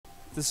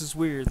this is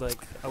weird. Like,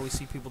 I always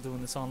see people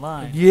doing this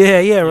online. Yeah,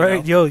 You right.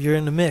 know? Yo, you're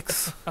in the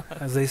mix,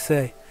 as they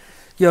say.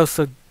 Yo,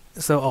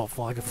 oh,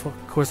 well,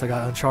 of course I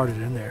got Uncharted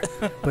in there,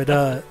 but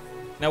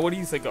Now, what do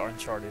you think of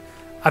Uncharted?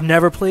 I've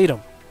never played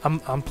them.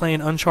 I'm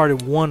playing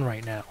Uncharted 1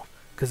 right now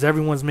because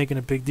everyone's making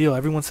a big deal.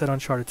 Everyone said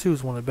Uncharted 2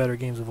 is one of the better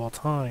games of all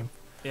time,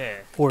 Yeah.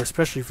 or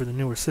especially for the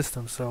newer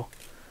system. So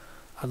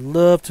I'd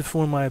love to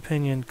form my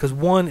opinion because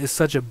 1 is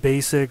such a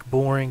basic,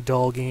 boring,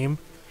 dull game.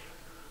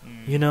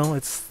 You know,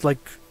 it's like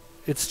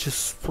it's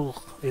just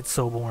it's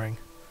so boring.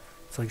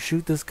 It's like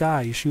shoot this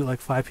guy, you shoot like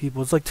 5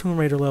 people. It's like Tomb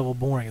Raider level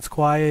boring. It's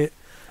quiet.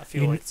 I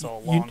feel like it's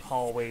all long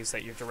hallways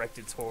that you're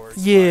directed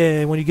towards.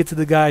 Yeah, when you get to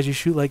the guys, you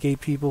shoot like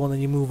 8 people and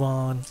then you move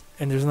on.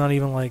 And there's not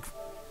even like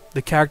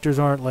the characters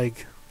aren't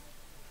like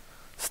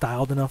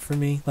styled enough for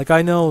me. Like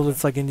I know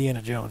it's like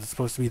Indiana Jones, it's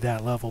supposed to be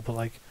that level, but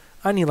like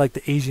I need like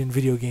the Asian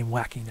video game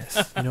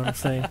wackiness. You know what I'm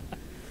saying?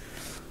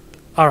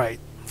 All right,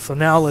 so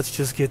now let's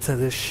just get to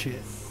this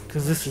shit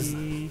because this is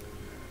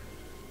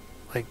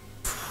like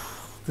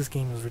this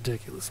game is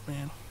ridiculous,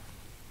 man.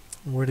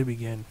 Where to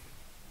begin?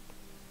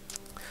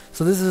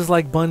 So this is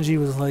like Bungie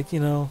was like, you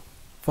know,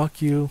 fuck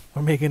you.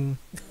 We're making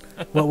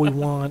what we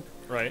want.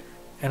 Right.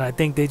 And I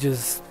think they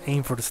just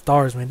aim for the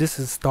stars, man. This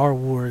is Star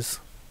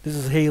Wars. This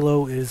is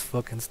Halo is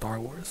fucking Star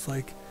Wars.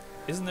 Like,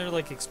 isn't there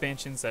like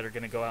expansions that are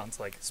gonna go out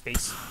into like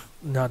space?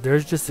 no,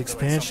 there's just Like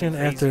expansion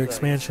something after crazy,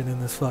 expansion in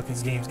this fucking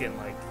This game. game's getting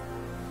like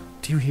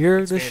Do you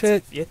hear this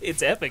shit? expansive. Yeah,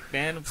 it's epic,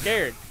 man. I'm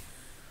scared.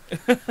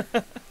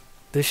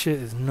 This shit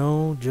is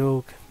no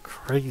joke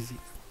crazy.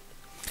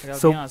 I gotta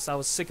So- be honest, I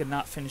was sick of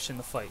not finishing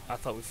the fight. I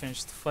thought we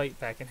finished the fight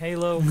back in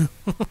Halo.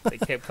 They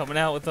kept coming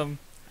out with them.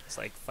 It's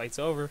like, fight's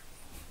over.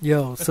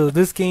 Yo, so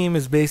this game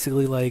is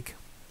basically like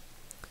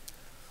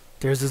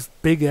there's this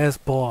big ass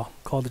ball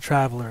called the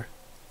Traveler,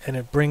 and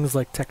it brings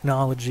like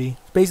technology.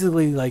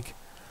 Basically, like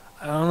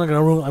I'm not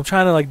gonna ruin. I'm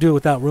trying to like do it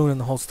without ruining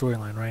the whole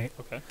storyline, right?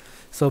 Okay.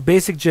 So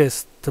basic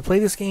gist: to play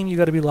this game, you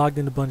got to be logged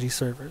into Bungie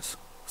servers.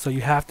 So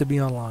you have to be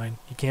online.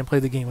 You can't play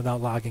the game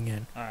without logging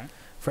in. Alright.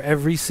 For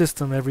every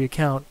system, every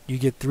account, you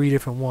get 3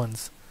 different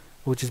ones,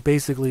 which is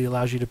basically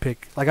allows you to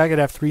pick. Like I could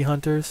have 3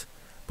 hunters,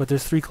 but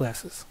there's 3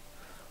 classes: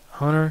 a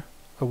hunter,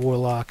 a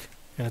warlock,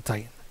 and a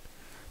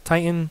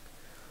titan.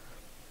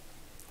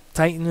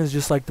 Titan is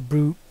just like the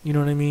brute, you know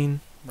what I mean?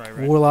 Right.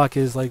 Warlock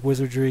is like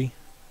wizardry,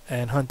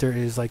 and hunter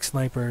is like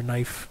sniper,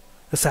 knife,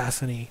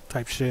 assassin-y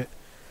type shit.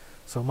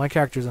 So my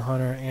character's a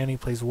hunter, and he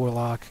plays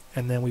warlock,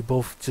 and then we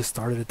both just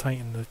started a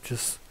titan to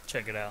just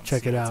Check it out.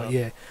 check it out.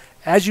 Yeah,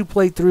 as you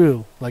play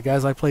through, like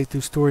as I play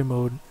through story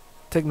mode,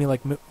 take me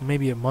like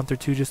maybe a month or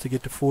 2 just to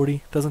get to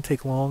 40. Doesn't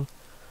take long,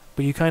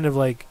 but you kind of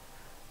like,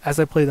 as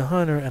I play the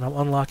hunter and I'm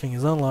unlocking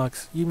his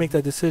unlocks, you make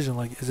that decision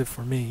like, is it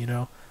for me? You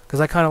know, because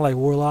I kind of like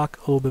warlock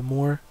a little bit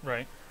more.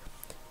 Right.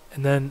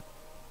 And then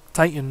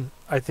titan,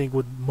 I think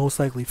would most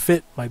likely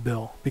fit my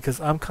bill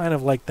because I'm kind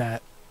of like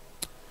that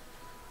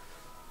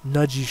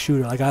nudgy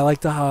shooter. Like I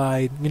like to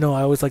hide. You know,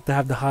 I always like to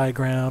have the high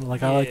ground.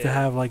 Like I like to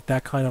have like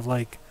that kind of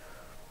like.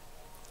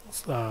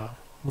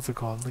 What's it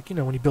called? Like, you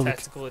know, when you build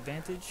tactical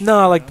advantage?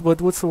 No, like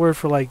what's the word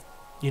for like,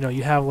 you know,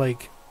 you have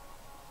like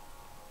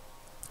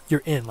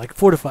you're in like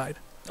fortified.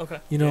 Okay.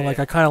 You know, like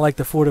I kind of like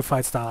the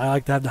fortified style. I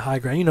like to have the high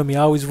ground. You know me, I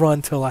always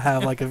run till I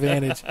have like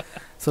advantage.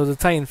 So the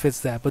Titan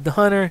fits that. But the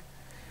hunter,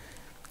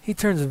 he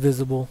turns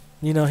invisible.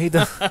 You know, he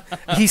does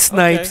he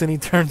snipes and he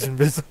turns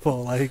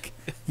invisible. Like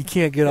you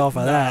can't get off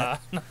of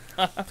that.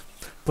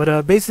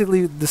 But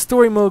basically the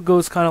story mode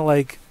goes kind of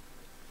like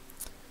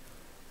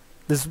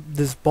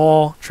this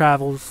ball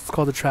travels. It's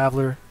called the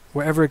Traveler.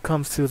 Wherever it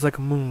comes to, it's like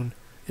a moon.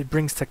 It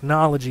brings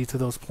technology to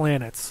those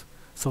planets.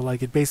 So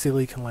like it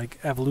basically can like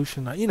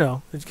evolution. You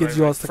know, it gives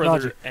you all this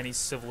technology. Further any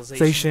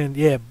civilization.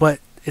 Yeah, but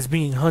it's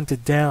being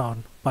hunted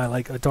down by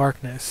like a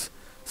darkness.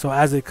 So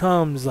as it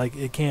comes, like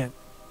it can't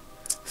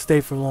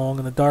stay for long,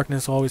 and the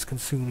darkness always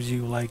consumes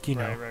you. Like you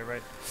know.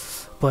 Right.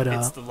 But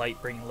it's the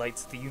light bringing light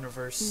to the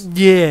universe.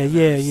 Yeah.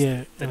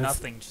 The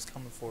nothing just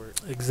coming for it.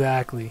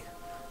 Exactly.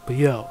 But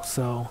yo,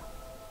 so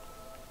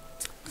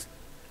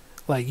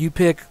like you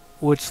pick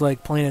which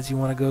like planets you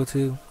want to go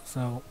to.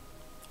 So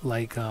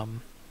like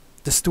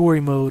the story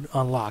mode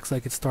unlocks,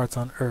 like it starts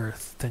on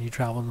Earth, then you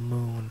travel to the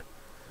moon,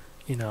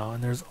 you know,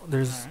 and there's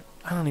Right.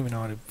 I don't even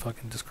know how to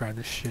fucking describe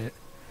this shit.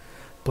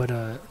 But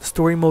the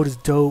story mode is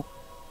dope.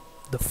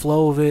 The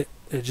flow of it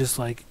just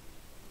like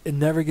it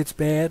never gets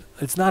bad.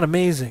 It's not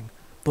amazing,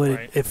 but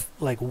Right. if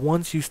like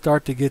once you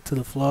start to get to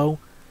the flow,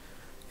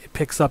 it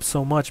picks up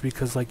so much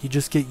because like you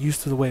just get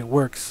used to the way it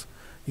works.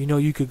 You know,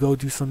 you could go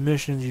do some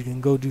missions, you can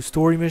go do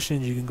story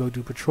missions, you can go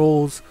do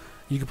patrols,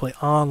 you can play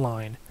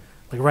online.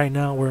 Like right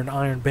now we're in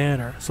Iron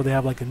Banner, so they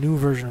have like a new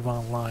version of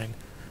online.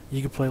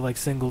 You can play like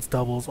singles,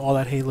 doubles, all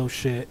that Halo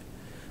shit.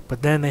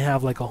 But then they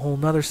have like a whole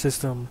nother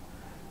system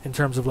in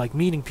terms of like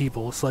meeting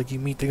people. It's like you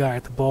meet the guy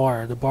at the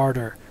bar, the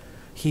barter.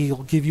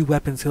 He'll give you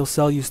weapons, he'll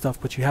sell you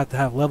stuff, but you have to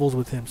have levels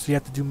with him. So you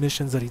have to do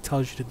missions that he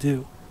tells you to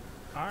do.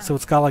 Right. So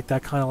it's got like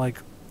that kind of like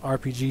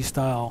RPG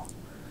style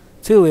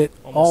to it.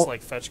 Almost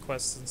like fetch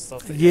quests and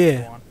stuff that you have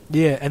to go on.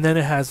 Yeah, and then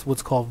it has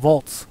what's called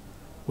vaults,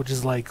 which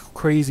is like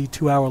crazy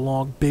 2 hour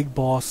long big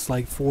boss,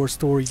 like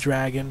 4-story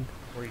dragon.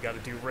 Where you gotta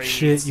do raids.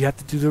 Shit, you have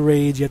to do the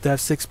raids. You have to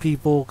have 6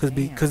 people Damn.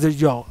 because there's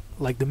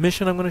like the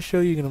mission I'm gonna show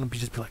you, you're gonna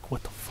just be like,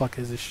 what the fuck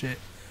is this shit?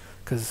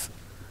 Because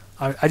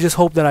I just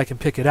hope that I can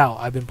pick it out.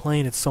 I've been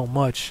playing it so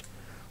much.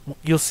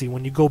 You'll see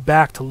when you go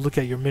back to look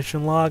at your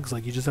mission logs.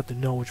 Like you just have to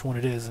know which one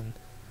it is. And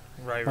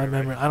Right. I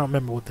remember. I don't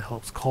remember what the hell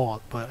it's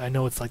called, but I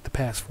know it's like the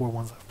past 4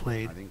 ones I've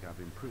played. I think I've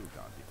improved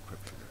our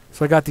decryption.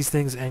 So I got these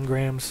things,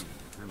 engrams.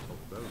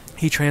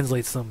 He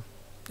translates them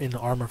into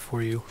armor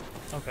for you.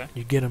 Okay.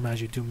 You get them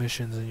as you do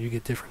missions, and you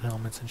get different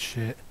helmets and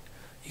shit.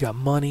 You got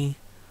money.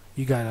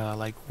 You got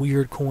like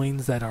weird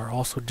coins that are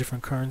also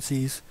different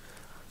currencies.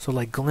 So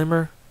like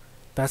glimmer,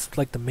 that's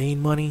like the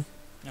main money.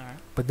 All right.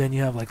 But then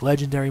you have like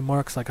legendary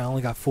marks. Like I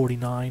only got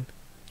 49.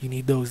 You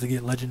need those to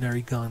get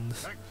legendary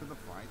guns. Back to the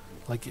fight.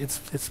 Like it's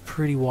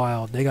pretty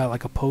wild. They got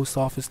like a post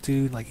office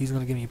dude. Like he's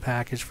gonna give me a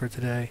package for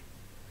today.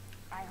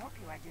 I hope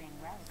you are doing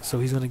well. So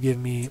he's gonna give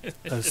me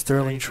a It's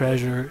sterling crazy.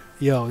 treasure.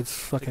 Yo, it's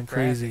The fucking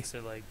crazy. graphics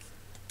are like,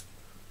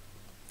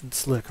 It's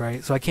slick,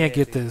 right? So I can't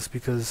Yeah, get dude. this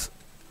because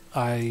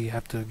I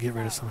have to get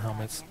rid of some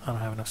helmets. I don't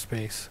have enough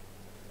space.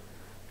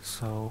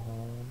 So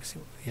let me see.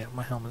 Yeah,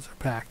 my helmets are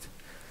packed.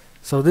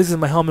 So this is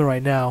my helmet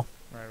right now.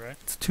 right.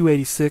 It's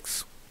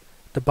 286.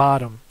 The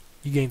bottom,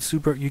 you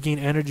gain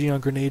energy on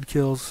grenade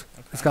kills.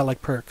 Okay. It's got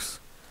like perks.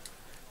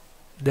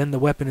 Then the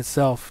weapon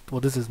itself, well,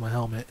 this is my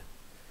helmet.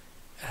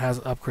 It has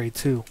an upgrade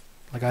too.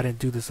 Like I didn't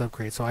do this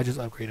upgrade, so I just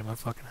upgraded my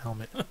fucking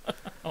helmet.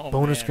 Oh,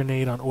 Bonus man.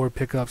 grenade on orb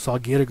pickup, so I'll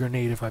get a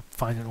grenade if I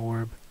find an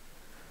orb.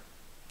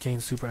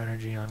 Gain super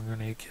energy on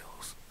grenade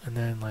kills, and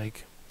then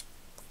like,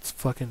 it's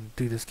fucking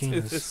dude. This game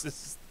This is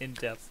is in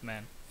depth,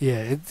 man.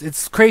 yeah,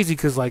 it's crazy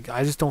because like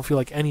I just don't feel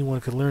like anyone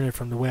could learn it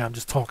from the way I'm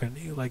just talking to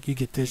you. Like you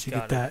get this, you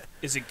Got get it. that.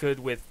 Is it good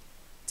with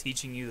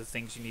teaching you the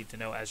things you need to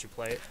know as you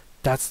play it?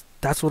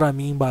 That's what I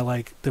mean by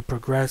like the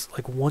progress.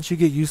 Like once you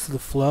get used to the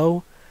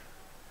flow,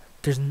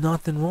 there's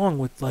nothing wrong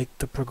with like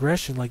the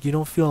progression. Like you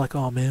don't feel like,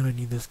 oh man, I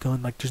need this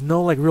gun. Like there's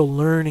no like real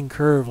learning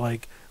curve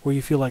like where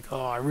you feel like,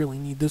 oh, I really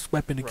need this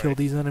weapon to kill Right.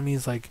 these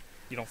enemies. Like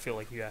You don't feel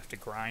like you have to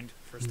grind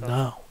for stuff?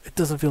 no, it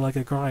doesn't feel like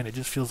a grind. It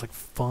just feels like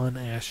fun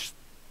ass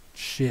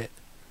shit.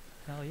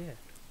 Hell yeah.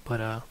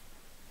 But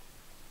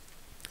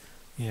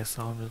yeah.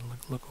 So I'm gonna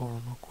look over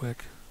them real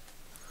quick.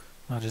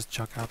 I'll just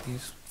chuck out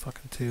these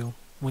fucking 2.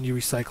 When you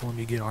recycle them,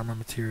 you get armor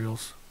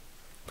materials.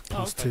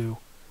 Plus okay. 2.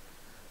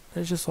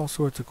 There's just all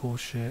sorts of cool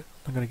shit.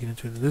 I'm gonna get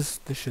into it. This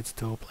shit's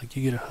dope. Like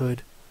you get a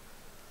hood.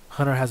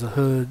 Hunter has a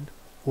hood.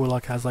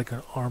 Warlock has like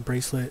an arm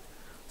bracelet.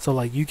 So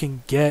like you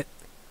can get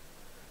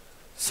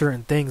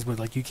certain things, but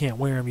like you can't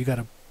wear them. You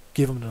gotta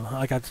give them to.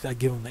 I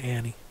give them to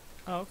Annie.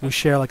 Oh, okay. We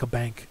share like a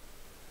bank.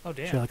 Oh,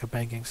 damn. Share like a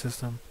banking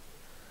system.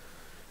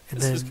 And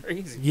This then is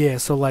crazy. yeah,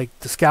 so like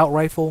the scout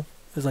rifle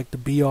is like the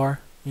BR.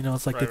 You know,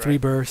 it's like the Right, 3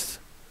 right. bursts.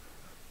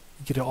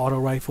 You get an auto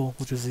rifle,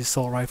 which is the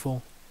assault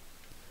rifle.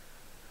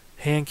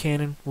 Hand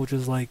cannon, which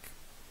is like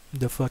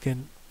the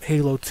fucking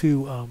Halo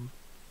 2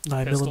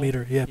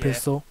 9mm, Yeah.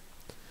 pistol.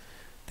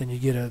 Then you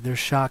get there's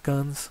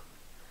shotguns.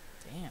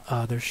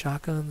 Damn. There's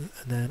shotguns,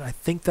 and then I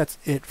think that's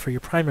it for your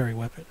primary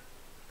weapon.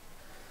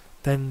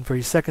 Then for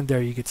your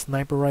secondary, you get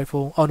sniper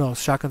rifle. Oh no,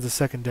 shotgun's a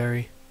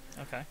secondary.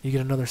 Okay. You get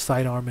another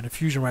sidearm and a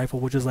fusion rifle,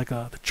 which is like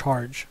the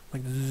charge,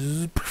 like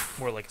zzz,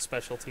 More like a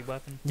specialty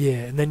weapon.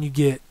 yeah. And then you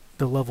get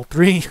the level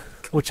 3,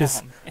 which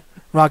is Oh, man.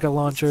 rocket This is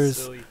launchers,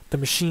 silly. the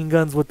machine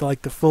guns with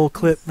the full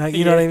clip.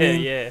 You know what I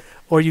mean? Yeah.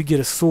 Or you get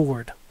a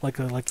sword, like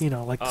Oh, the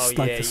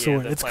yeah,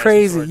 sword. the It's plasma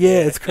crazy. sword, Yeah,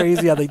 yeah. it's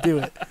crazy how they do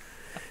it.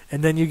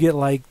 And then you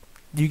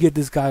get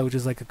this guy which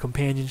is like a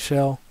companion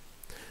shell,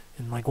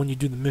 and like when you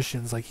do the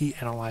missions, like he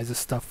analyzes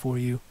stuff for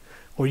you,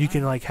 or you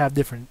can like have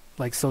different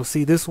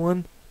see this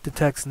one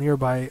detects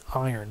nearby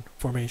iron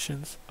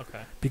formations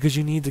Okay. because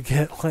you need to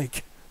get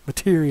like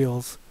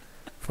materials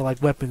for like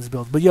weapons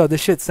builds. But yo,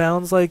 this shit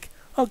sounds like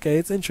okay,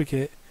 it's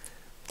intricate.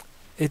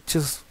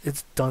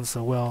 It's done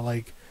so well.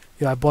 Like,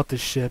 I bought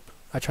this ship.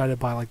 I tried to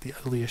buy like the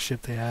ugliest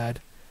ship they had,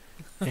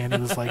 and it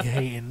was like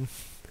hating.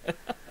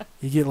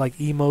 You get like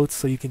emotes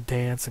so you can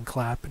dance and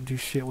clap and do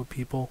shit with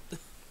people.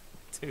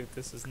 Dude,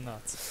 this is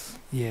nuts.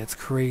 Yeah, it's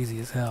crazy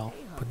as hell.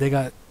 But they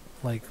got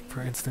like,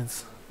 for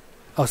instance,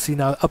 oh, see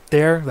now up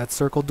there, that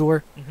circle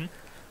door, Mm-hmm.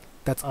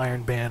 that's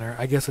Iron Banner.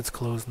 I guess it's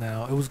closed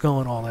now. It was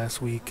going all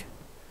last week,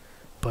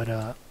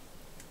 but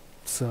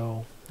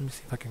so let me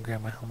see if I can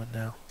grab my helmet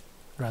now.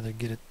 Rather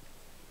get it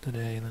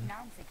today and then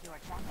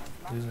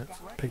lose it.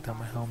 Picked up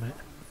my helmet.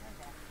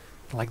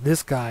 Like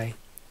this guy,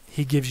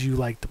 he gives you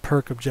like the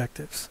perk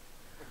objectives.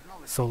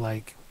 So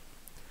like,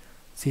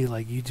 see,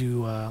 like you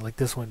do like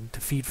this one,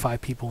 defeat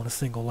 5 people in a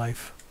single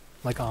life,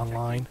 like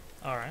online.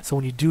 All right. So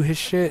when you do his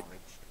shit,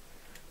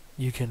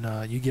 you can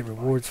you get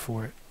rewards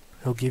for it.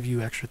 He'll give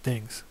you extra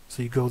things.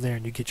 So you go there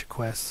and you get your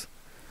quests.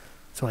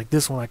 So like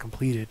this one I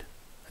completed.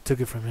 I took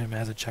it from him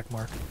as a check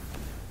mark.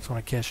 So when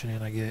I cash it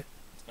in, I get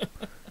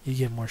you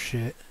get more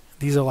shit.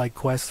 These are like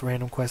quests,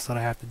 random quests that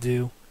I have to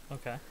do,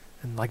 Okay.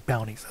 and like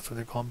bounties. That's what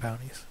they're called,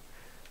 bounties.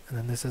 And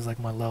then this is like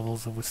my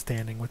levels of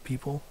withstanding with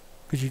people,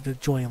 because you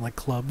join like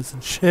clubs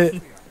and shit.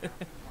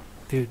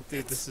 Dude,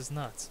 Dude, this is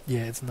nuts.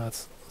 yeah, it's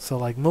nuts. So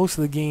like most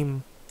of the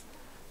game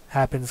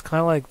happens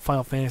kind of like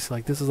Final Fantasy.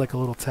 Like this is like a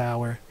little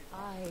tower.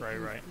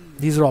 Right.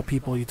 These are all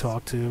people you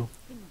talk to.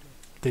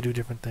 They do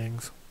different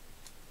things.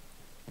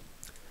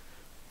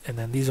 And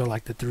then these are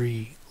like the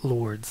 3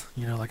 lords.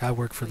 You know, like I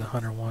work for the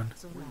Hunter one.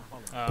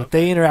 But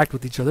they interact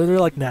with each other. They're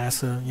like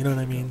NASA. You know what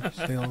I mean?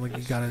 They all, like,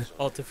 you gotta.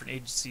 all different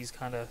agencies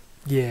kind of.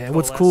 Yeah. And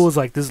what's cool is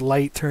like this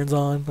light turns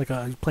on. Like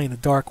you play in the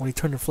dark. When you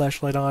turn the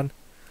flashlight on,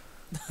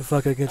 the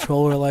fucking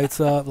controller lights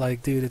up.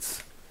 Like, dude,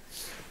 it's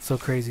so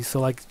crazy. So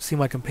like, see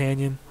my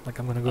companion. Like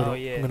I'm gonna go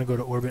I'm gonna go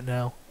to orbit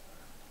now.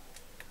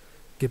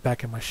 Get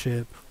back in my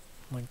ship.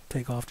 Like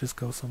take off. Just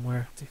go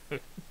somewhere.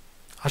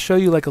 I'll show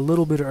you like a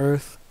little bit of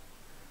Earth.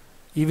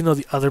 Even though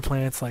the other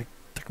planets like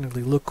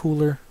technically look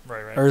cooler,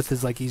 Right. Earth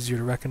is like easier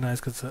to recognize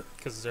because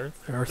It's Earth.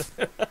 Earth.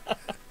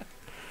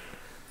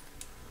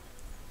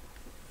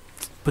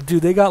 But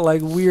dude, they got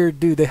like weird.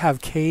 Dude, they have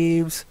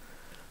caves,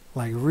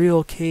 like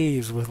real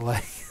caves with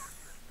like,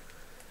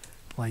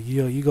 like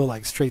you go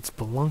like straight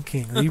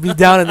spelunking. You be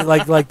down in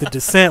like the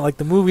Descent, like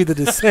the movie The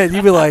Descent.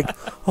 You be like,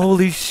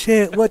 holy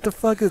shit, what the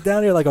fuck is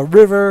down here? Like a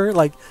river,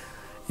 like,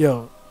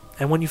 yo.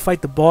 And when you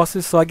fight the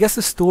bosses, so I guess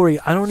the story,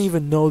 I don't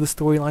even know the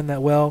storyline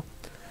that well.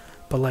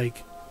 But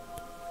like,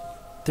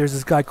 there's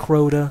this guy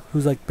Crota,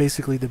 who's like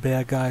basically the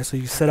bad guy. So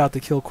you set out to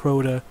kill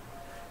Crota.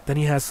 Then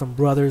he has some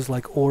brothers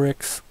like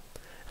Oryx.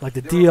 Like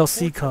the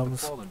DLC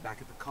comes.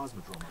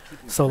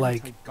 So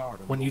like,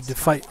 when you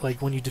defeat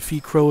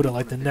Crota,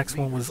 like the next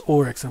one was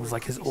Oryx, and it was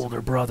like his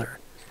older brother.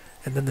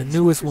 And then the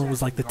newest one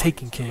was like the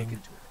Taken King,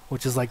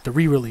 which is like the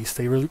re-release.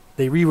 They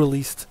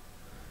re-released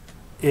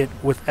it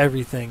with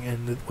everything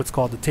in what's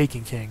called the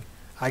Taken King.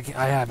 I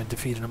haven't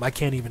defeated him. I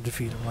can't even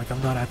defeat him. Like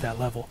I'm not at that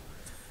level.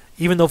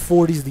 Even though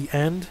 40's the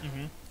end,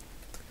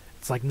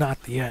 it's like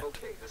not the end.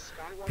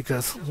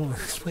 Because, I'm gonna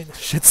explain this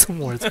shit some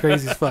more. It's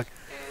crazy as fuck.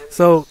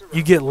 So,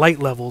 you get light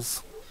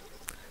levels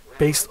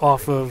based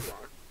off of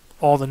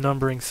all the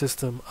numbering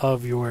system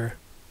of your,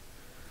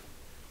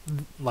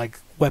 like,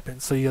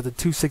 weapons. So you have the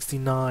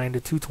 269, the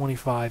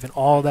 225, and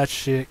all that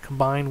shit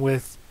combined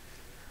with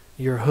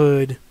your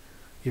hood,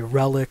 your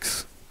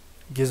relics,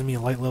 gives me a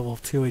light level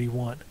of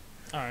 281.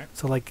 Alright.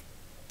 So, like,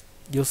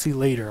 you'll see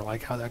later,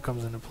 like, how that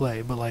comes into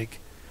play. But, like,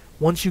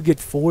 once you get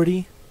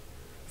 40,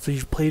 so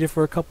you've played it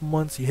for a couple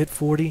months, you hit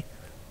 40,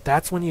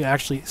 that's when you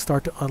actually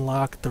start to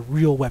unlock the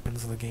real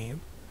weapons of the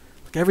game.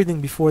 Like, everything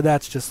before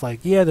that's just like,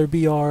 yeah, they're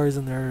BRs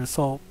and they're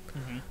assault.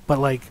 But,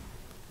 like,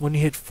 when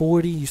you hit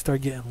 40, you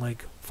start getting,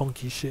 like,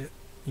 funky shit,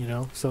 you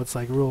know? So it's,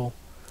 like, real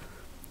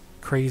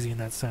crazy in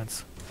that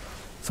sense.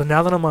 So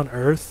now that I'm on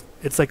Earth,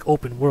 it's, like,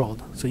 open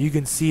world. So you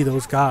can see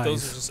those guys.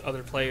 Those are just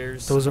other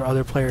players. Those are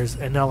other players.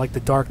 And now, like, the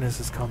darkness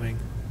is coming.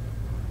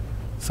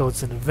 So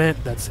it's an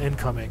event that's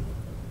incoming.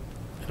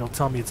 It'll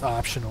tell me it's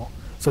optional.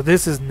 So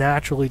this is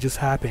naturally just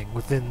happening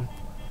within...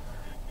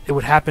 It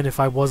would happen if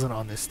I wasn't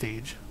on this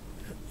stage.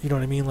 You know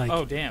what I mean? Like,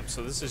 oh, damn.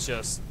 So this is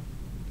just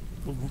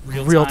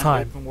real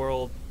time. open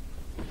world.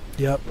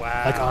 Yep.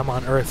 Wow. Like I'm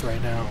on Earth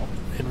right now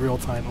in real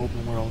time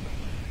open world.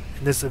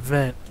 And this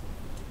event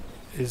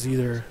is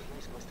either...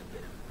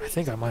 I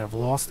think I might have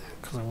lost it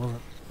because I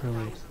wasn't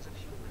really...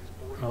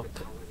 Oh.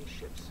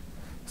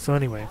 So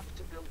anyway...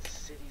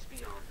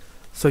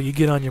 So you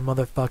get on your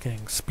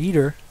motherfucking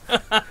speeder,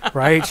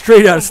 right?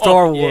 Straight out of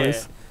Star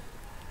Wars.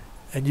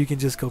 Yeah. And you can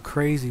just go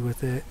crazy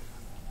with it.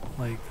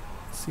 Like,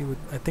 see what...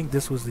 I think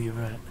this was the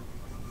event.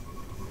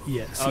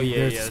 Yeah, see,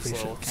 there's the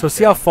spaceship. So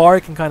see how far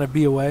it can kind of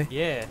be away?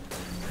 Yeah.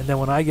 And then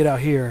when I get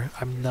out here,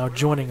 I'm now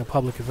joining a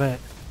public event.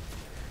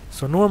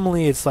 So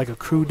normally it's like a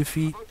crew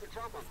defeat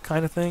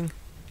kind of thing.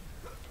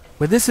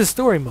 But this is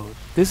story mode.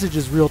 This is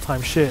just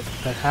real-time shit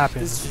that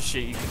happens. This is just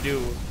shit you can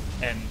do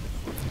and...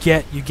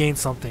 you gain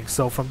something.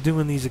 So from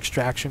doing these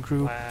extraction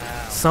crew,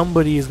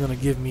 somebody is going to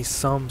give me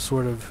some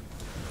sort of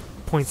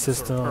point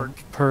system, sort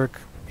of perk.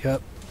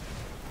 Yep.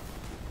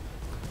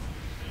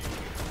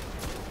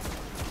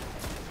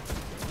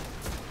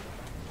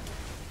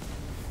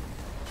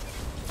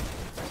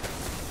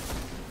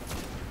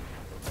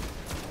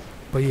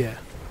 But yeah.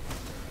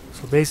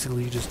 So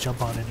basically you just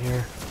jump on in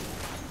here.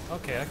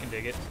 Okay, I can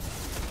dig it.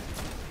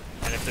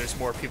 And if there's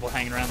more people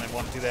hanging around that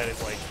want to do that,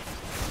 it's like...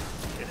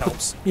 It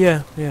helps.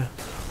 Yeah, yeah.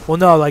 Well,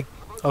 no, like,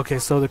 okay,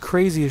 so the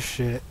craziest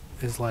shit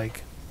is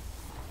like,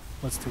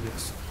 let's do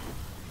this.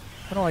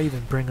 How do I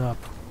even bring up?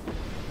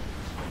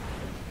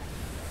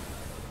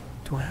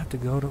 Do I have to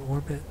go to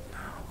orbit?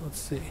 Let's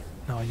see.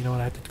 No, you know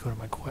what? I have to go to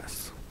my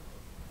quests.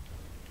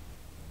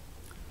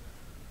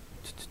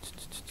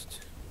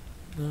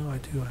 No, I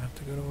do have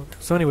to go to orbit.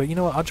 So anyway, you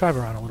know what? I'll drive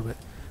around a little bit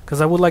because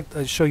I would like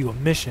to show you a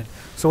mission.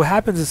 So what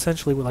happens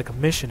essentially with like a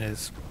mission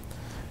is,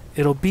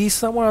 it'll be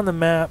somewhere on the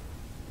map.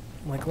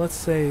 Like, let's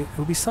say, it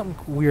would be something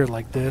weird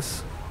like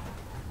this.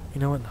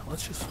 You know what? No,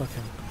 let's just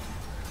fucking...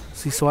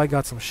 See, so I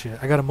got some shit.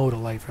 I got a mode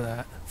of light for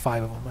that.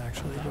 5 of them,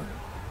 actually.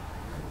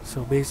 But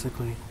so,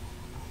 basically...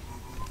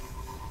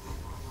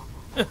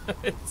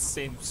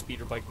 Same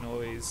speeder bike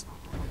noise.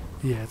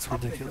 Yeah, it's Up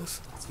the hill.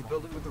 ridiculous. See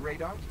building with the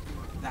radar?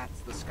 That's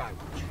the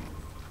Skywatch.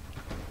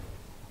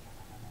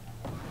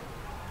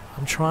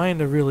 I'm trying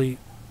to really.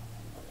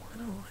 I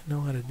don't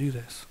know how to do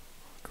this.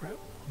 Crap.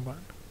 One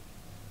button.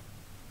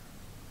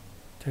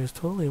 There's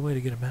totally a way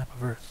to get a map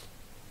of Earth.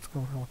 What's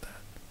going on with that?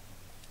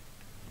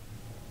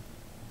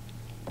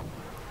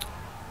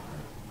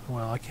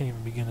 Well, I can't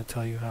even begin to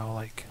tell you how,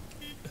 like,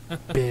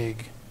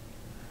 big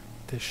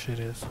this shit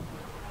is.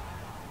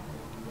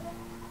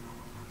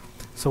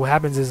 So what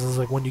happens is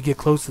like when you get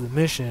close to the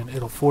mission,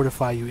 it'll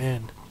fortify you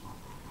in.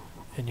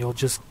 And you'll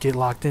just get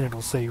locked in.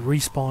 It'll say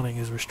respawning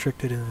is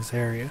restricted in this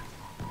area.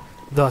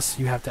 Thus,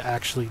 you have to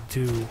actually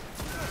do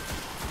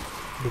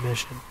the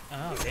mission.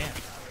 Oh, damn.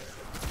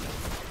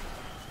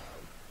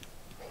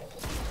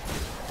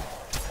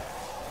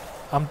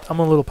 I'm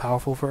a little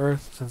powerful for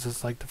Earth since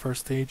it's like the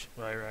first stage.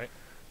 Right.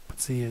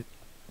 But see it.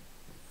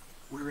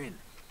 We're in.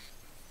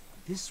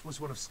 This was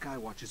one of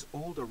Skywatch's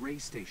old array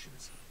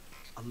stations.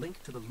 A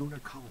link to the lunar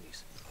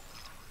colonies.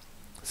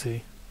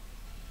 See.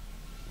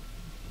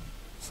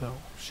 So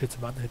shit's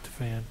about to hit the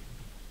fan.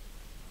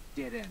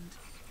 Dead end.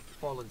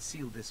 Fallen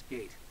sealed this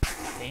gate.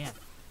 Damn.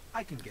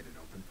 I can get it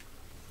open.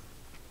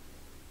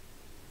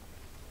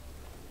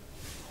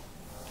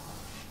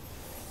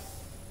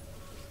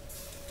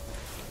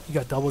 You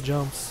got double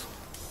jumps.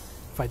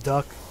 If I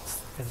duck,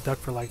 and duck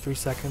for like 3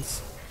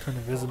 seconds, turn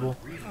invisible,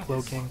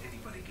 cloaking,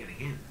 Anybody getting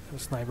in? a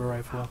sniper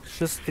rifle.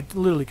 It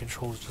literally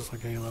controls just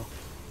like Halo.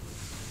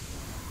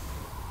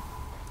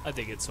 I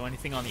dig it. So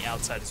anything on the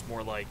outside is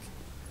more like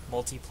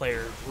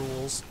multiplayer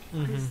rules,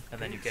 Mm-hmm.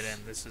 and then you get in.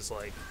 This is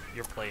like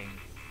you're playing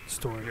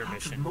Story. your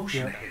Lots of mission.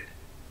 motion Yeah. ahead.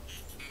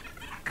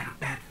 I got a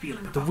bad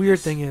feeling. The about weird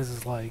this. thing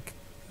is like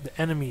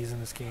the enemies in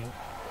this game.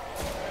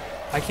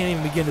 I can't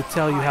even begin to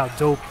tell you how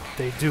dope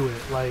they do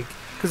it. Like,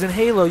 because in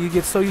Halo you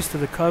get so used to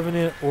the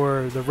Covenant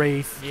or the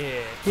Wraith,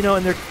 Yeah. you know,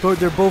 and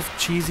they're both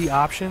cheesy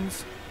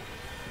options.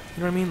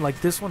 You know what I mean?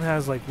 Like this one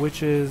has like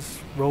witches,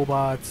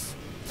 robots.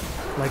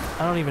 Like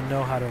I don't even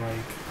know how to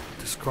like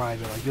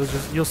describe it. Like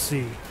you'll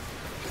see.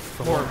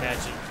 from More what-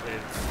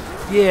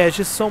 imaginative. Yeah, it's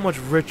just so much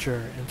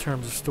richer in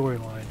terms of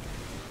storyline.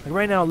 Like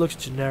right now it looks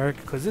generic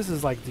because this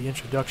is like the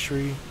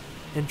introductory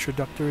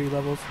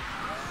levels.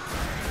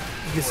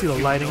 You can see the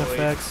lighting humanoid.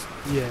 effects.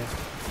 Yeah.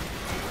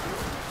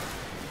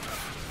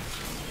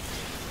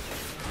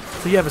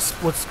 So you have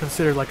what's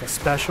considered like a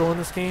special in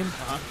this game.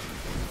 Uh-huh.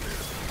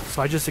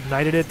 So I just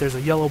ignited it. There's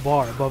a yellow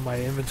bar above my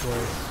inventory.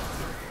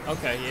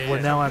 Okay, yeah. Where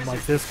yeah. now I'm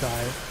like this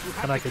guy,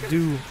 and I could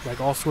do like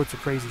all sorts of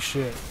crazy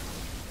shit.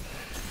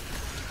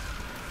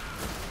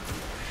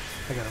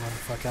 I gotta run the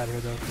fuck out of here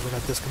though, because I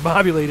got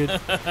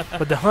discombobulated.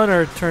 But the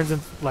hunter turns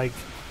in like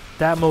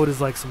that mode is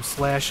like some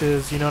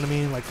slashes. You know what I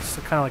mean? Like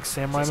kind of like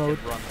samurai Just mode.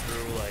 could run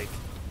through like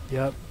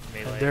Yep.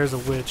 melee. And there's a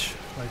witch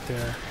right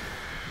there,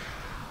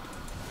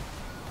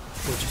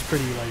 which is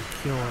pretty like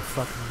you don't want to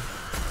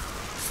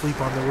fucking sleep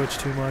on the witch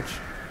too much.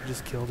 I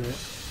just killed it.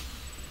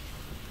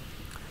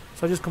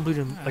 So I just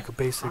completed like a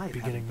basic I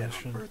beginning haven't been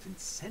mission. on Earth in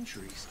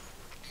centuries.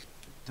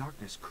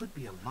 Darkness could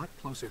be a lot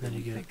closer Then than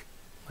you we get think.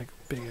 Like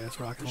a big ass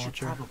rocket We should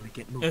launcher. probably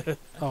get moving.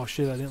 Oh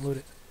shit! I didn't loot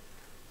it.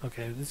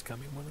 Okay, this got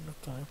me more than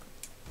enough time.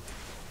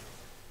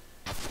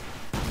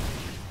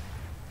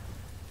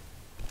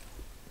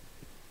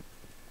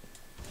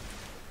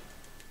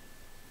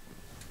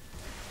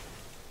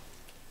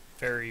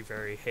 very,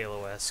 very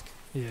Halo-esque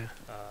Yeah,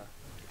 uh,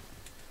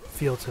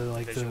 feel to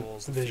like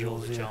visuals, the the feel,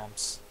 visuals. the Yeah.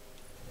 jumps.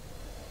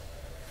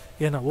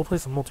 Yeah, no, we'll play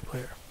some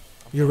multiplayer.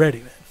 You're ready,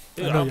 man.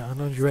 Dude, I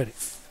know you're ready.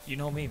 You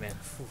know me, man.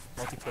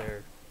 Ooh,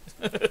 multiplayer.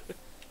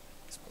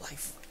 It's my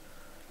life.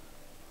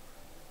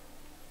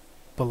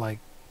 But like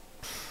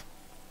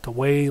the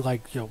way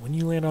like when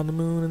you land on the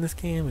moon in this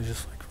game is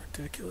just like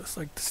ridiculous.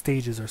 Like the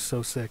stages are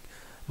so sick.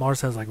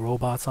 Mars has like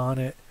robots on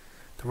it.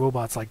 The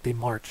robots like they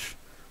march,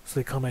 so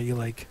they come at you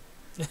like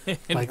In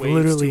like waves,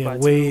 literally 2x2. in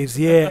waves.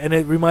 Yeah, and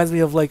it reminds me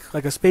of like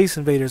a Space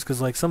Invaders because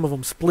like some of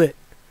them split,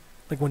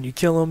 like when you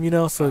kill them, you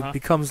know. So Uh-huh. it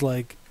becomes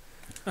like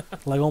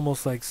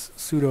almost like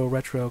pseudo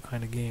retro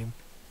kind of game.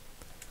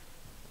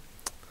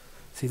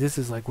 See, this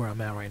is like where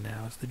I'm at right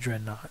now. It's the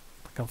Dreadnought.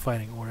 Like I'm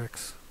fighting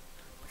Oryx.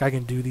 Like I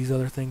can do these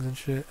other things and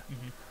shit.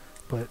 Mhm.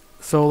 But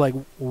so like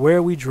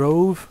where we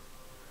drove,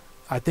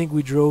 I think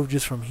we drove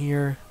just from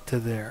here to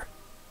there.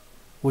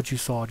 What you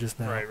saw just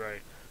now. Right,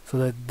 right. So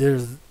that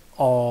there's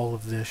all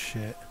of this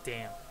shit.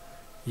 Damn.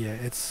 Yeah,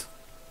 it's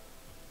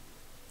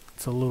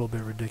a little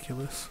bit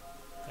ridiculous.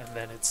 And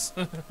then it's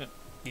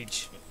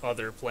each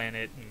other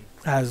planet and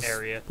As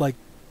area. like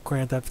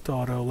Grand Theft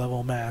Auto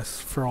level mass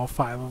for all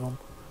 5 of them.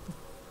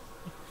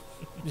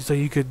 So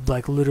you could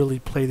like literally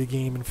play the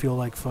game and feel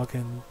like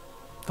fucking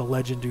the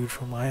legend dude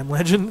from I Am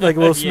Legend, like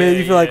Will Smith.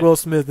 You feel like yeah. Will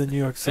Smith in New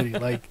York City,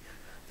 like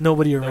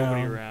nobody around.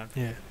 Nobody around.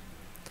 Yeah.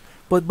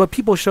 But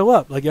people show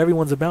up. Like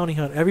everyone's a bounty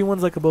hunter.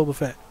 Everyone's like a Boba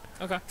Fett.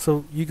 Okay.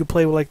 So you could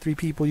play with like 3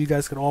 people. You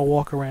guys could all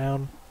walk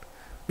around.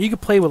 You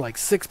could play with like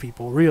 6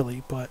 people,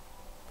 really, but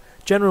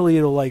generally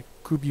it'll like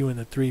group you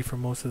into 3 for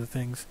most of the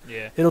things.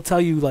 Yeah. It'll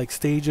tell you like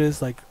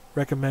stages, like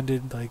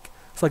recommended, like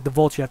it's like the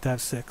vault you have to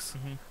have 6.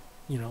 Mm-hmm.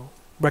 You know,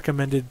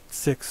 recommended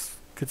 6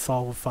 could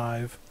solve with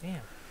 5.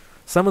 Damn.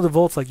 Some of the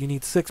vaults like you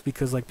need 6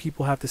 because like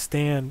people have to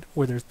stand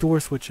where there's door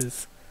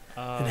switches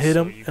and hit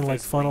So them you and like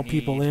physically funnel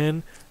people need- in,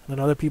 and then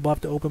other people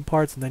have to open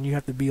parts, and then you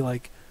have to be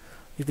like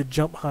you have to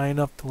jump high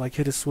enough to like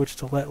hit a switch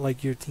to let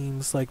like your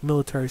team's like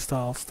military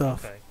style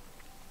stuff Okay.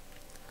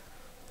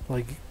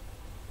 like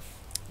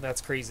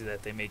That's crazy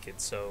that they make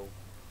it so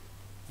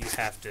you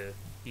have to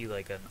be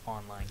like an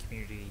online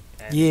community.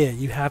 And yeah,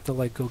 you have to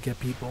like go get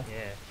people.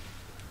 Yeah.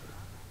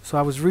 So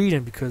I was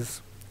reading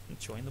because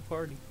Join the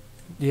party.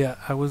 yeah,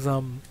 I was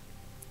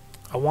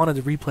I wanted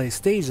to replay a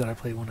stage that I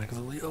played one night because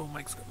I was like, oh,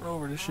 Mike's coming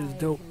over, this shit is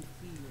dope.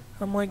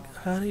 I'm like,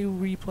 how do you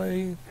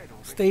replay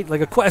stage like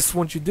a quest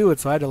once you do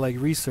it? So I had to like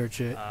research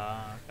it.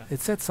 Okay.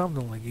 It said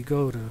something like you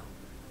go to. I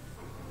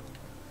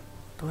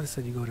thought it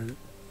said you go to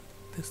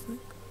this thing.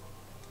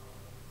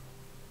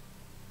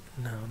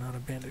 No, not a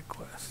bandit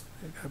quest.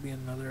 It gotta be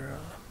another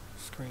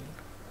screen.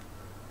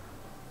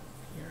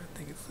 Here, I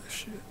think it's this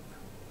shit.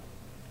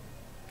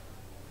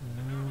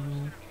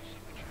 No.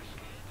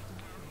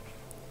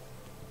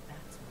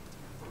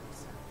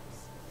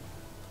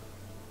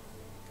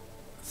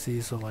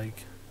 See, so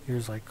like,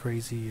 here's like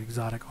crazy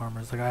exotic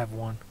armors. Like I have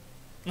one.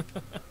 It's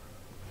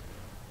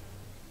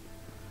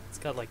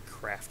got like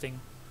crafting.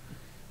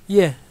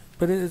 Yeah,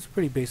 but it's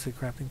pretty basic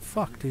crafting.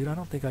 Fuck, dude, I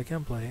don't think I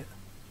can play it.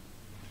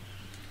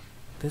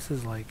 This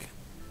is like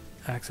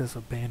access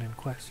abandoned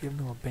quests. You have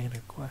no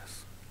abandoned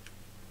quests.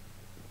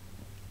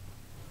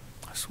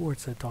 I swore it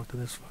said talk to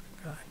this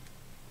fucking guy.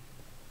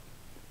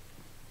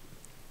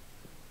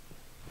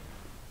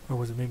 Or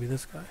was it maybe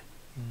this guy?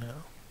 No.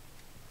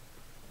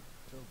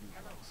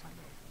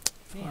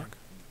 Damn. Fuck.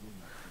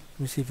 Let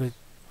me see if it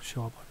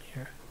show up on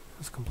here.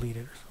 It's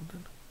completed or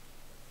something.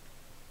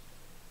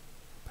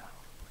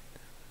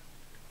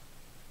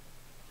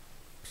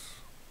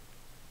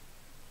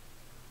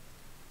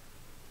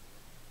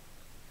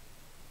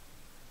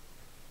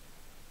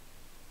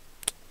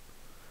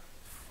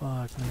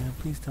 Fuck, man.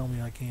 Please tell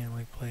me I can't,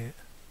 like, play it.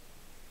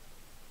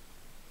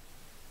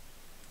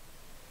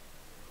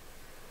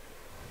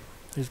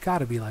 There's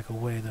gotta be, like, a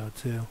way, though,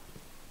 too.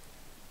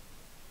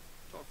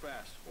 Talk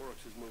fast.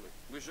 Oryx is moving.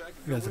 Wish I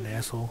could You guy's go an with you.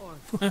 asshole.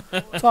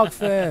 Talk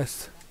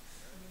fast.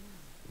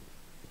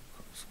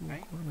 Smoke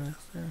Right? one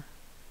ass there.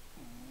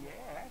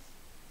 Yes.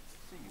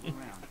 See you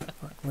around.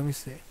 Fuck, let me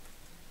see.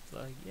 It's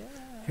like, yeah.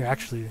 Here,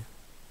 actually,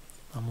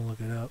 I'm gonna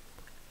look it up.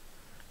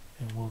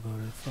 And we'll go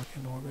to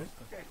fucking orbit.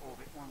 Dead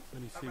orbit once.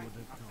 Let me see what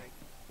they've done.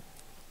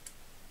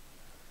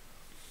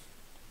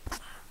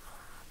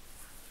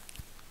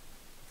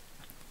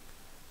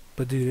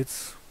 But dude,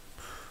 it's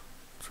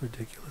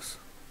ridiculous.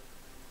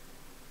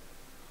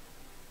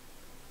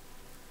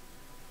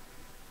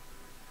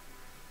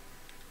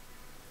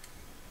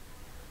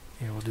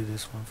 Here, we'll do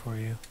this one for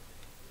you.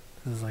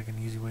 This is like an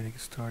easy way to get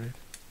started.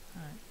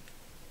 Alright.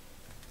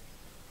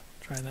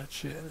 Try that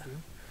shit.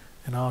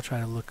 And I'll try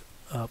to look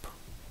up.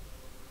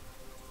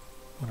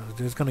 What I was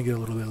doing. It's gonna get a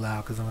little bit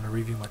loud because I'm gonna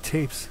review my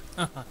tapes.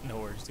 No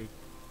worries, dude.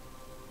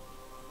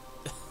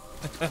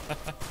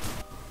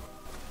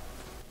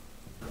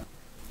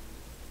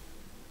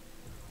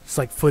 It's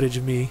like footage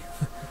of me.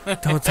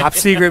 Don't top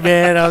secret,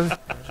 man. I was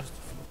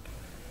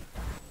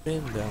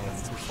Been down.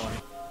 That's too funny.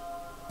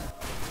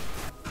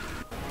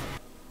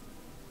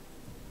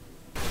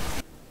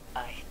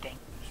 I think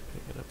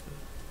Pick it up.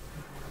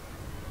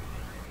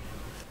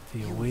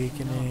 the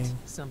awakening,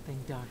 Something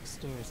dark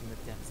stirs in the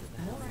depths of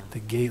the hell. the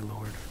Gate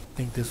Lord. I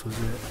think this was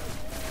it.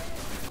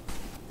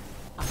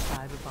 A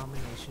hive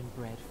abomination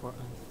bred for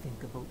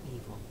unthinkable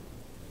evil.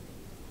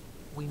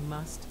 We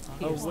must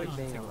pierce wait. the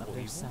veil Unthinkable of their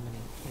evil?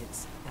 summoning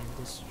pits and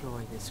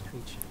destroy this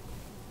creature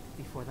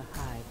before the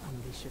hive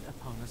unleash it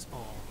upon us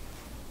all.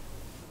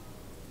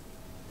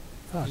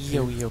 Fuck,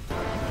 Yo, dude. yo.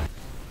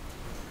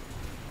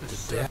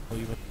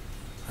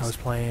 I was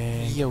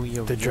playing Yo,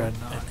 yo, the yo.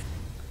 Dreadnought.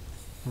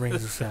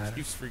 Rings of Saturn.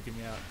 Keeps freaking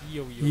me out.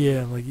 Yo, yo.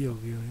 Yeah, I'm like, yo.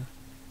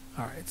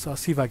 Alright, so I'll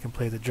see if I can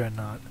play the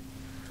Dreadnought.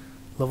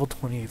 Level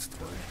 28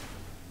 story.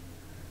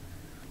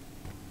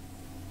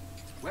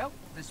 Well,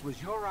 this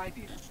was your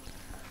idea.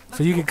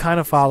 So you can kind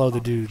of follow the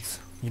dudes,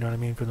 you know what I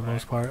mean, for the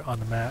most part, on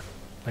the map,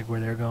 like where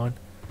they're going.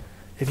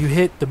 If you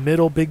hit the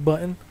middle big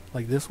button,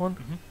 like this one,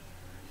 Mhm.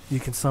 you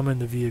can summon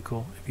the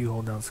vehicle if you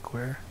hold down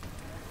square.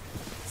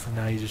 So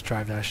now you just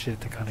drive that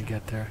shit to kind of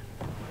get there.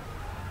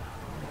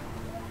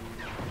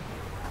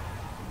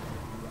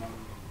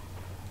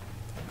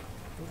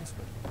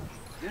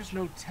 There's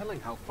no telling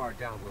how far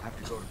down we'll have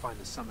to go to find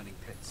the summoning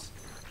pits.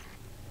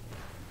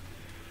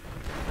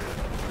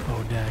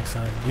 Oh, dang,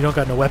 son. You don't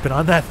got no weapon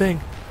on that thing?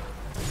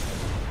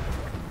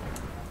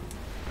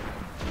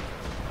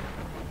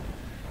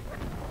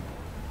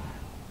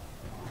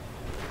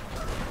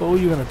 Oh,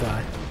 you're gonna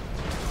die.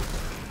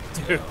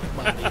 Dude.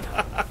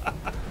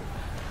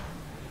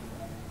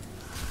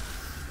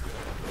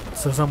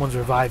 So someone's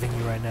reviving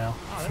you right now.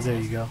 Oh, So that's there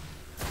nice. you go.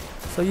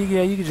 So you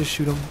can just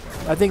shoot them.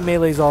 I think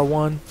melee's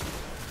R1.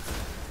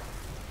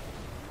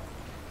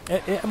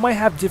 It might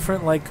have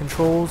different like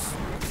controls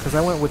because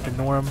I went with the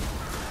norm.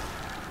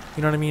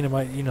 You know what I mean? It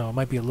might, it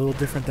might be a little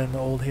different than the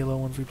old Halo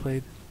ones we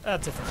played.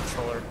 Different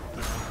controller.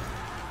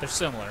 They're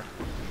similar.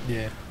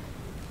 Yeah.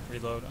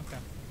 Reload. Okay.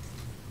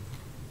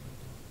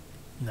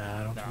 Nah,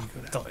 I don't No, think you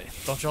go that don't, way.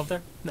 don't jump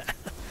there.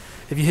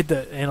 If you hit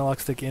the analog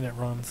stick in, it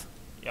runs.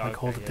 Yeah, Like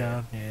hold it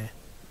down. Yeah.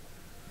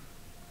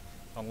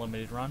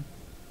 Unlimited run.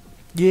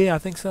 Yeah, I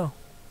think so.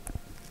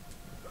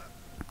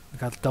 I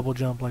got double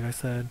jump, like I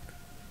said.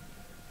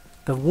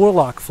 The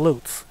Warlock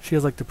floats. She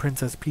has like the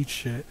Princess Peach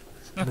shit.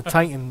 And the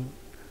Titan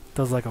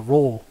does like a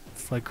roll.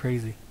 It's like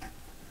crazy.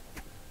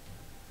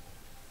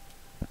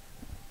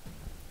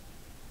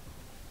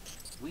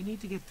 We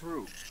need to get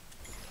through.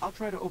 I'll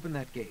try to open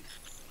that gate.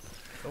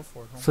 Go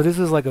for it. So this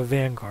is like a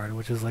Vanguard,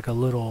 which is like a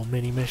little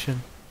mini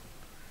mission.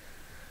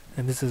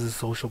 And this is a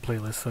social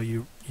playlist, so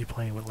you're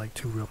playing with like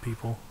 2 real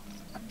people.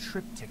 A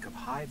triptych of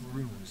Hive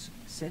runes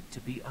said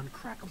to be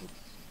uncrackable.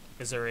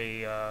 Is there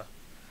a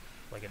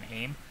like an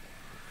aim?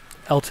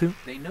 L2,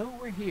 They know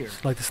we're here.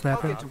 like the I'll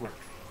snapper. get to work.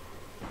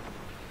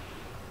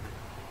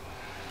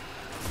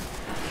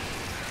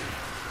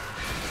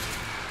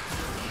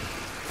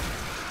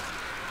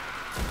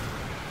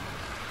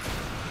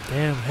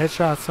 Damn,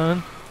 headshot,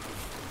 son.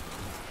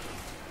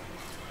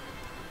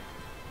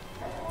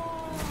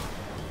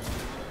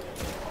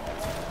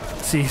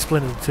 See, he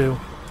split into 2.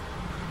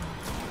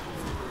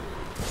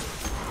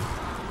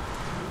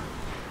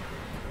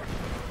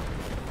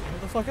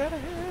 Get the fuck out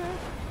of here!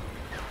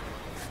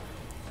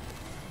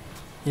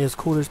 Yeah, it's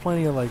cool. There's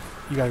plenty of like,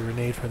 you got a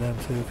grenade for them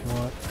too if you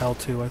want.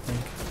 L2, I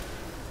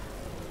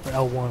think.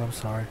 Or L1, I'm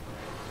sorry.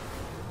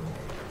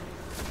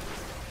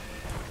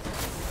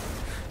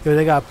 Yo,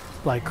 they got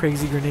like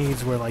crazy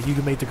grenades where like you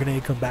can make the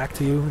grenade come back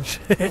to you and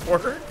shit.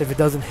 Word? If it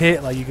doesn't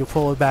hit, like you can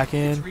pull it back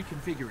It's in.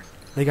 reconfiguring.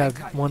 They got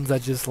Okay. ones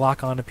that just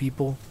lock onto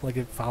people, like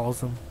it follows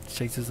them,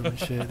 chases them and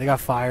shit. They got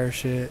fire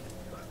shit,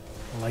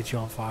 light you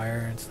on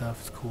fire and stuff.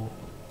 It's cool.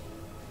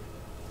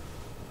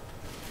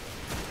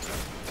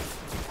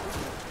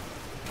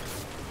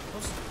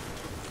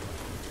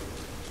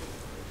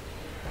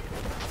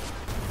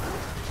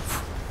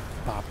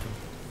 Popped him.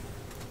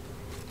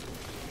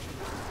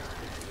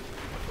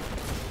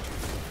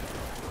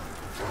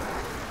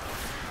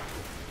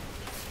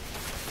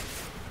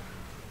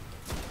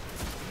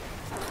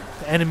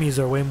 The enemies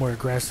are way more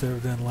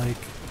aggressive than like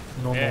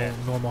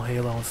normal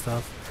Halo and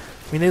stuff.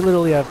 I mean, they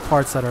literally have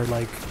parts that are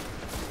like,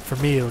 for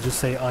me, it'll just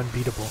say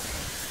unbeatable.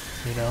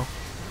 You know,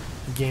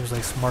 the game's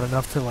like smart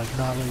enough to like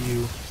not let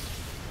you.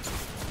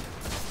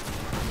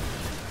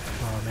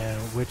 Oh man,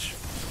 which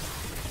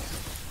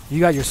you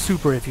got your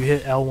super if you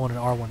hit L1 and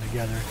R1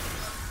 together.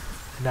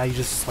 And now you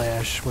just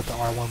slash with the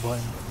R1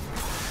 button.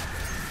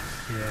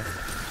 Yeah.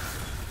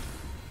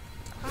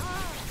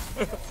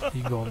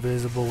 You can go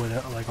invisible with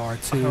like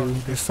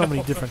R2. There's so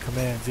many different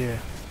commands, yeah.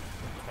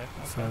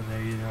 Okay. So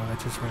there you go, that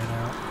just ran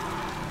out.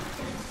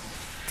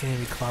 Damn,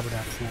 you clobbered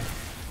that fool.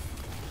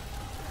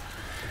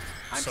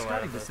 I'm So,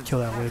 starting to sense Kill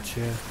a that pattern. witch,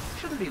 yeah.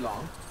 Shouldn't be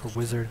long. Or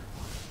wizard.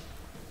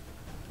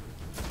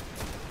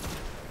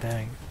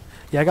 Dang.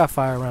 Yeah, I got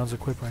fire rounds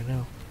equipped right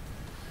now.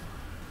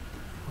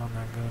 On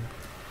that gun.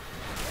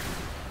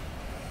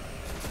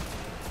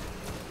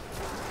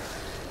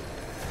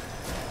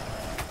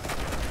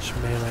 Just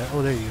melee.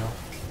 Oh, there you go.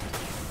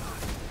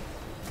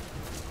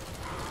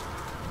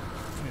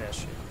 Give me that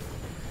shit.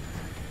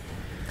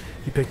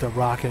 You picked up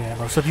rocket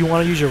ammo. So if you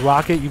want to use your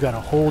rocket, you gotta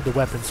hold the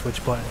weapon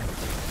switch button,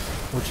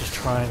 which is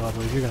triangle. I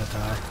believe you're gonna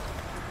die.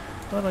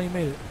 Oh no, you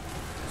made it.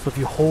 So if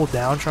you hold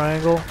down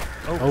triangle,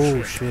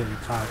 oh shit, you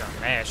I caught it.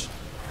 got mash.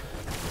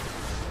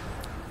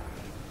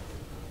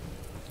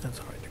 That's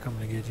alright. They're coming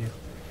to get you.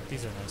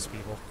 These are nice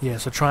people. Yeah.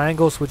 So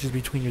triangle switches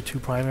between your 2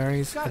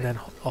 primaries, Got and it. then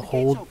The a gate's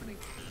hold opening.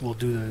 will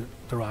do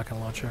the rocket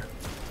launcher.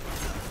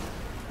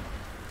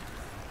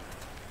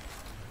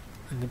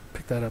 And then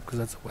pick that up because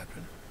that's a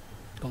weapon.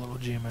 The little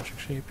geometric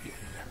shape. Yeah.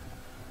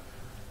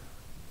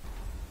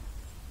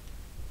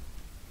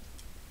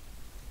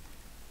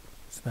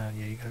 It's not.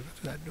 Yeah, you gotta go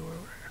through that door over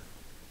there.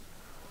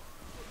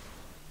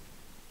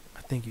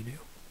 I think you do.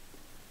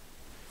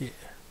 Yeah.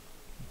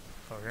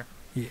 Over here.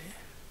 Yeah.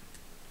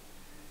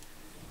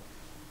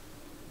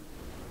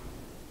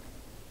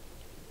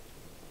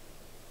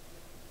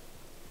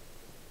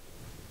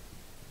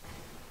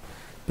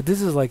 But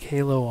this is like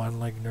Halo on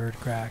like nerd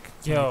crack.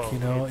 Yo, Like, you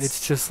know, it's-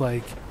 it's just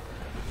like,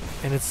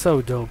 and it's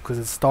so dope because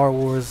it's Star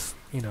Wars,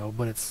 you know,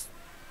 but it's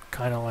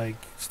kind of like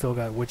still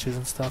got witches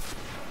and stuff.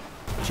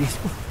 Jesus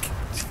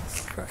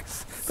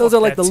Christ, those Fuck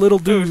are like that the little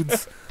dude.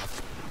 dudes.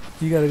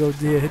 You gotta go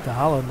hit the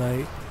Hollow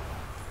Knight.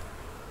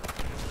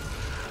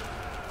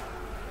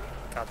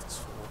 Got this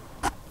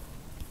fool.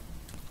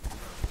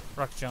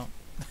 Rock jump.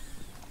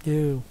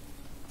 You.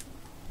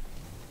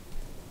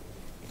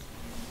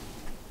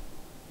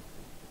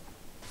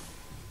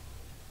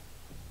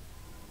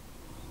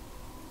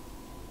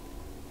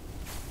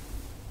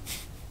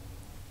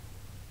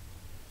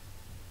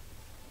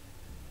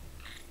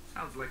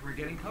 Sounds like we're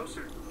getting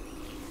closer.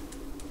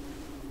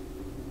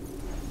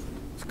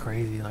 It's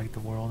crazy, like the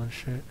world and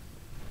shit.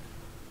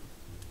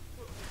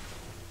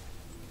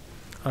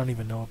 I don't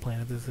even know what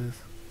planet this is.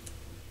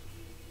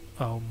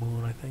 Oh,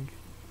 moon, I think.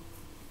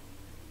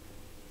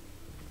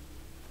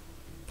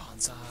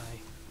 Bonsai.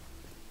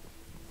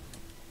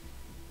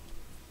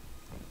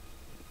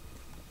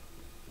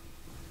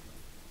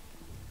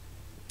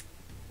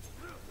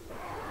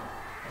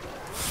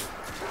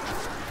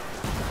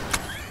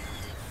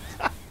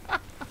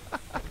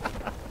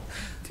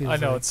 Dude, I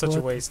know, like, it's such a what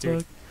the waste,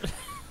 dude. fuck?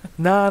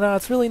 Nah,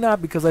 it's really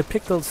not, because I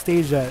picked a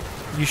stage that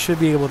you should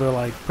be able to,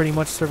 like, pretty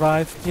much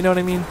survive. You know what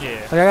I mean? Yeah.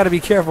 Like, I gotta be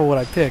careful what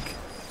I pick.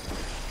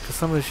 Because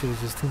some of this shit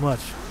is just too much.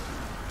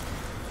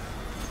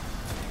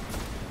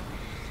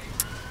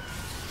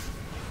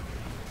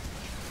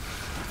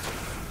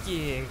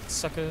 Yeah,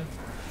 sucker.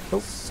 Oh.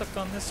 Suck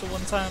on this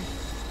one time.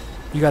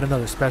 You got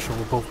another special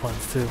with both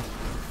buttons, too.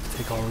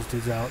 Take all those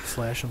dudes out,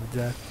 slash them to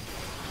death.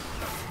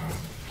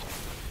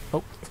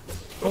 Oh.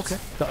 Okay.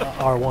 The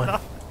R1.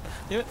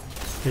 Yep.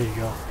 There you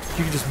go.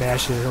 You can just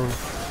mash it.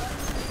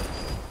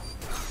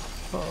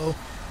 Uh-oh.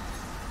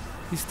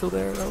 He's still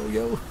there. Oh,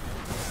 yo.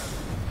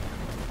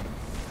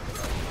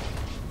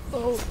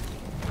 Oh.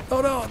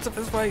 Oh, no. It's a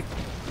fist fight.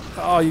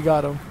 Oh, you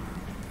got him.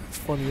 It's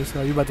funny as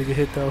hell. You about to get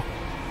hit, though.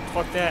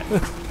 Fuck that.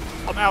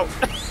 I'm out.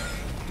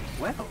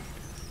 Well,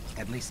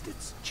 at least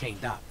it's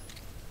chained up.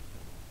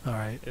 All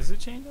right. Is it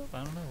chained up?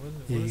 I don't know. What is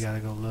it? Yeah, What you is gotta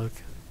go look.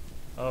 it?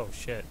 Oh,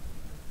 shit.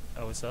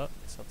 Oh, it's up?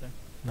 It's up there?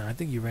 No, I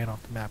think you ran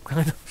off the map,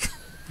 kind of.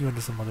 You went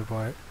to some other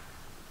part.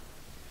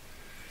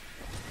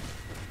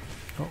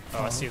 Oh,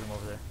 Oh, I see them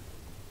over there.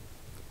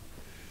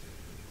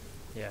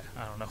 Yeah,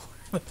 I don't know.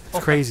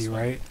 It's crazy,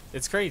 right?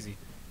 It's crazy.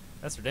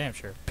 That's for damn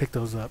sure. Pick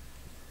those up.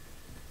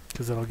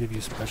 Because that'll give you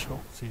a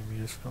special. See your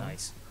meters film.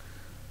 Nice.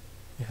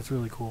 Yeah, it's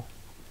really cool.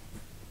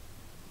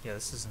 Yeah,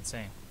 this is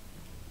insane.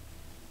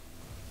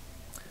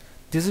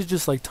 This is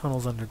just like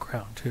tunnels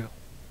underground, too.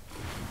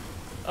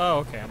 Oh,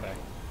 okay, I'm back.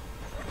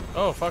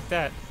 Oh, fuck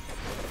that.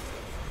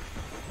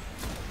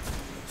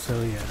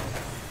 So, yeah.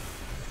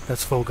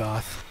 That's full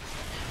goth.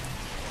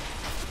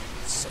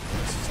 So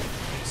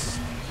this is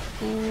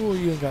Ooh,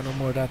 you ain't got no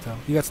more of that, though.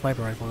 You got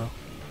sniper rifle, though.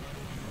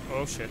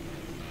 oh, shit.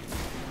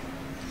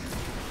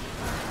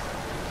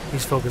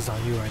 He's focused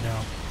on you right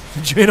now.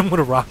 Did you hit him with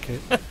a rocket?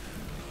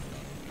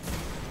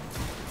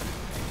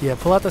 Yeah,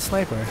 pull out the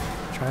sniper.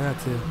 Try not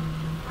to.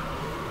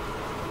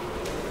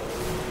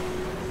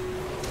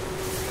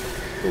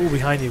 Ooh,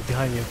 behind you,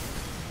 behind you.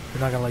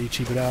 They're not gonna let you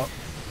cheap it out.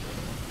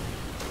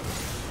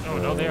 Oh,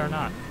 no, they are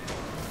not.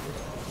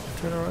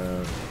 Turn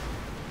around.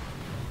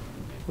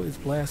 What is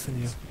blasting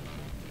you?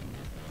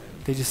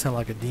 They just sent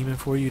like a demon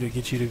for you to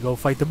get you to go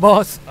fight the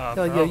boss. They're like,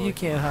 yeah, Probably. you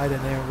can't hide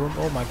in there.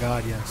 Oh my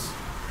god, yes.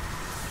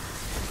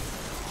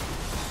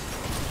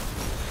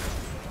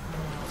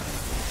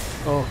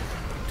 Oh,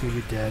 dude,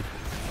 you're dead.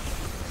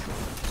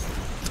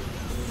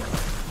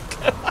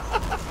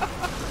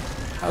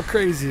 How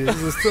crazy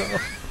is this though?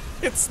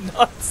 It's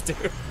nuts,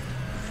 dude.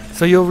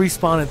 So you'll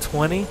respawn in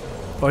 20,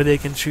 or they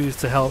can choose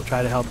to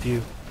try to help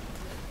you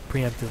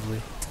preemptively.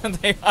 I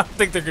don't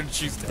think they're going to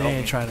choose to They help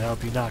ain't me. trying to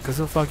help you, because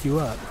they'll fuck you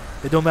up.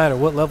 It don't matter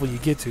what level you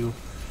get to,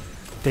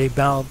 they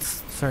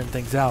balance certain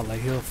things out.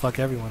 Like, he'll fuck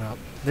everyone up.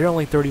 They're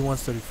only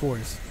 31s,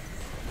 34s.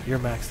 You're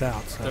maxed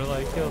out, so. They're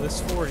like, yo,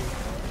 this 40.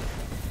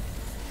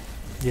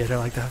 Yeah, they're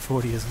like, that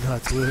 40 is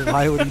nuts.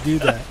 Why would he do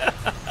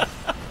that?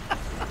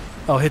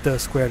 Oh, hit the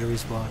square to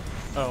respawn.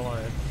 Oh, my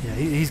bad. Yeah,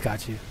 he's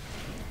got you.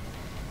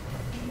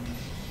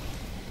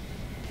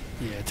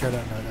 Yeah, tear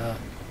that nut up.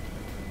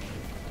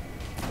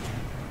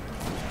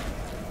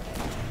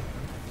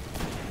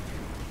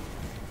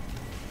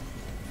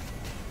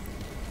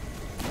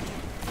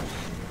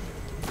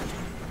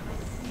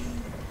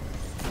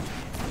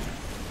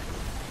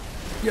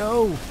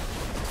 Yo!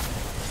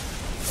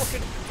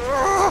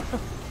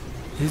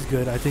 He's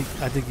good. I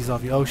think he's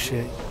off you. Oh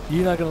shit.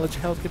 You're not gonna let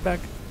your health get back?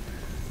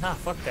 Nah,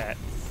 fuck that.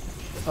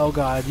 Oh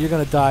god, you're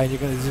gonna die and you're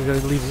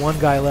gonna leave one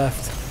guy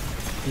left.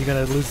 You're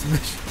gonna lose the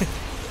mission.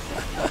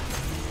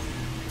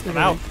 I'm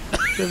out.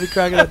 Gonna be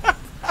cracking up.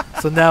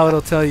 So now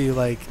it'll tell you,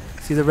 like,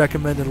 see the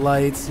recommended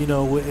lights, you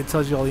know, it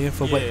tells you all the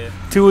info, Yeah.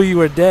 but 2 of you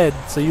are dead,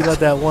 so you let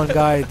that one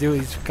guy do it.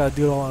 He's gotta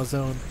do it all on his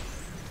own.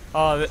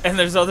 And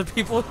there's other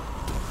people?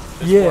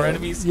 There's Yeah, more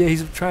enemies? yeah,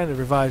 he's trying to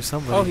revive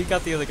somebody. Oh, he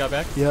got the other guy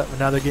back? Yep, and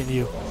now they're getting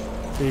you.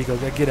 There you go,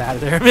 get out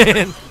of there,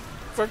 man.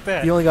 Fuck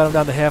that. You only got him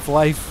down to half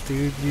life,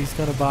 dude. He's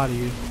gonna body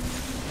you.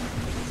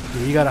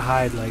 Yeah, you gotta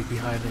hide, like,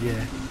 behind the,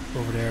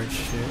 over there and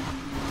shit.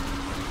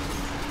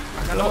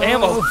 I got no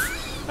ammo.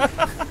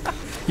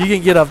 You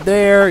can get up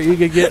there. You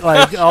can get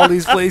like all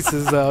these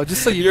places, though.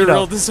 Just so You're you know.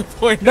 real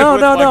disappointed. No,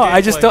 with no, my no.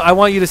 I just gameplay. don't. I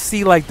want you to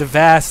see like the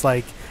vast.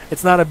 Like,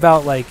 it's not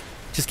about like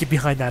just get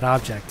behind that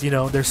object. You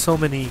know, there's so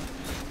many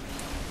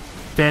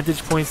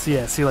vantage points.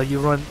 Yeah. See, like you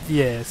run.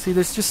 Yeah. See,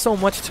 there's just so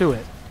much to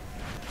it.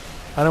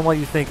 I don't want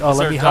you to think, oh, Is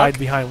let there me a hide duck?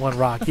 behind one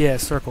rock. Yeah,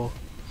 circle.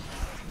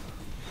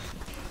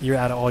 You're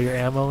out of all your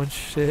ammo and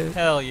shit.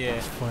 Hell yeah.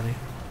 It's funny.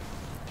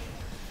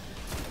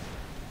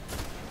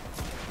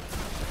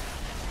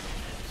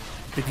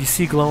 If you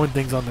see glowing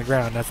things on the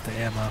ground, that's the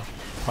ammo.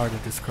 Hard to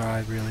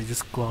describe, really.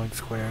 Just glowing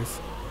squares.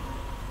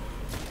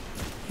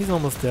 He's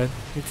almost dead.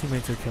 Your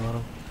teammates are killing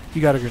him.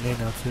 You got a grenade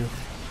now, too.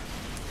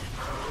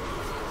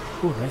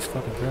 Ooh, nice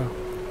fucking throw.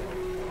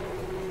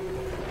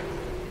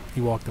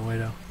 He walked away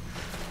though.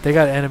 They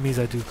got enemies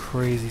that do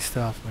crazy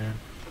stuff, man.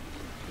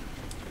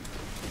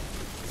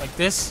 Like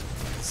this?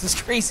 This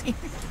is crazy.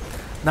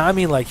 Nah, I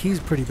mean like he's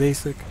pretty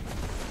basic.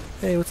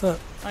 Hey, what's up?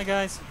 Hi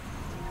guys.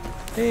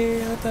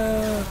 Hey, what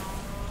the?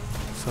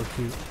 So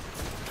cute.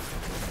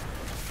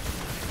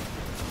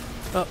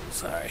 Oh,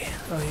 sorry.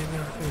 Oh,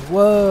 yeah.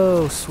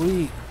 Whoa,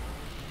 sweet.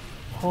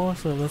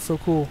 Awesome. That's so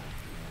cool.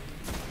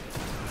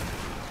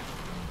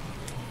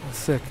 That's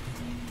sick.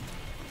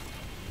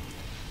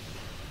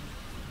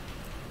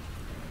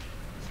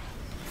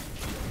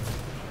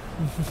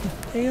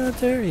 Hey,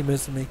 Hunter. He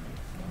missing me.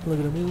 Look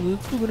at him.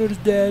 Look at his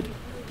dad.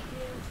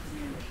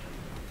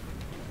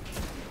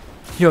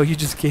 Yo, you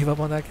just gave up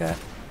on that cat?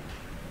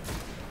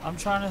 I'm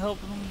trying to help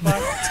him by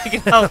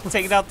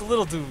taking out the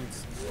little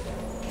dudes.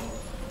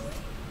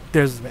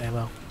 There's his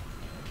ammo.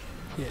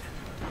 Yeah.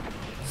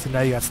 So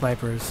now you got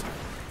snipers.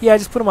 Yeah, I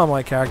just put him on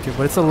my character,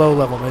 but it's a low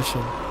level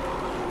mission.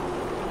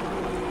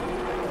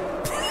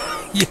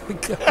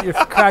 You're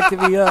cracking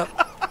me up.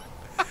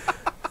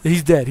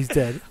 He's dead. He's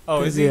dead.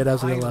 Oh, is he? Yeah, that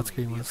was what the loud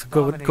screen was.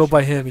 Go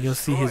by him, and you'll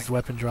see his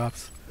weapon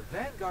drops. The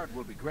Vanguard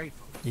will be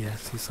grateful. Yeah,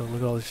 see, so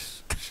look at all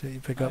this shit you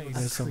pick up. And A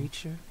there's some.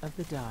 creature of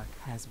the dark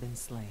has been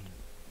slain,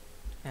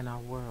 and our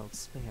world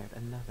spared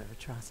another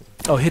atrocity.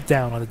 Oh, hit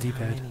down on the How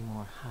D-pad. many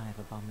more hive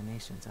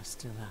abominations are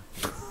still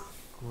out,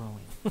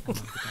 growing among the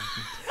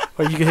dark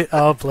Or you can hit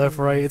up, left,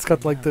 right. It's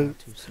got like the Never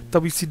too soon.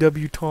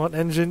 WCW taunt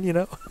engine, you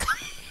know.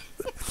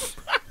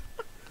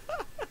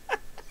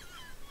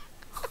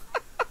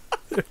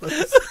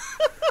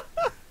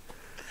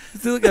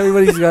 Look,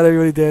 everybody's got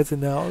everybody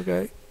dancing now.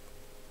 Okay.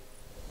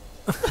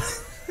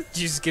 Did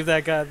you just give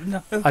that guy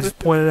the I just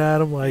pointed at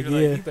him like, You're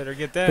yeah. you better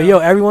get down. But yo,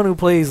 everyone who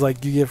plays,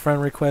 like, you get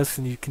friend requests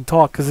and you can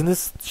talk. Because in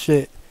this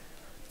shit,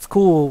 it's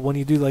cool when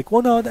you do, like,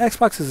 well, no, the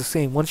Xbox is the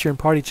same. Once you're in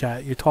party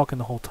chat, you're talking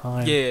the whole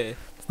time. Yeah.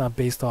 It's not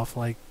based off,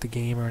 like, the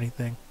game or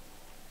anything.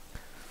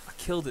 I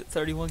killed it.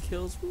 31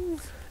 kills. Woo.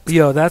 But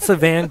yo, that's a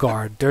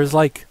Vanguard. There's,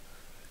 like,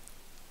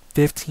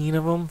 15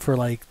 of them for,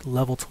 like,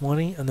 level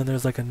 20. And then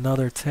there's, like,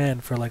 another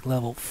 10 for, like,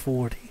 level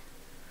 40.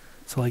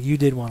 So, like, you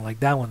did one. Like,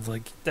 that one's,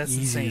 like, That's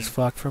easy insane. as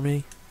fuck for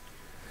me.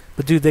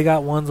 But dude, they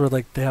got ones where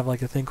like they have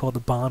like a thing called the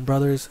Bond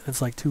Brothers.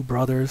 It's like two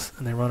brothers,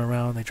 and they run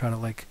around. And they try to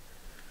like,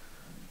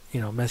 you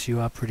know, mess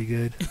you up pretty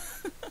good.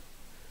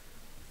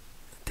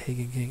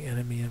 Taking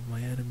enemy of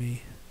my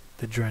enemy,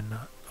 the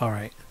Dreadnought. All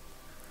right,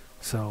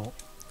 so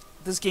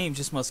This game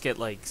just must get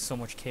like so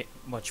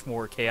much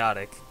more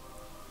chaotic.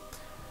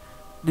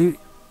 dude,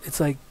 it's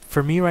like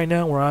for me right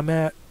now where I'm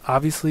at.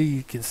 Obviously,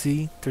 you can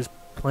see there's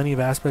plenty of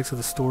aspects of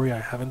the story I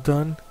haven't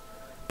done.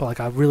 But like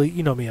I really,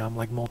 you know me, I'm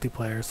like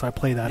multiplayer, so I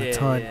play that a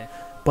ton. Yeah.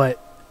 But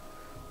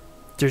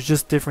there's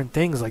just different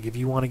things. Like if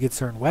you want to get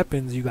certain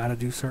weapons, you got to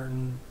do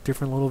certain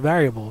different little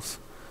variables.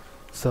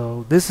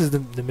 So this is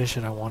the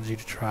mission I wanted you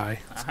to try.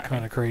 It's Alright.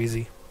 kind of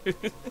crazy.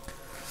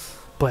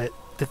 But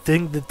the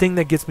thing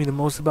that gets me the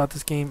most about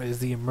this game is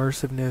the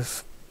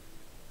immersiveness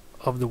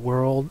of the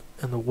world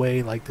and the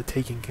way like the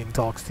Taken King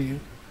talks to you.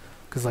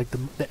 Because like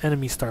the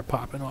enemies start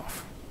popping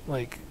off.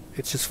 Like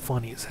it's just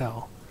funny as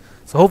hell.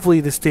 So hopefully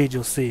this stage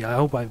you'll see.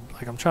 I'm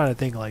trying to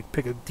think like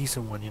pick a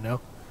decent one, you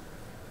know.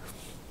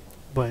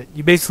 But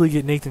you basically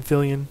get Nathan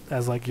Fillion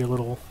as like your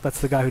little.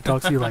 That's the guy who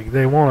talks to you like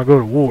they want to go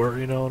to war,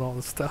 you know, and all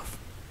this stuff.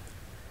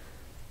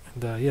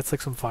 And yeah, it's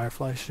like some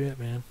Firefly shit,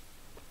 man.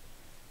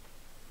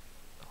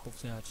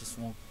 Hopefully I just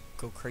won't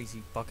go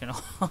crazy bucking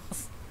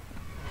off.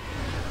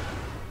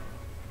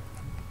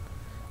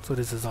 So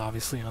this is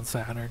obviously on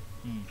Saturn.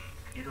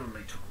 It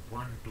only took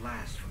one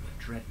blast from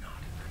the Dreadnought.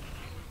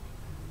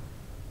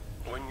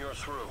 When you're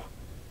through,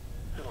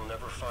 it'll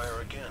never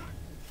fire again.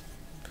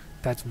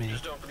 That's me.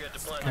 Just don't forget to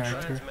plant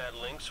Character.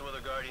 transmat links so other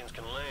Guardians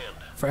can land.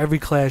 For every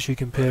class you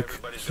can pick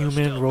Everybody's got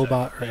human, stealth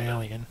robot, tech or and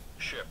alien.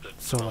 Ship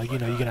that So smells like you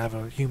know you ice. can have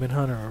a human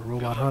hunter or a Good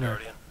robot luck, hunter.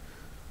 Guardian.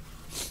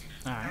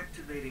 Alright.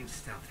 Activating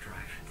stealth drive.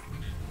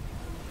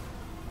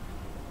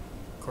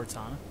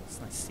 Cortana. It's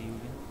nice to see you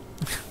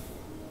again.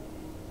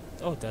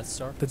 Oh, Death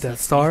Star. The It's Death nice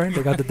to Star.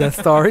 They got the Death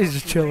Star. He's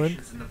just chilling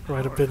Operations in the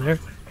right power up in there.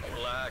 conduit.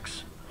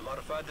 Relax.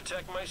 Modified the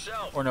tech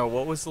myself. Or no,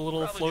 what was the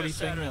little Probably floaty just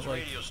thing Saturn's that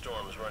like? radio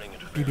storms running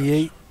interference.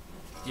 BB-8.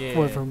 Yeah.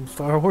 What from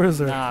Star Wars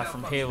or? Nah,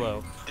 from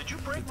Halo. Did you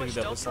The break my dude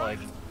that stealth was drive?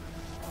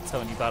 like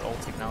telling you about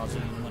old technology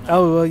and whatnot.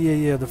 Oh well,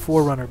 yeah, the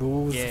Forerunner. But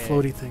what was Yeah. the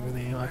floaty thing's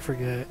name? I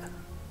forget.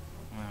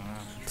 I don't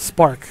know.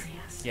 Spark.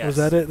 Yes. Was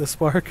that it? The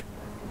Spark?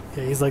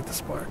 Yeah, he's like the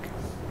Spark.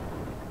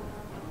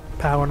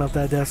 Powering up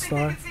that Death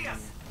Star.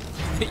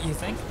 You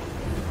think?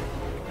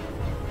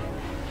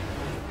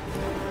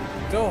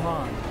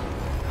 Gohan.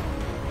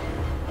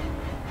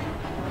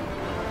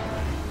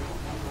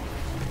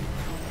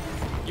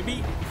 You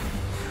beat.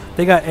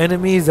 They got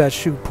enemies that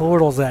shoot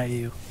portals at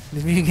you.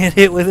 If you get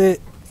hit with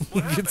it,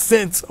 you get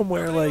sent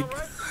somewhere like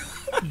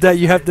that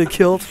you have to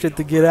kill shit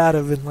to get out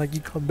of, and like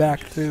you come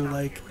back through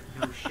like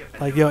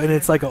yo, and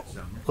it's like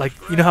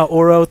you know how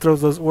Oro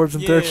throws those orbs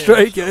in Third Yeah.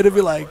 Strike? Yeah, it'd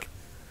be like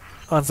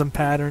on some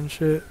pattern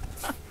shit.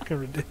 Fucking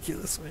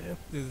ridiculous, man.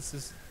 Dude, this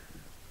is.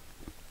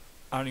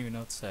 I don't even know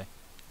what to say.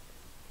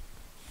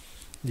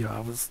 Yeah, I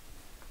was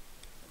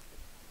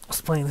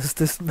playing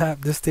this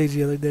map, this stage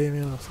the other day,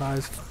 man. I was high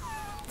as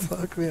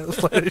fuck, man. I was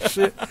playing this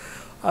shit.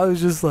 I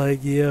was just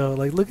like, yo,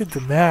 like, look at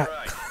the map.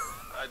 Right.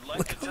 I'd like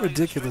Look to how tell you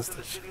the ridiculous strength of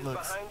this the shit city is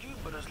looks. behind you,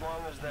 but as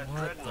long as that What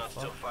the dreadnought's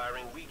still fuck?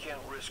 firing, we can't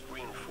risk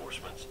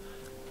reinforcements.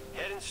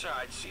 Head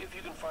inside, see if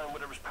you can find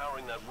whatever's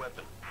powering that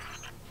weapon.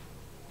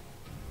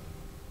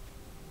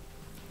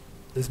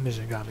 This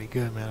mission got me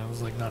good, man. I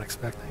was like not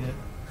expecting it.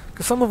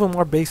 Cause some of them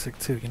are basic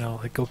too, you know,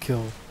 like go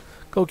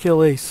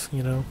kill Ace,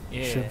 you know,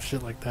 Yeah.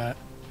 shit like that.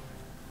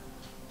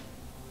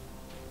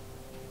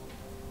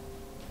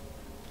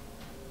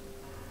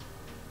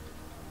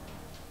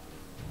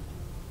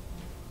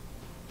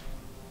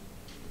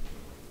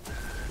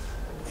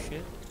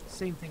 Shit.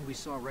 Same thing we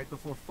saw right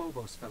before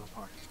Phobos fell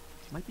apart.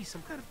 Might be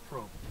some kind of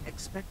probe.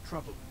 Expect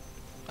trouble.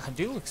 I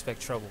do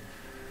expect trouble.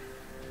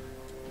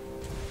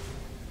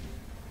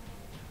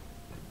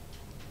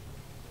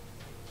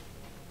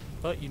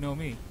 But you know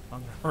me,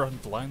 I'm gonna run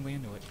blindly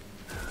into it.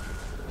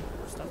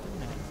 Stop doing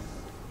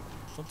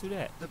that. Don't do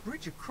that. The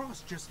bridge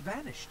across just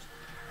vanished.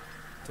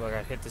 Do I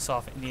gotta hit this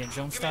off Indiana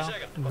Jones Give me a style?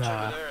 second. I'll Nah.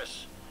 check with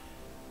Eris.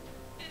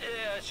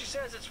 Yeah, she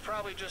says it's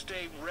probably just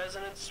a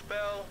resonance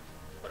spell,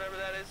 whatever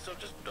that is. So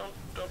just don't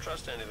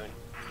trust anything.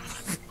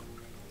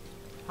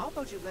 How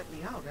about you let me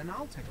out and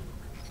I'll take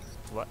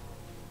a look? What?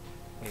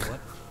 Wait, what?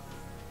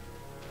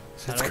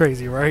 It's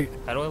crazy, right?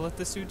 How do I let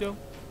this dude go?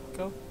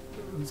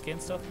 Scan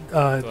stuff?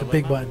 The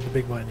big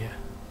button, yeah.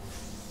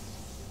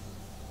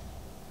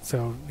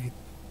 So he,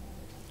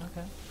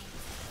 Okay.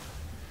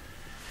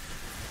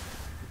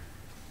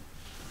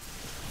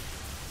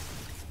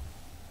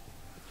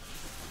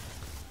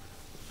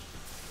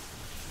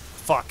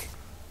 Fuck.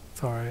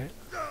 it's all right.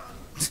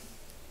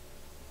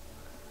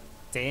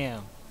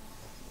 Damn.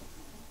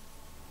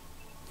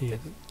 Yeah,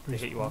 They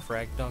hit you off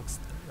ragdoll.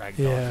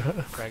 yeah,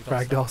 Ragdoll.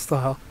 ragdoll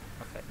style.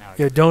 Okay, now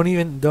Yeah, don't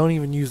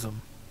even use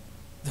them.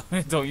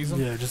 don't use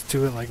them. Yeah, just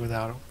do it like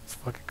without them. It's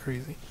fucking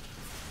crazy.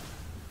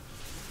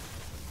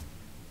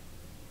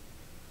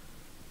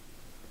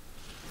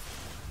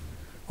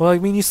 Well, I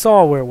mean, you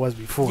saw where it was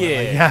before. Like,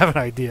 Yeah. you have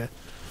an idea,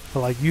 but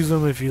like use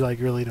them if you like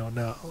really don't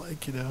know.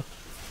 Like, you know,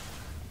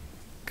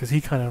 because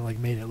he kind of like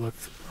made it look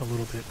a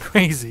little bit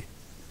crazy.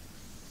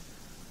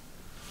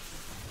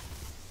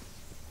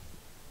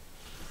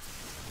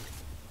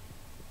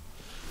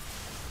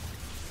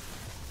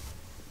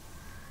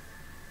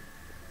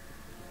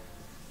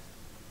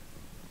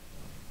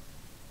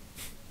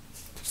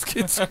 Just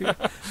kids screaming.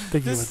 I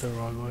think you went the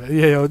wrong way.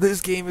 Yeah, yo,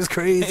 this game is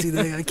crazy.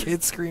 They got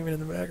kids screaming in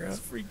the It's background.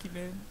 freaky,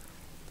 man.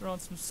 They're on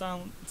some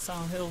Silent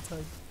Hill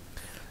type.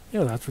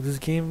 Yeah, that's what this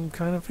game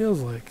kind of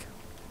feels like.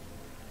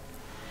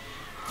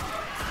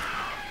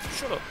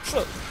 Shut up!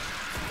 Shut up!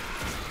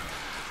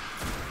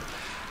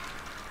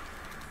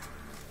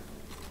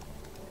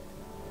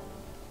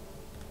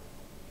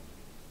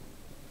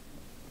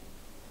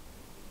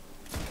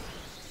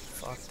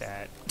 Fuck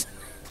that.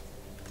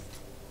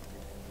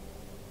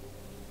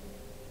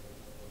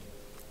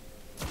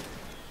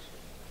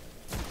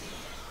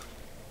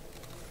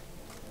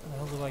 How the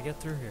hell do I get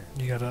through here?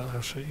 You gotta,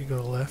 I'll show you,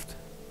 go left.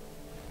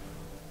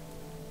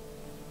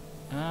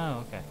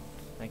 Oh, okay.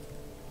 Thank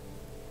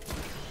you.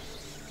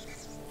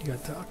 You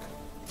got duck.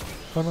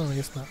 Oh no, I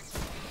guess not.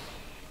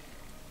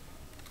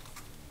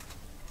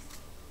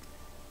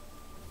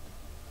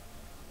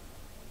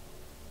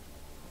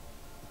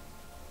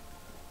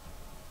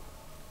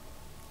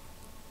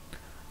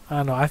 I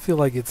don't know, I feel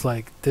like it's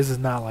like, this is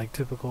not like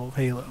typical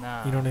Halo.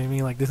 Nah. You know what I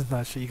mean? Like, this is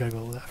not shit you gotta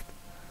go left.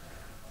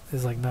 This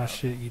is like not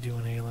shit you do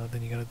in Halo,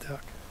 then you gotta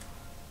duck.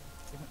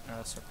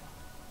 Circle.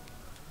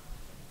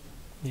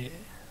 Yeah.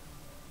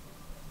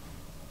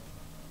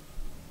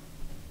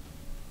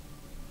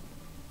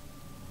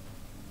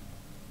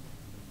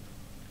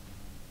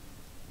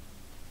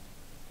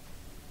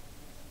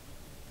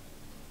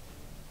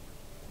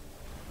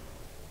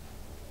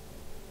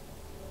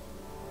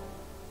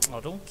 Oh,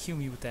 don't cue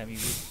me with that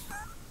music.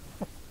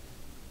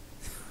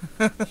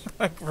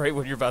 Like right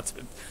when you're about to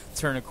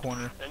turn a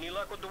corner. Any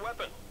luck with the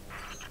weapon?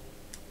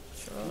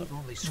 Shut up. We've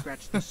only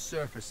scratched the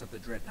surface of the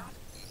dreadnought.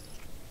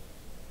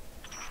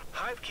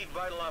 Hive keep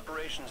vital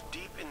operations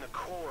deep in the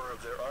core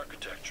of their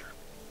architecture.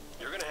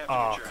 You're gonna have to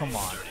Oh, get your come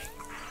hands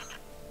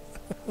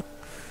on. dirty.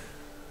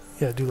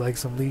 Yeah, do like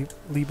some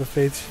leap of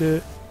faith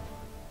shit.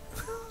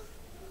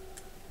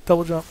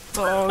 Double jump.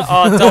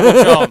 Oh,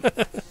 double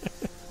jump.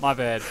 My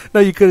bad. No,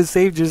 you could have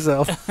saved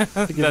yourself.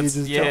 Like if you That's,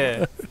 just yeah.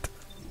 jumped.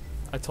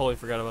 I totally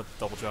forgot about the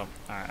double jump.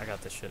 Alright, I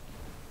got this shit.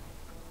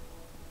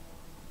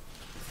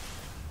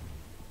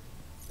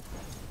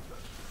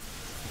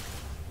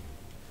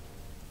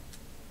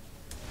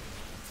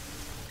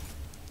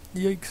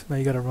 Yikes. Now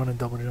you gotta run and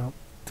double jump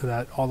to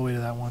that, all the way to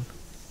that one.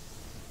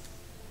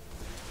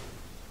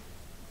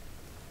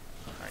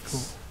 Nice.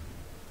 Cool.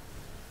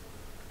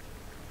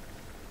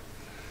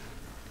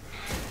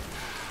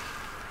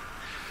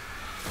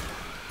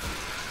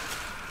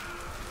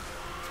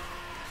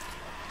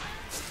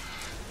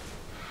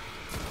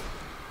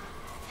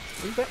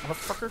 Leave that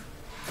motherfucker.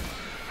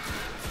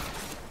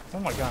 Oh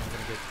my god, I'm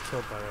gonna get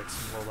killed by like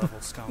some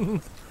low-level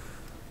scum.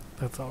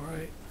 That's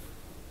alright.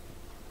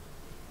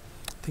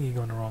 I think you're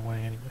going the wrong way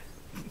anyway.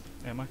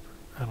 Am I?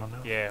 I don't know.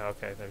 Yeah,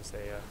 okay, there's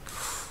a,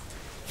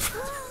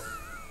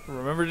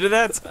 remember to do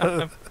that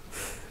time.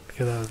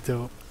 Yeah, that was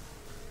dope.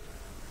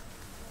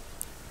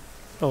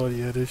 Oh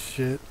yeah, this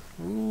shit.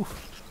 Ooh.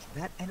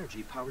 That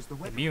energy powers the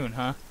weapon. Immune,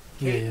 huh?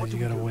 Yeah, Hey, yeah, what you do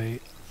we gotta do?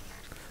 wait.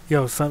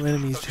 Yo, some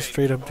enemies Okay, just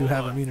straight up do hold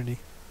have on. immunity.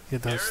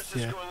 It does, Harris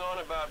yeah. is going on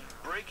about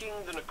breaking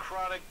the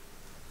necrotic.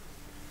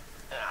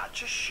 Ah,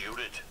 just shoot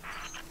it.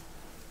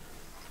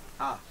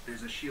 Ah,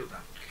 there's a shield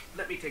up.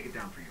 Let me take it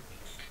down for you.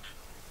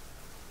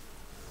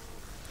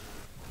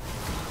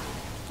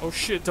 Oh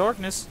shit,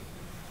 darkness.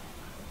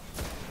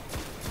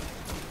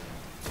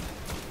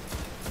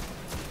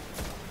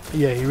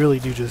 Yeah, you really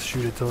do just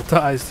shoot it till it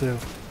dies too.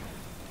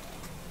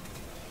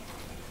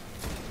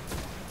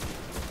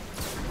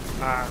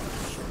 Ah.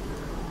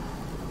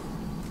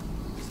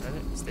 Is that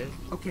it? Is that it?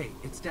 Okay,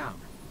 it's down.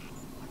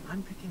 But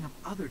I'm picking up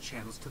other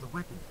channels to the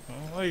weapon. I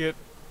don't like it.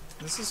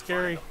 This is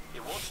scary.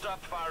 It won't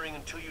stop firing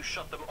until you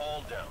shut them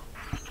all down.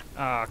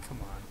 Ah, come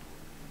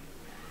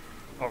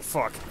on. Oh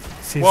fuck.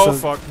 See, Whoa, so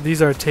fuck.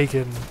 these are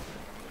taken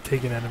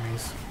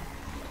enemies.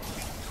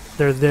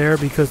 They're there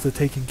because the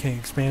Taken King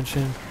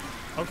expansion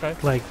Okay.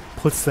 like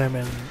puts them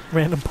in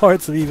random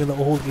parts of even the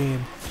old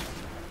game.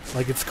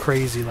 Like it's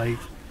crazy. Like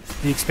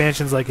the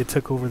expansion's like it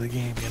took over the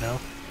game. You know,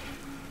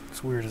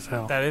 it's weird as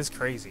hell. That is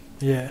crazy.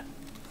 Yeah,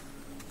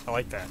 I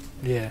like that.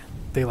 yeah.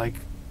 They like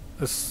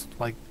just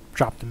like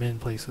drop them in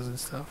places and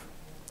stuff.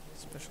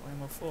 Special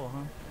ammo full,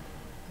 huh?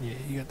 Yeah,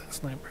 you got that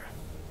sniper.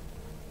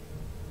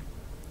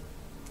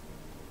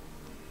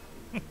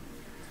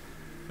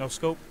 No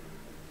scope.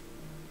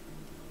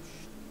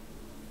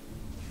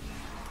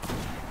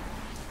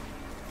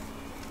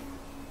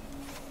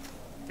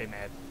 They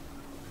mad.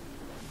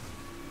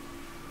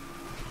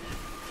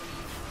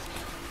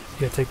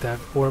 You gotta take that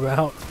orb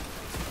out.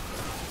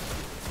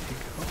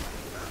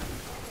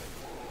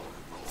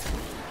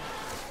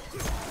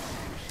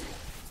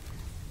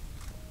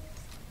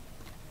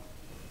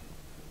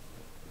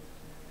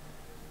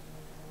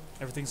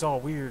 Everything's all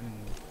weird and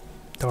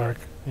Dark.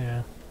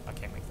 Yeah, I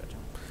can't make that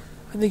jump.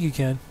 I think you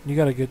can. You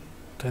gotta get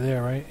to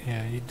there, right?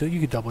 Yeah, you do. You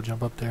could double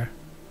jump up there.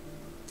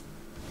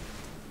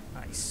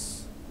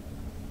 Nice.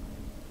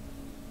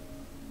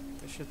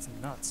 This shit's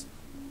nuts.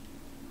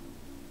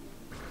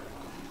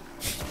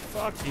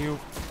 Fuck you.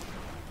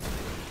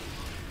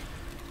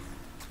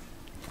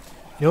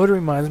 You know what it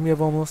reminds me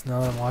of almost now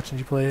that I'm watching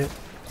you play it?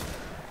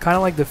 Kind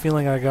of like the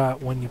feeling I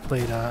got when you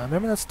played,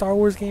 remember that Star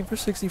Wars game for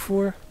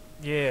 64?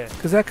 Yeah.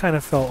 Because that kind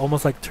of felt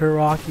almost like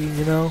Turok-y,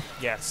 you know?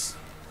 Yes.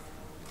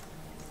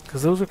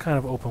 Because those are kind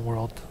of open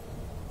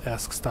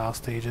world-esque style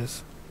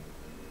stages.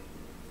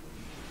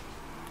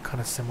 Kind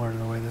of similar to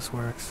the way this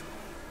works.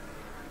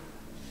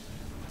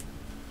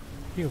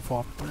 You can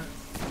fall from that.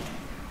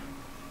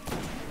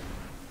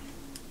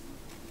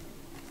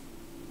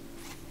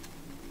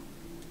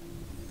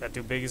 That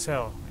dude big as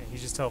hell. And he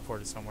just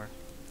teleported somewhere.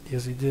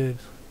 Yes, he did.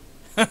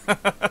 I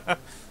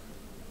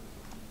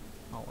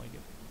don't like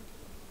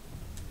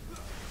it.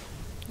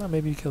 Oh,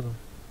 maybe you killed him.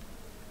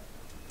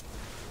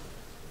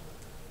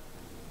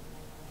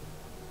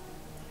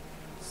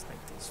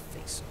 Snipe his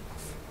face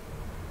off.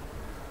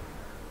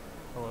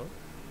 Hello?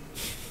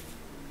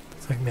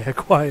 It's like mad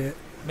quiet.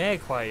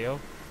 Mad quiet, yo.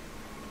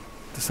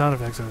 The sound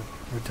effects are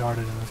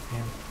retarded in this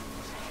game.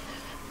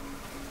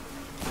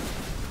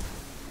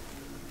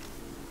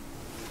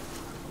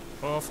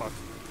 Oh fuck.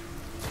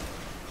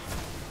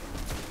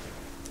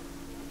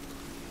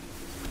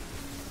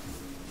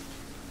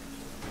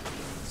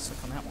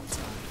 Suck on that one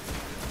time.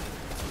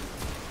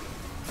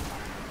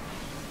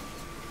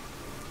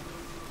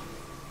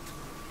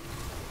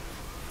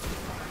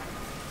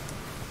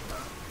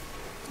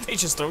 They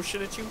just throw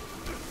shit at you?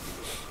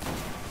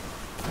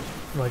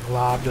 Like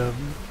lobbed a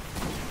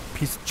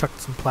piece, chucked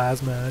some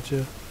plasma at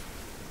you.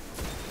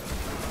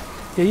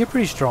 Yeah, you're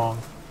pretty strong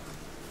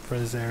for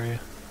this area.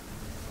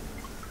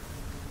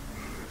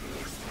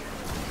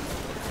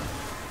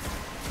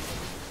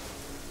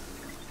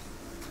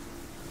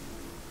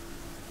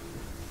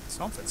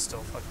 Something's still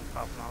fucking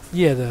popping off.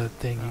 Yeah, the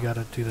thing, you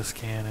gotta do the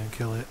scan and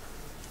kill it.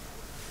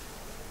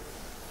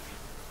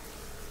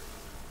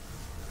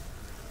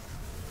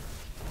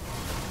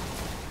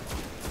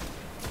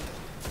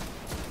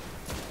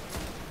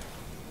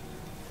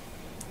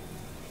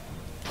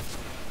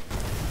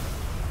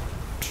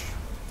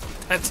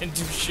 That didn't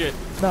do shit.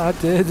 No, it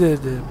did,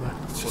 but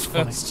it's just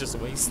funny. It's just a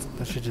waste.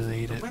 That shit just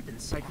ate The it.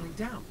 weapon's cycling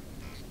down.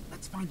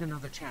 Let's find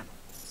another channel.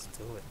 Let's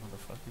do it,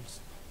 motherfuckers.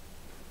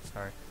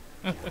 Sorry.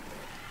 Take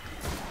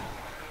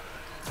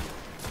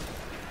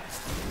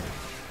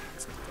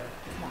that.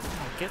 Come on,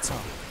 get some.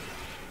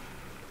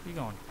 Where you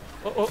going?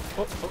 Oh.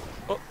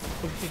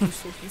 You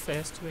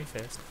fast. You ain't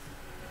fast.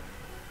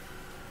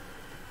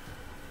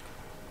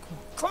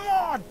 Come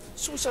on!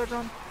 Suicide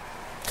run!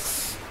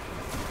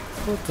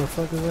 What the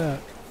fuck is that?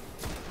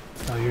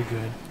 Oh, you're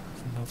good.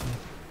 Nothing.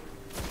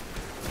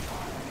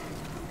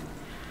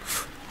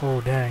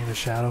 Oh, dang, the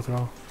shadow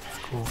throw. That's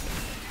cool.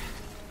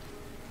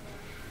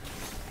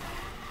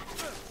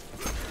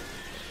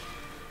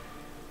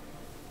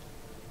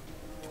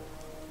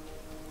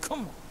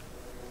 Come on.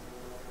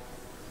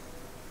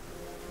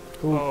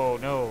 Ooh. Oh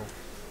no.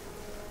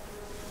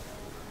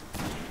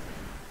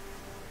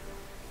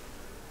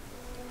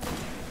 I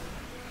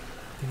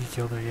think he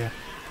killed her, yeah.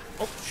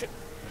 Oh shit.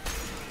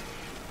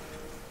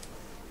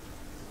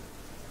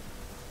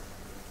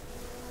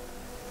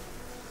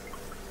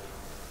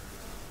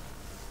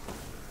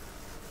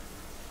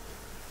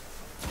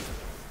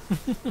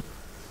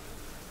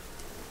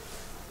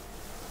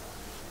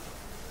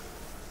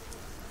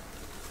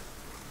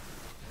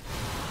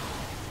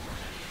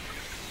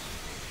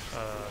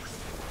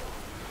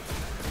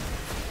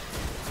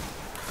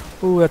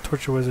 Ooh, that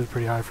torture wizard's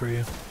pretty high for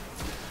you.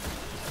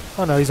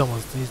 Oh no, he's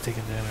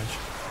taking damage.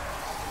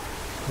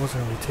 He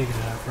wasn't really taking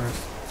it at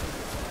first.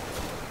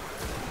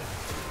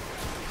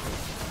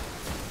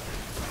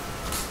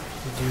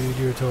 Dude,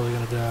 you're totally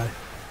gonna die.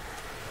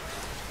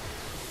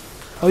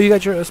 Oh, you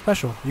got your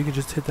special. You can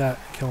just hit that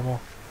and kill them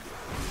all.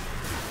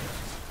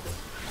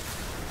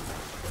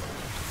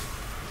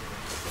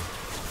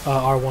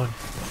 R1.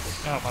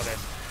 Oh my bad.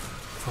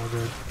 It's all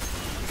good.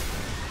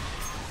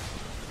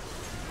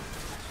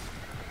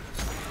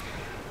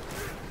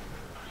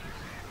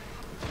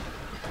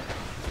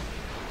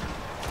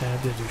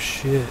 That didn't do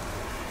shit.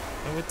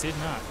 No, it did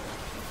not.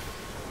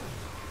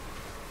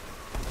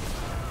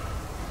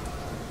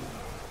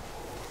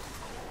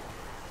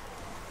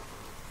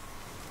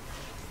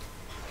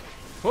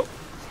 Whoop.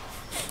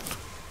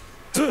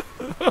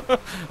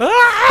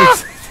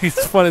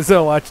 It's fun as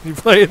hell watching you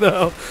play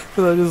though,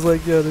 because I'm just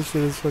like, yo, this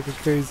shit is fucking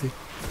crazy.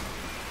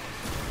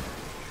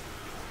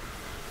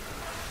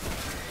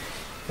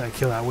 Gotta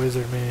kill that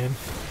wizard, man.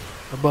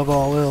 Above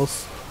all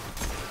else.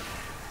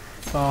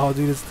 Oh,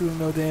 dude, it's doing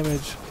no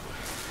damage.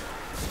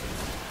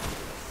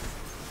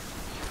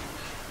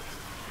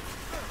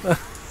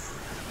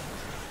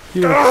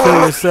 You're gonna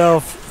kill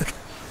yourself.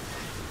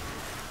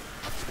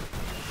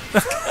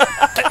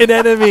 An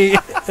enemy.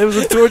 It was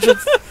a tortured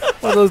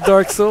one of those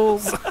Dark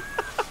Souls.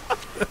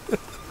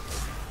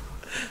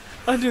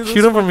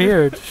 Shoot him from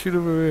here. Shoot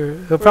him from here.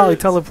 He'll probably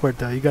teleport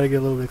though. You gotta get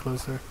a little bit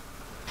closer.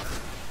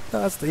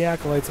 No, that's the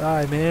Acolyte's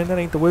eye, man. That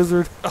ain't the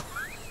wizard.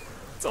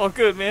 It's all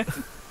good, man.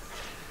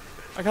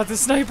 I got the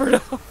sniper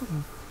though.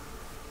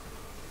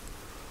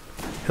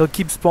 He'll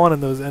keep spawning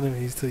those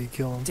enemies till you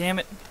kill him. Damn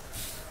it.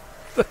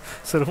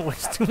 So don't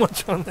waste too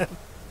much on them.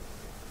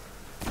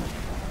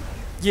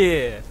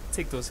 Yeah.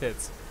 Take those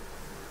hits.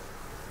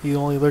 He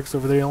only lurks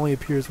over there. He only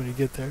appears when you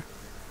get there.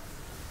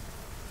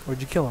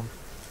 Where'd you kill him?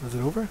 Was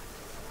it over?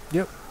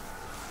 Yep.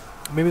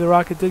 Maybe the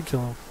rocket did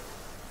kill him.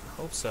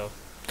 Hope so.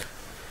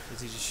 Does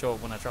he just show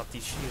up when I drop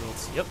these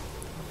shields? Yep.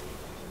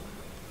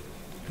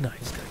 No,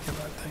 he's gotta kill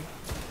that thing.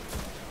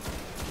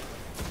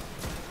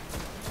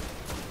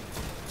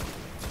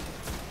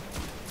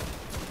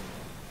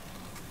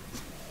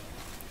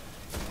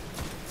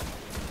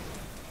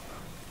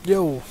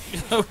 Yo.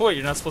 What,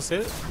 you're not supposed to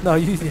hit it? No,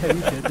 you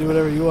can do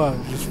whatever you want.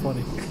 It's just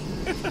funny.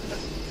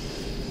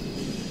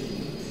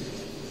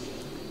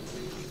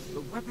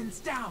 The weapon's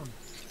down.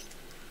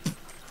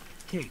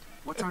 Kate,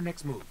 what's our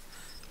next move?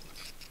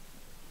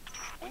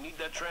 We need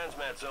that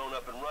transmat zone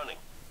up and running.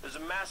 There's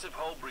a massive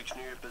hull breach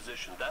near your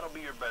position. That'll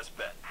be your best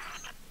bet.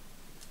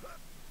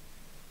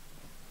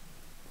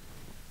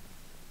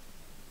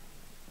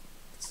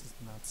 This is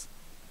nuts.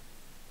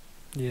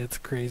 Yeah, it's a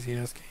crazy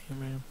ass game,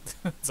 man.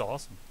 It's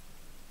awesome.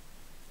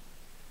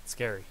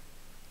 Scary.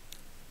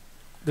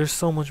 There's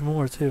so much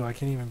more too. I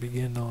can't even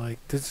begin to like.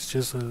 This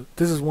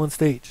is one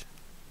stage.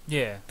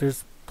 Yeah.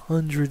 There's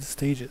hundreds of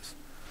stages.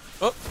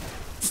 Oh.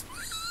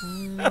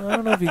 I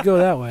don't know if you go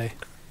that way.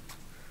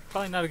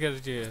 Probably not a good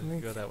idea to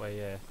go that way,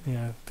 yeah.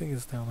 Yeah, I think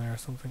it's down there or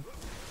something.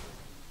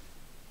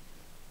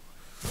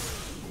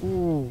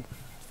 Ooh.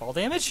 Fall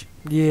damage?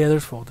 Yeah,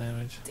 there's fall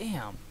damage.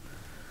 Damn.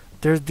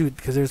 Dude,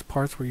 because there's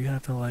parts where you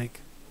have to like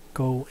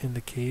go in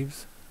the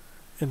caves,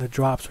 and the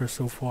drops are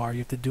so far. You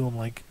have to do them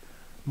like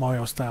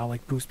Mario style,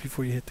 like boost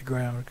before you hit the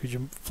ground, because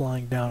you're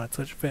flying down at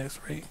such a fast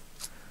rate.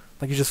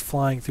 Like you're just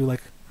flying through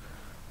like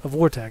a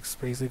vortex,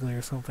 basically,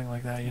 or something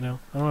like that. You know,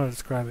 I don't know how to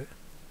describe it.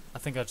 I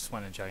think I just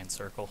went in a giant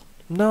circle.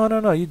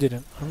 No, you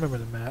didn't. I remember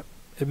the map.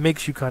 It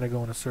makes you kind of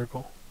go in a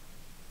circle.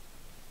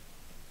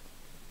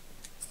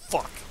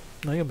 Fuck.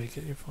 No, you'll make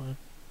it. You're fine.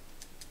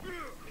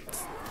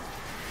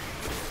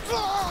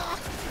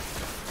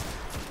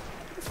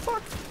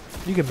 Fuck.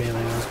 You can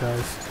melee those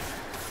guys.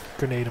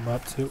 Grenade them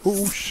up too.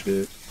 Oh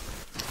shit.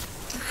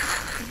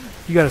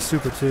 You got a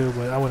super too,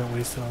 but I wouldn't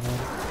waste it on them.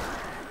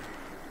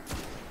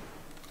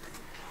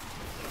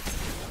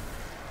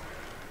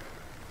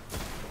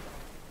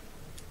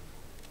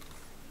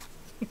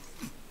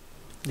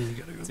 Yeah, you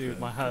gotta go. Dude,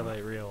 my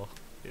highlight reel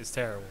is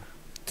terrible.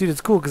 Dude, it's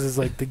cool because it's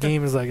like the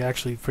game is like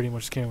actually pretty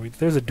much scary.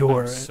 There's a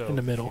door So in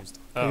the middle. confused.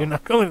 Like, Oh. you're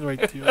not going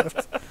right to your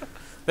left.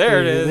 There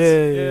it is.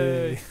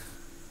 Yay.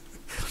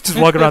 Just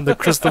walking around the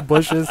crystal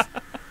bushes.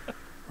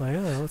 Like,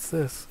 oh, what's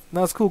this?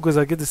 No, it's cool because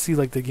I get to see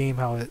like the game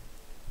how it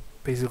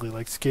basically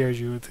like scares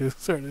you to a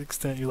certain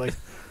extent. You like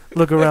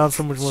look around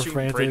so much more Shooting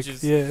frantic.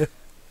 bridges. Yeah,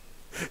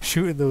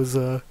 shooting those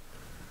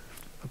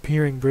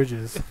appearing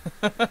bridges.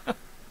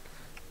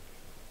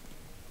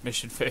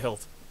 Mission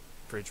failed.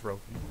 Bridge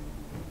broken.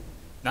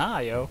 Nah,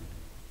 yo.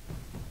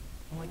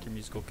 I like your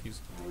musical cues.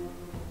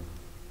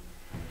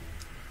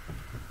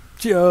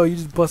 Joe, you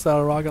just bust out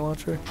a rocket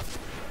launcher.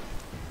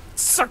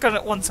 Suck on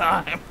it one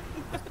time.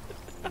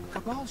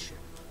 Cabal ship.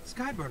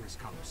 Skyburner's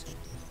colors.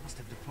 Must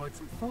have deployed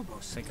from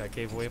Phobos. Think I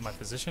gave away my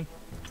position?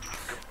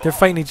 They're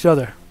fighting each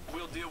other.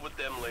 We'll deal with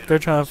them later. They're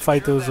trying to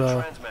fight Secure those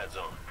that transmat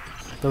zone.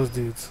 those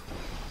dudes.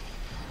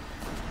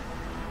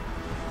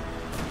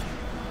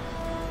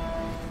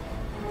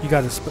 You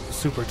got a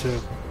super too.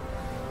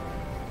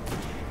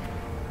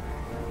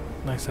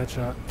 Nice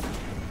headshot.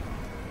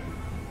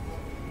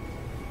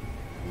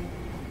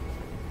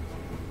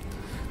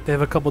 They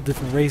have a couple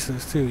different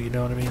races too, you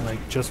know what I mean?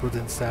 Like just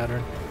within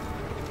Saturn.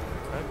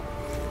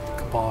 Okay.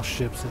 Cabal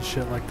ships and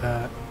shit like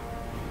that.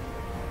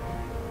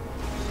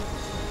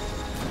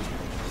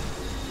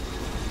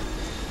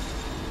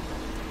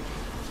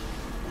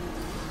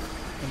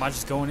 Am I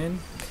just going in?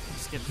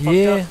 Just getting fucked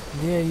Yeah, up?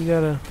 yeah, you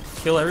gotta...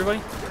 Kill everybody?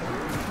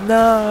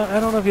 Nah, I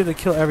don't know if you have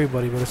to kill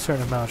everybody, but a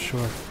certain amount,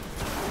 sure.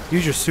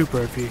 Use your super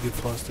if you get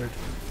flustered.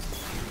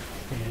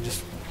 Yeah,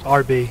 just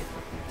RB.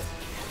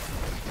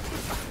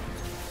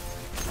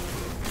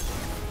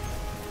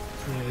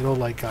 Yeah, it'll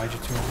like guide you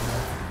to him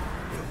there.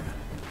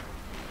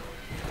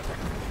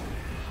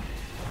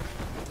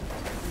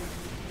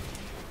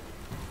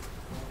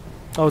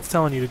 Oh, it's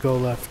telling you to go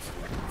left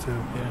too,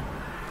 yeah.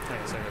 Okay,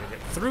 so I gotta get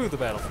through the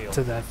battlefield.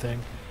 To that thing.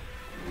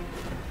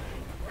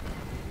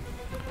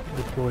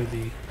 Deploy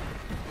the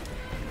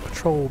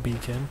patrol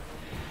beacon.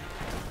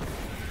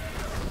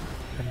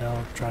 And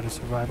now try to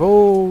survive.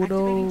 Oh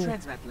Activating no!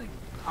 transmat link.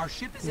 Our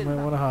ship is You might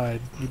inbound. want to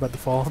hide. You about to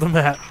fall off the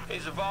map. Hey,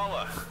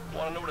 Zavala.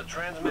 Want to know what a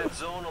transmat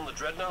zone on the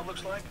Dreadnought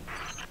looks like?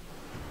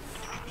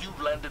 You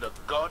landed a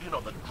Guardian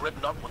on the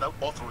Dreadnought without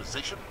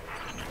authorization?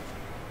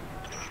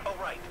 Oh,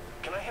 right.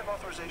 Can I have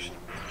authorization?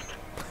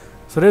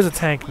 So there's a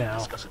tank now.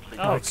 Discuss it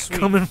later. Oh, Like sweet.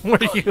 coming for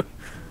you.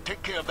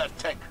 Take care of that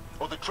tank,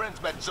 or the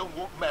transmat zone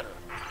won't matter.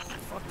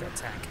 Fuck that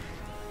tank.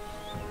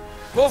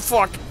 Oh,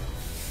 fuck!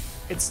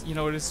 It's, you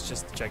know what, it's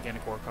just a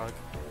gigantic warcog.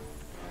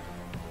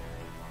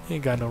 He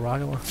ain't got no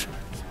rocket launcher.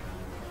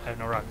 I have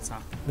no rockets, huh?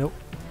 Nope.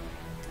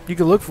 You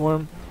can look for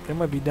them. They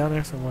might be down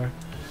there somewhere.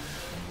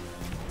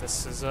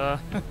 This is,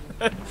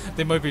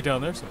 they might be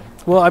down there somewhere.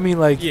 Well, I mean,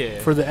 like, Yeah.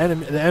 for the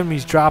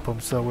enemies drop them,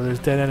 so where there's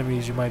dead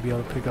enemies, you might be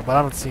able to pick up. But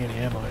I don't see any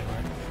ammo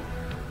anywhere.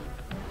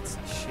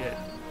 Shit.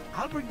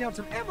 I'll bring down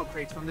some ammo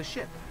crates from the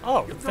ship. Oh,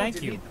 You're going thank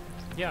to you. need them.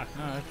 Yeah,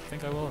 no, I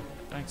think I will.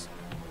 Thanks.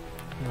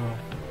 No.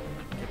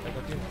 Get that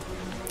up here.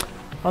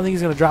 I don't think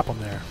he's gonna drop them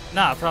there.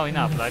 Nah, probably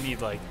not, but I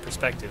need, like,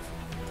 perspective.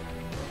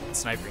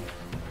 Sniping.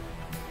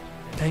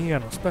 Dang, you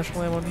got no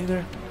special ammo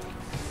neither.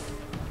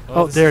 Well,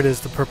 Oh, this there it is,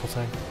 the purple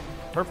thing.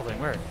 Purple thing,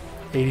 where?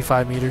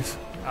 85 meters.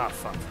 Ah,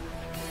 fuck.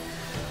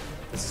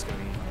 This is gonna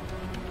be...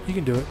 You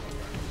can do it.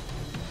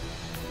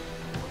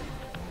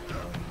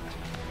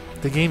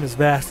 The game is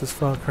vast as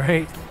fuck,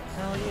 right?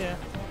 Hell yeah.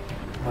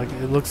 Like,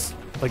 it looks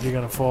like you're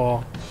gonna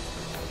fall.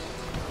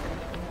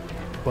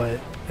 But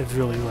it's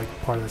really, like,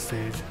 part of the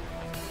stage.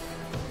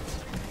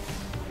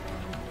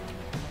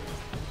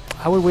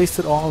 I would waste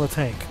it all on the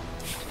tank.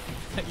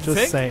 You Just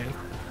think? saying.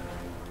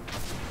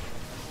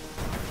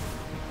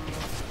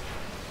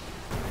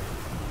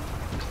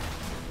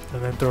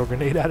 And then throw a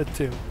grenade at it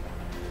too.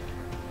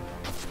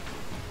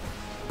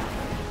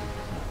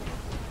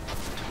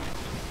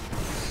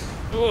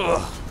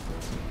 Ugh.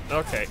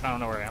 Okay, I don't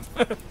know where I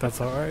am.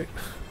 That's alright.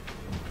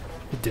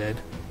 You're dead.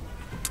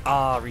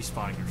 Ah,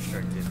 respawning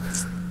restricted.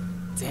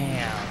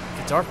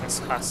 Damn, the darkness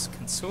has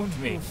consumed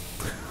me.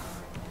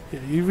 Yeah,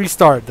 you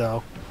restart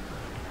though.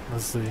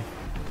 Let's see.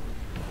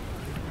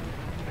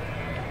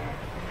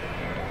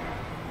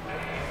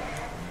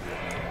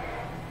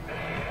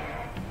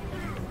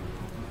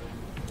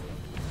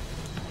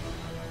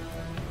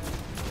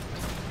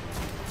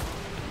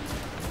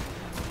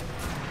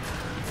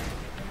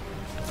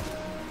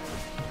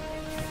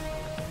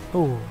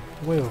 Oh,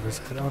 way over his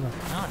head. Oh no.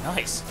 Oh,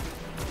 nice.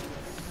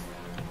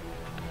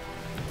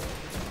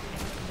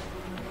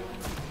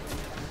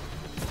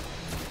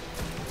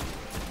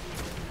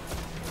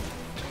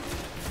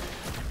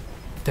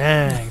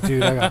 Dang,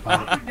 dude, I got I'll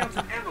bought. bring down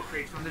some ammo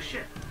crates from the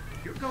ship.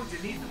 You're going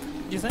to need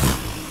them. You think?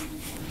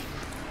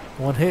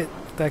 One hit,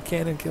 that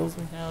cannon kills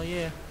me. Hell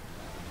yeah.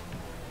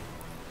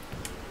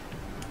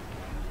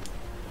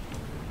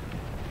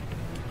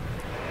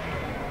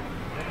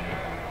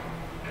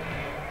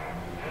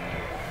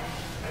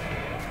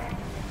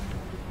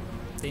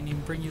 They didn't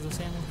even bring you those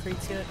ammo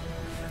crates yet?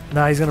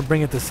 Nah, he's gonna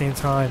bring it at the same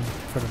time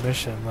for the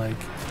mission. Like,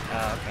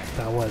 Ah, okay.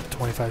 about what,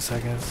 25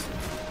 seconds?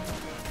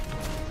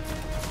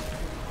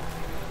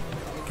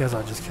 Guess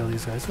I'll just kill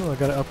these guys. Oh, I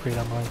got an upgrade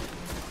on my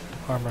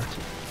armor.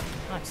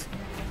 Nice.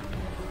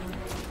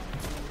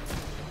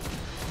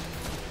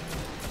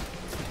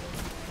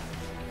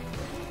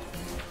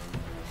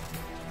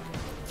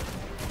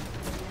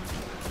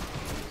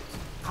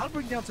 I'll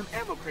bring down some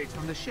ammo crates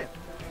from the ship.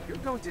 You're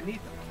going to need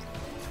them.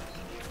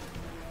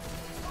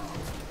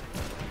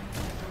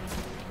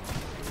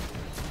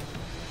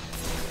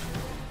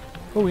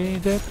 Oh, he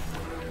ain't dead.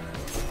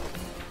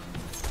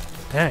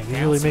 Dang, he's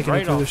really Bouncing making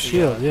right it through the off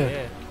shield.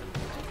 Yeah.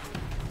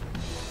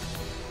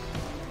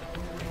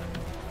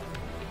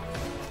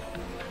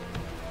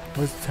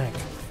 Where's the tank?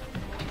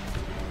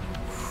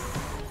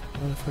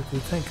 Where the fuck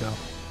did the tank go?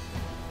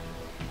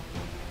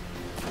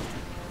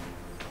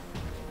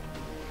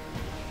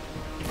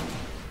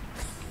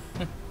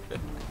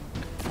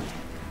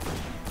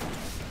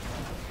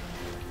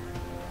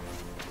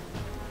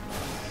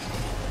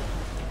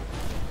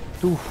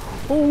 Ooh.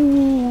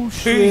 Oh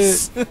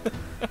shit!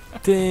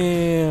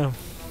 Damn!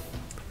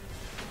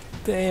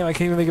 Damn! I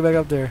can't even make it back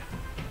up there.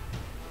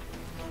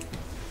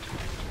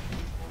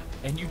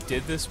 And you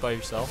did this by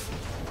yourself?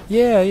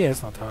 Yeah,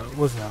 it's not that. It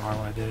wasn't that hard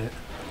when I did it.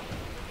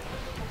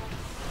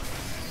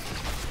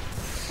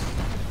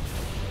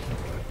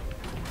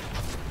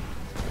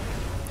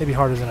 Maybe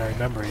harder than I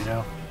remember, you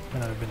know? Might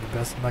not have been the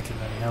best. I'm not getting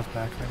any health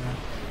back right now.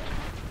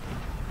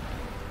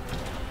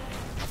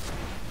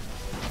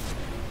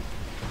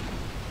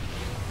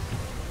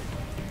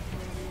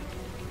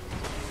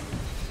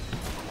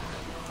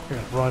 I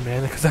gotta run,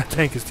 man, because that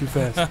tank is too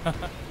fast.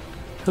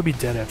 He'll be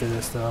dead after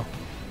this, though.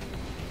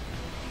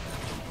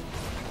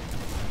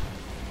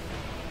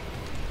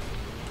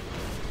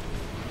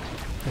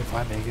 If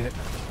I make it.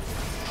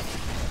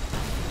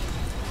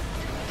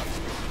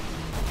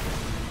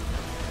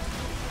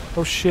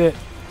 Oh shit.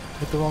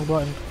 Hit the wrong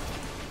button.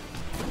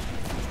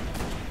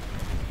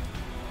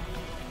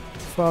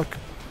 Fuck.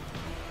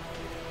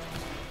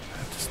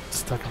 I'm just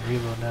stuck in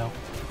reload now.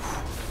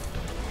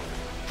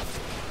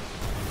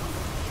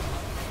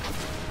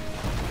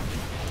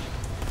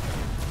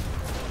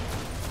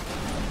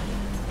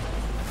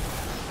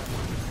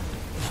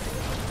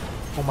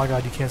 Oh my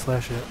god, you can't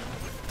slash it.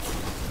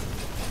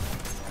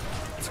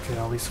 It's okay,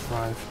 I'll at least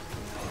survive.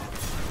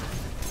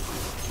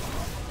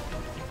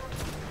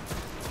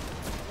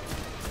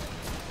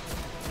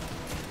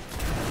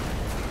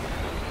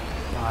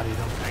 Bodied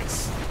him.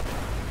 Nice.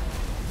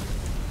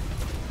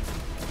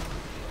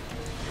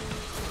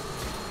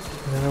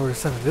 And then we're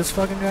sending this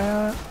fucking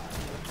guy out?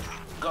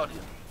 Guardian,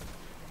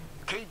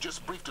 Kate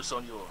just briefed us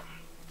on your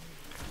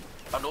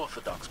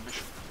unorthodox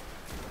mission.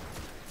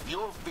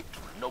 Your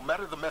victory, no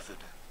matter the method,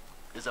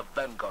 is a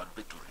Vanguard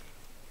victory.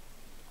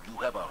 You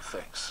have our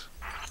thanks.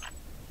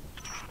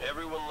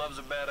 Everyone loves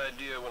a bad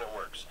idea when it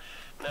works.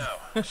 Now,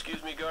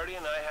 excuse me,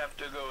 Guardian, I have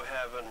to go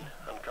have an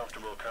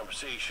uncomfortable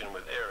conversation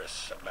with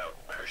Eris about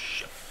her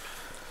ship.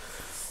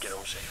 Get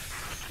home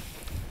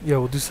safe. Yeah,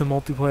 we'll do some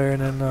multiplayer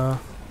and then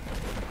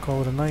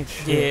call it a night.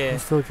 Shit, Yeah. I'm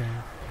still getting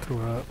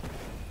tore up.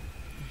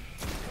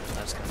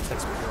 I just gotta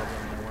text my girl, let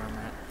me know where I'm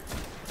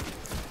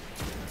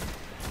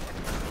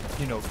at.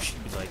 You know,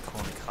 she'd be like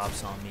calling the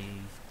cops on me.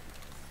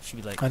 She'd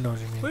be like, I know what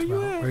you mean. Where you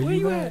About. at? Where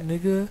you at,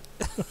 nigga?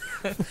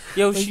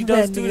 yo, Where she you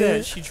does at, do nigga?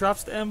 that. She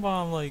drops the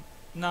M-bomb like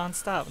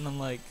non-stop, and I'm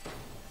like,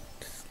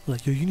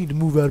 Like, yo, you need to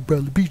move out of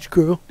Bradley Beach,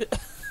 girl.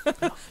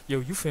 yo,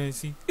 you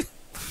fancy.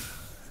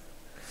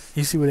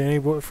 You see what Annie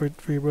bought for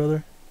your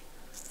brother?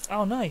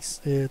 Oh, nice.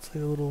 Yeah, it's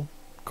like a little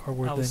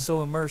cardboard I thing. was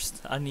so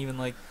immersed. I didn't even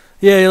like.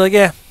 Yeah, you're like,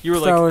 yeah. You were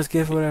Star like, Wars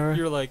gift, whatever.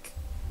 you were like,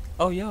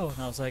 oh, yo, and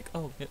I was like,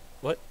 oh,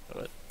 what?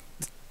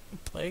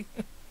 Play?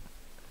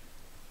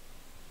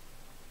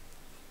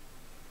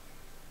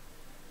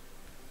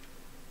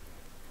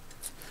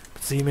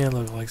 See, man,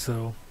 look like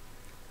so.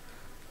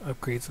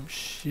 Upgrade some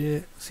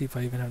shit. See if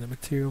I even have the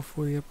material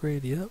for the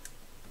upgrade. Yep.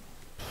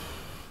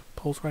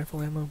 Pulse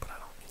rifle ammo, but I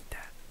don't need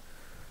that.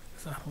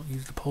 'Cause I don't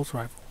use the pulse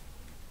rifle.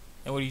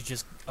 And what do you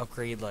just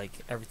upgrade like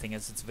everything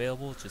as it's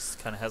available? Just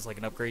kind of has like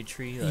an upgrade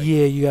tree. Like,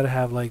 Yeah, you gotta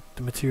have like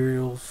the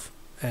materials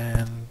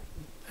and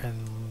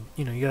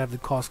you know, you gotta have the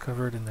cost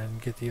covered and then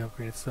get the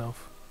upgrade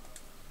itself.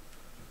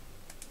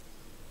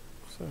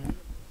 So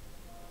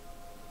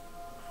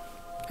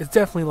it's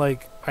definitely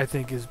like, I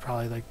think is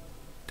probably like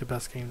the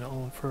best game to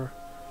own for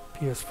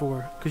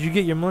PS4, because you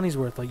get your money's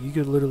worth. Like, you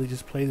could literally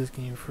just play this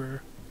game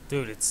for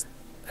dude, it's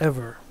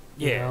ever.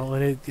 You yeah. know?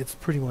 And it's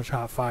pretty much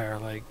hot fire.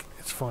 Like,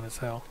 it's fun as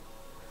hell.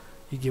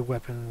 You get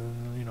weapons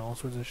and, you know, all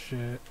sorts of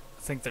shit.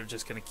 I think they're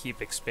just gonna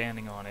keep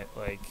expanding on it.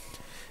 Like,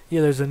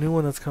 Yeah, there's a new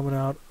one that's coming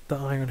out, the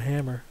Iron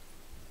Hammer,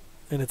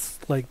 and it's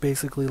like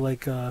basically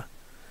like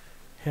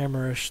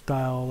hammerish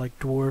style, like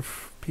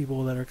dwarf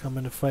people that are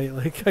coming to fight.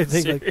 Like, I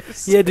think like,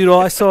 yeah, dude,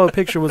 all I saw a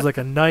picture was like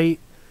a knight,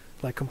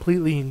 like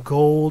completely in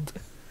gold,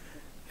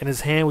 and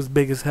his hand was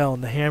big as hell,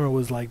 and the hammer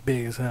was like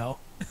big as hell.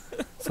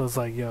 So it's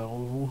like,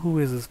 yo, who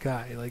is this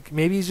guy? Like,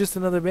 maybe he's just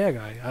another bad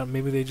guy.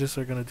 Maybe they just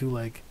are gonna do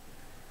like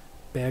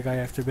bad guy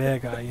after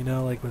bad guy, you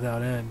know, like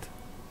without end.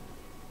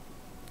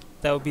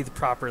 that would be the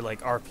proper like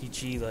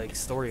RPG like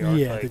story arc.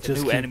 Yeah, like they a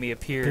just new keep- enemy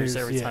appears there's-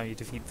 every yeah. time you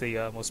defeat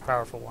the most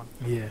powerful one.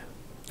 Yeah,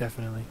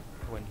 definitely.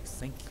 When you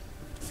think you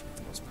defeat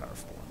the most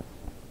powerful one.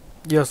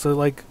 Yeah, so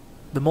like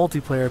the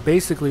multiplayer,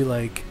 basically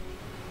like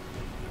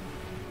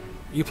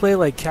you play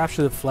like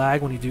capture the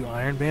flag when you do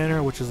Iron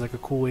Banner, which is like a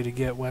cool way to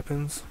get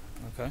weapons.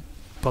 Okay.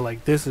 But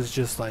like this is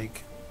just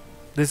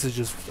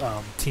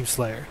Team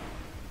Slayer.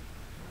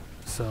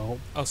 So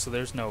Oh, so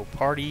there's no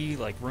party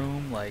like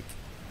room like.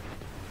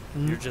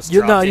 You're just No,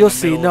 dropped in you'll the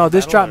see. middle No, of the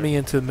this battle, dropped or- me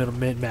into the middle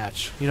mid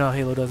match. You know how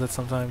Halo does that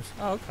sometimes.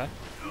 Oh, okay.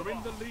 You're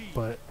in the lead.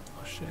 But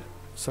oh shit.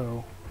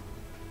 So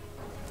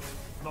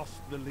Lost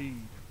the lead.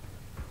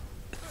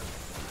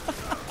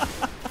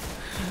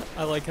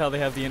 I like how they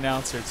have the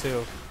announcer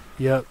too.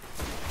 yep.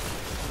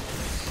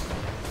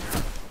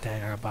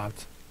 Dang, I got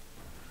bopped.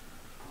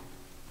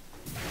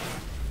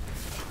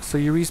 So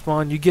you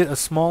respawn. You get a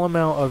small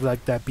amount of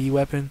like that B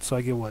weapon. So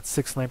I get what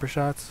 6 sniper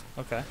shots.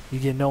 Okay. You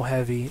get no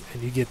heavy,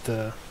 and you get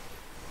the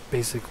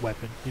basic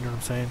weapon. You know what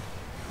I'm saying?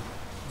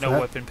 No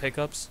that- weapon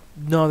pickups.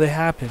 No, they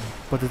happen,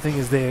 but the thing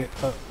is, they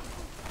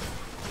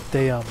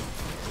dang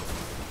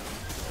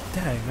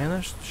man,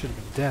 that should have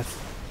been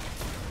death.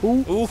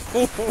 Ooh, Ooh.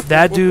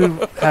 that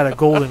dude had a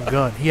golden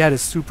gun. He had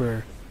his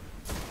super.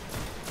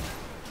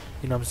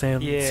 You know what I'm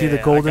saying? See the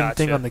Yeah, I golden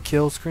thing gotcha. on the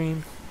kill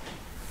screen?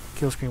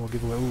 Kill screen will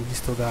give away. Ooh, he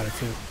still got it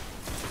too.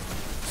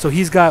 So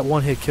he's got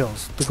 1-hit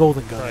kills. The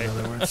golden gun, Right. in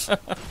other words.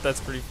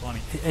 That's pretty funny.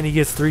 And he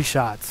gets 3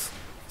 shots.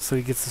 So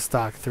he gets the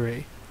stock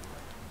 3.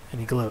 And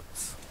he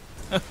glows.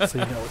 So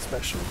you know it's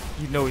special.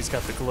 You know he's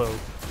got the glow.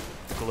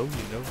 The glow, you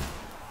know.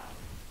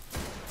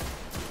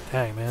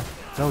 Dang, man.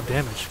 No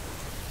damage.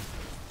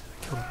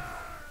 Killed him.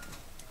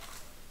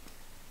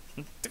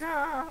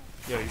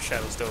 Yo, your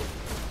shadow's dope.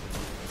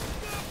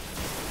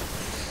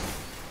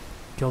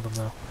 Killed him,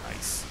 though.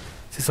 Nice.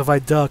 See, so if I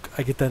duck,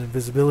 I get that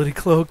invisibility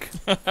cloak.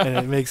 And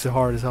it makes it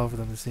hard as hell for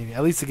them to see me.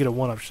 At least to get a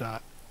 1-up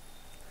shot.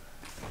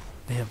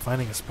 Damn,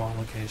 finding a spawn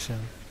location.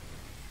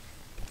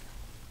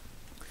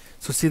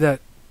 So see that?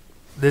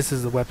 This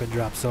is the weapon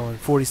drop. So in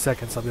 40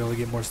 seconds, I'll be able to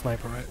get more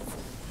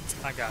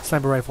I got you.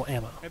 sniper rifle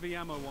ammo. Heavy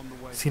ammo on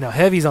the way. See, now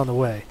heavy's on the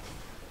way.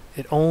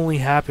 It only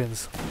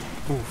happens.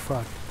 Ooh,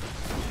 fuck.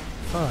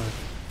 Fuck.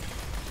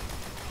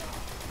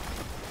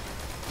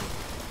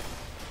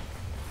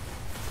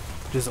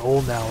 Just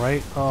old now,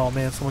 right? Oh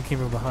man, someone came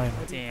from behind me.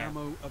 Heavy Damn.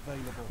 ammo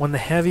available. When the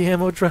heavy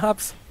ammo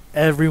drops,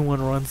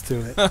 everyone runs to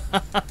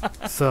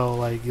it. So,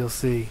 like, you'll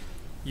see.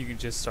 You can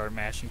just start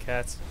mashing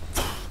cats.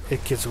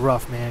 It gets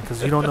rough, man,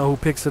 because you don't know who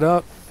picks it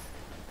up.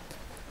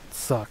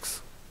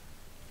 Sucks.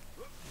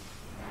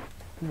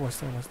 Ooh, I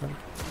still my sniper.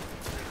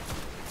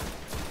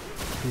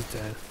 He's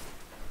dead.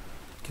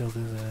 Killed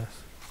his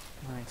ass.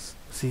 Nice.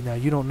 See, now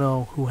you don't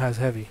know who has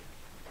heavy.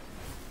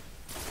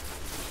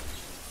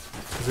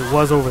 Because it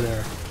was over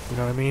there. You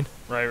know what I mean?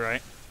 Right,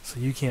 right. So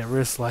you can't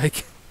risk,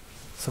 like,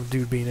 some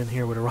dude being in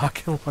here with a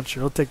rocket launcher.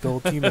 He'll take the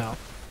whole team out.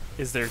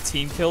 Is there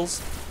team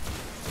kills?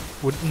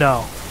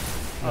 No.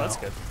 Oh, that's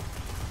good.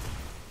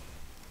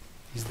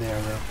 He's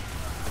there, though.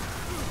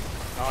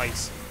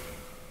 Nice.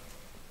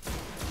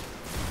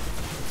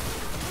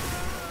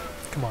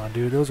 Come on,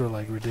 dude. Those are,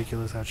 like,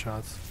 ridiculous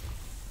headshots.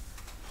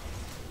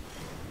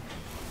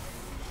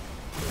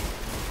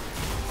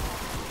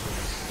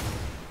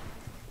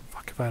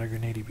 Fuck, if I had a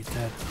grenade, he'd be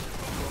dead.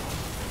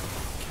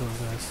 Kill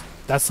his ass.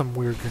 That's some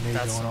weird grenade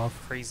That's going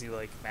off. crazy,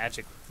 like,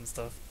 magic and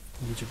stuff.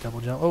 You get your double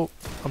jump. Oh,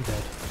 I'm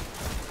dead.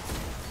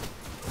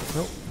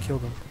 Nope,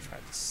 killed him.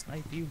 Tried to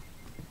snipe you.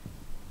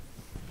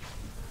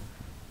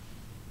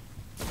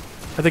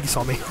 I think he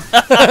saw me.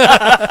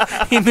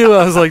 He knew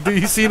I was like, "Do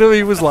you see him?"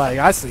 He was like,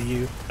 "I see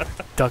you,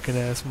 ducking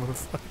ass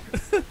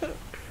motherfucker."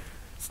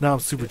 So now I'm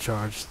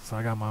supercharged, so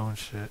I got my own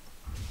shit.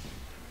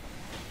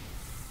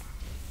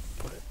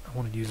 But I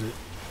want to use it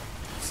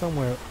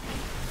somewhere,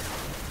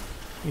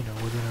 you know,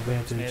 with an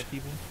advantage. Mad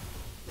people.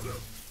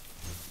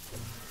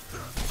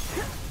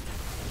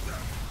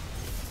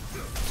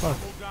 Fuck,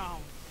 Double down.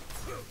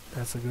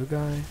 that's a good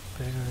guy.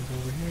 Bad guy's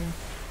over here.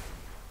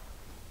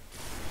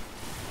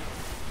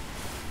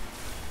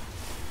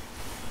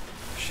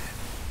 Shit.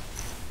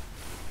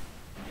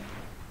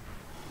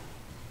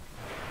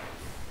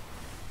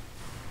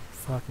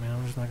 Fuck, man,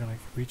 I'm just not gonna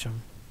reach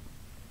him.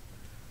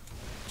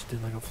 Just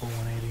did like a full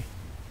 180.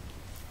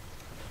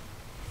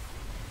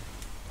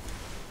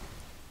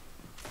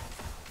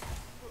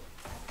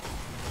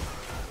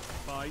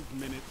 Five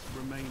minutes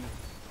remaining.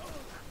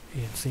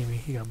 He didn't see me,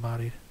 he got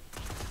bodied.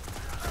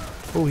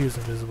 Oh, he was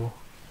invisible.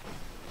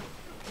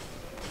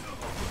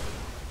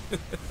 Ooh,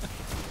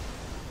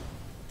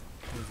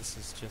 this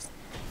is just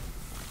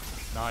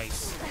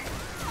nice.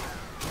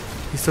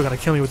 He's still gonna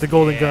kill me with the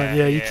golden gun.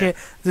 Yeah, Yeah, you yeah. can't.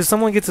 If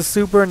someone gets a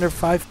super and they're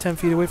 5-10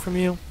 feet away from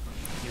you,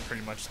 You're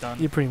pretty much done.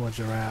 you're pretty much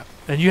a wrap.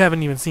 And you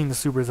haven't even seen the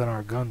supers on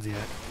our guns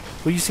yet.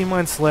 Well, you see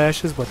mine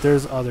slashes, but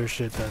there's other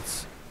shit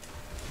that's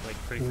Like,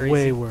 pretty crazy.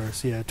 way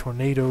worse. Yeah,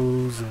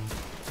 tornadoes and.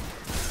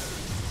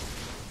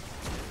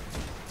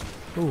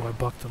 Ooh, I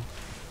bucked him.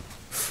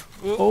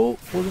 Ooh. Oh,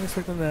 wasn't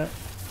expecting that.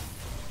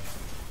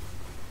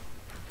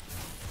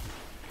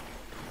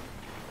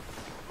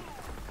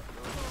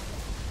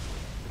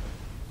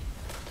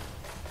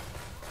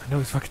 I know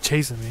he's fucking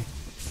chasing me.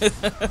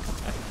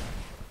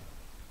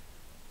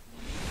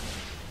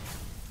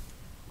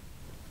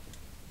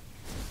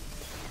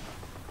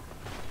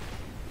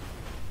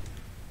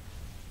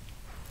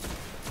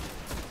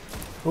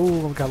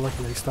 Oh, I got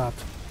lucky they stopped.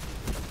 2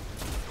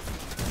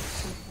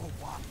 for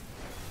 1.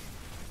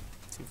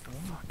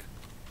 Fuck.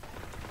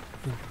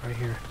 Right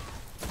here.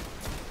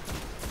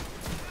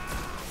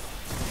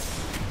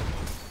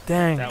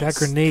 dang, That that was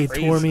grenade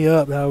tore crazy. me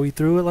up. How he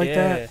threw it like Yeah.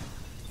 that.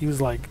 He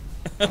was like,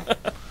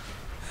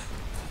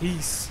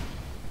 Peace.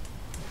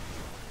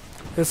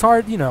 it's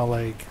hard, you know,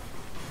 like,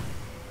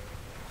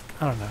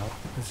 I don't know.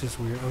 It's just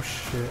weird. Oh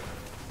shit.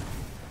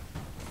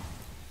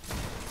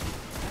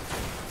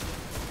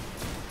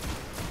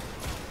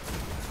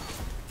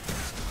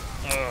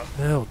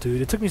 Hell,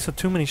 dude, it took me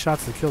too many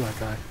shots to kill that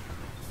guy.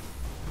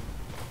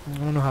 I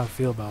don't know how I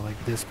feel about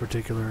like this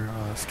particular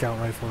scout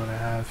rifle that I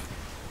have.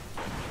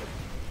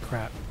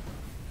 Crap.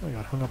 I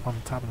got hung up on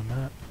the top of the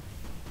map.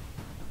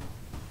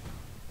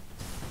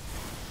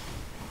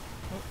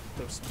 Oh,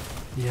 there's some.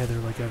 Yeah, they're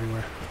like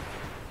everywhere.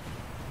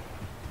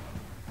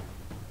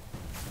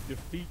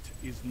 Defeat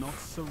is not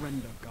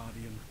surrender,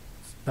 Guardian.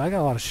 But I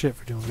got a lot of shit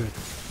for doing good.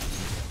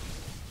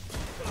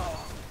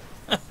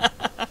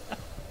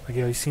 Like,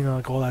 yo, you seen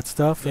like all that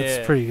stuff? That's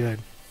Yeah. pretty good.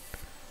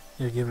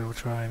 Yeah, give it a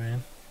try,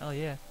 man. Hell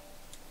yeah.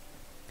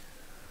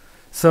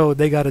 So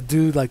they got a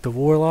dude like the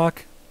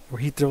Warlock,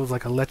 where he throws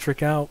like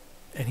electric out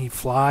and he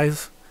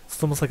flies.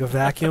 It's almost like a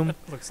vacuum.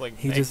 Looks like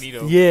He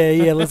Magneto. just yeah,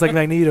 it looks like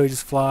Magneto. He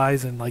just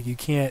flies and like you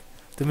can't.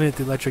 The minute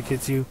the electric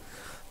hits you,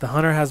 the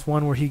hunter has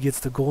one where he gets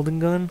the golden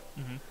gun.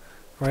 Mm-hmm.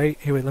 Right?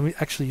 Hey, wait, let me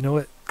actually, you know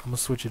what? I'm gonna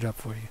switch it up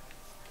for you.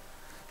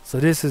 So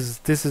this is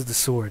the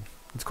sword.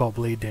 It's called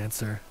Blade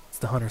Dancer. It's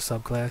the hunter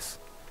subclass.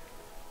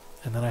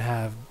 And then I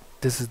have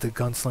this is the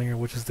gunslinger,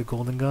 which is the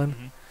golden gun,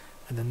 Mm-hmm.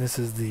 and then this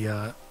is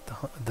the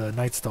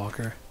Night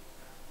Stalker.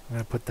 I'm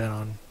gonna put that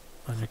on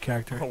your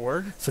character. A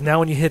word? So now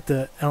when you hit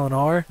the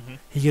LNR, Mhm.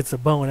 he gets a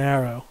bow and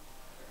arrow,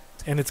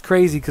 and it's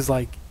crazy because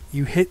like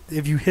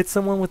if you hit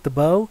someone with the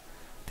bow,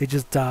 they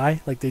just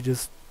die, like they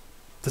just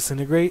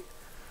disintegrate.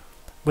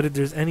 But if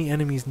there's any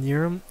enemies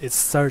near him, it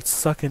starts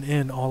sucking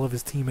in all of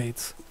his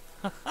teammates,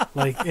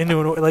 like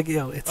into an like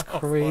it's Oh, fuck,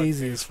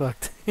 crazy dude. as fuck.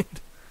 Dude.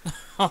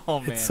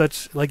 Oh man. It's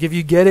such like if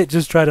you get it,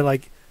 just try to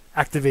like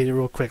activate it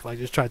real quick. Like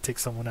just try to take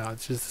someone out.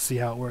 It's just to see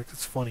how it works.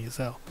 It's funny as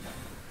hell.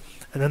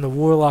 And then the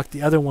Warlock,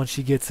 the other one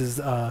she gets is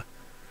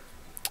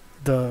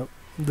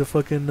the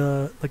fucking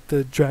like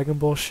the Dragon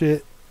Ball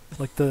shit,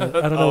 like the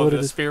I don't know what the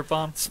it is. Spirit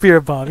bomb.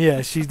 Spirit bomb.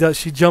 Yeah, she does.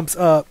 She jumps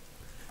up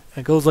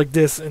and goes like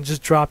this and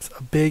just drops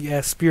a big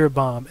ass spirit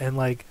bomb. And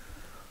like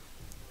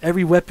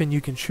every weapon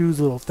you can choose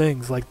little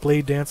things. Like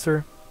Blade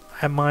Dancer, I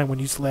have mine when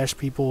you slash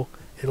people,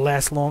 it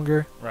lasts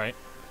longer. Right.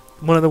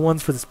 One of the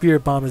ones for the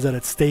spirit bomb is that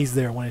it stays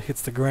there when it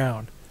hits the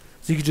ground.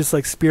 So you could just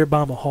like spirit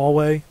bomb a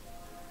hallway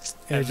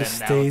and it then just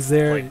now stays it's,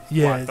 there. like,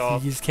 Yeah, blocked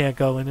off. you just can't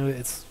go into it.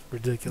 It's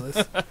ridiculous.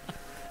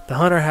 The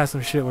hunter has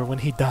some shit where when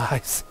he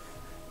dies,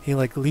 he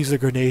like leaves a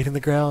grenade in the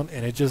ground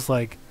and it just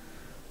like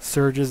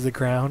surges the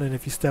ground, and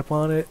if you step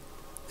on it,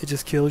 it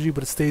just kills you,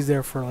 but it stays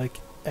there for like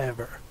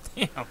ever.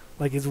 Damn.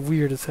 Like it's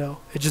weird as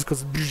hell. It just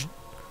goes bzz,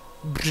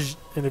 bzz,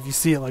 and if you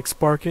see it like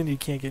sparking, you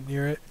can't get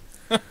near it.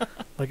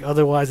 Like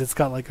otherwise it's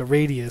got like a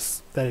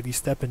radius that if you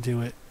step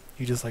into it,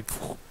 you just like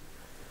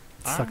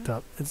sucked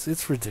up.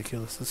 It's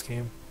ridiculous, this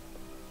game.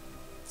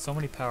 So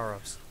many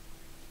power-ups.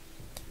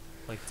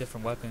 Like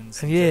different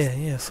weapons. And just-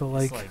 yeah, so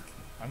it's like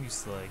I'm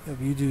used to like if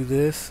you do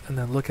this and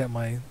then look at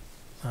my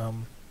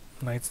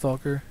Night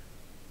Stalker,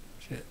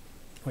 shit,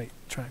 wait,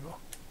 triangle.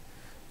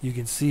 You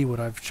can see what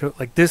I've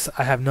like this.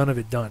 I have none of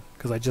it done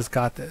because I just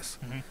got this.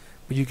 Mhm.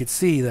 But you could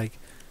see like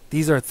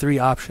these are 3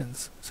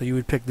 options. So you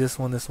would pick this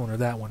one, or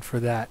that one for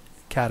that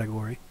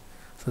category.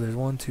 So there's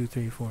 1, 2,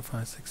 3, 4,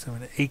 5, 6,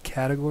 7, 8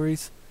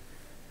 categories,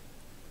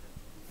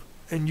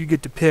 and you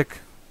get to pick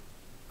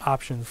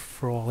options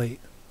for all 8.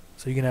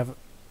 So you can have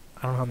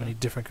I don't know how many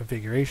different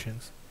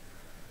configurations.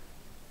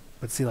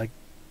 But see, like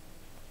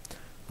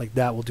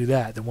that will do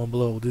that. The one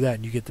below will do that,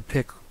 and you get to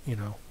pick,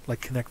 like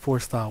Connect 4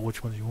 style,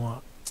 which ones you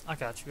want. I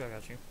got you.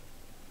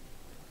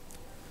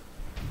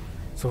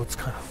 So it's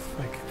kind of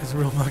like it's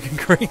real fucking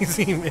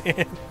crazy,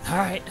 man. All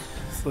right.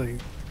 It's like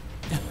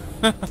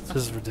it's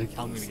just ridiculous.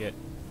 I'm gonna get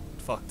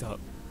fucked up.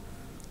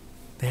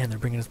 Damn, they're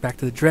bringing us back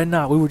to the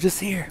Dreadnought. We were just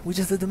here. We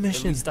just did the At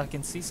mission. least I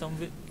can see some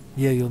of it.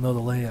 Yeah, you'll know the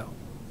layout.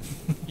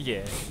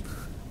 Yeah.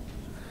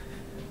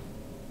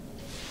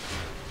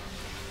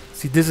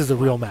 See, this is a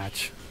real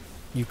match.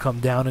 You come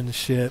down in the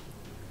ship.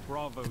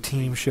 Bravo. The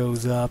team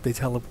shows up. They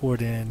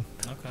teleport in.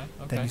 Okay.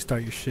 Then you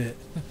start your shit.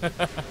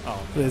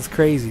 Oh. It's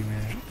crazy,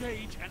 man.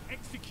 Engage and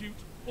execute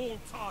all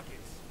targets.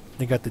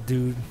 They got the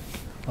dude,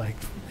 like,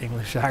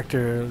 English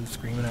actor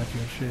screaming at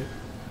you and shit.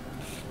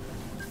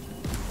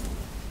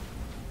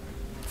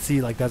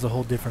 See, like, that's a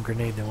whole different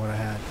grenade than what I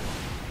had.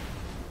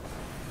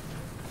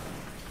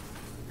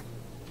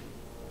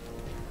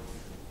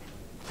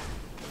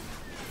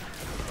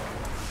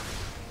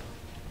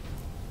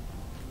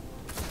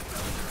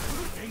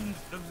 Gains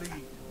the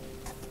lead.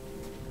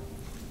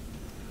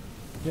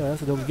 Yeah,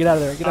 that's a dope. Get out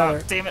of there. Get out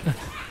of Damn it. there.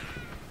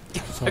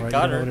 It's alright.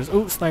 got you know her. what it is.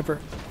 Ooh, sniper.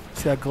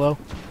 See that glow?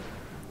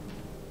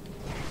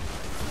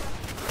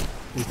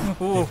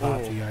 Ooh, they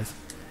popped you guys.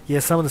 Yeah,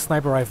 some of the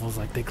sniper rifles,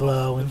 like, they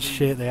glow and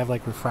shit. They have,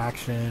 like,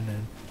 refraction,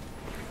 and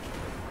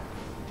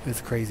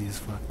it's crazy as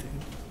fuck, dude.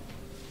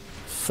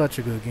 Such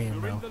a good game,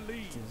 You're bro. in the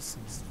lead. This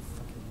is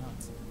fucking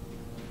nuts.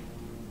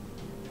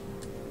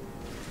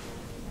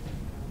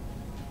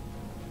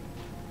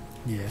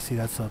 Yeah, see,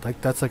 that's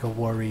like a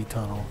worry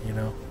tunnel, you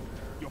know?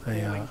 You're A,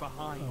 falling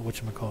behind.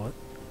 whatchamacallit.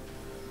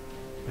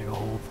 Like a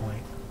hold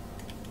point.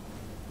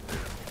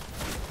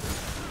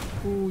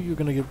 Ooh, you're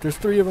gonna get... There's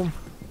 3 of them.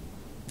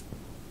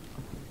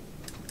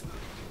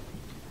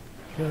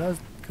 Yeah, that's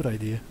a good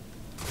idea.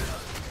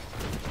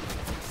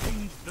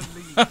 Gains the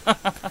lead.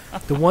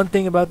 The one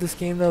thing about this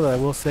game, though, that I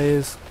will say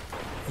is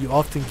you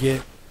often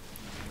get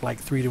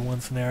like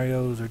 3-to-1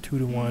 scenarios or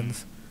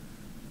 2-to-1s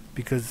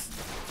because,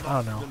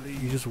 I don't know,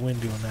 you just win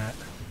doing that.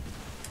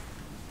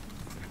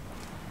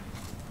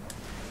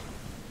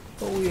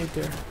 Oh, we ain't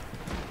there.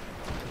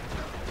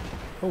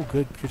 Oh,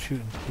 good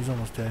shooting. He's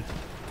almost dead.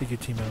 Take your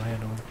teammate will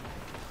handle him.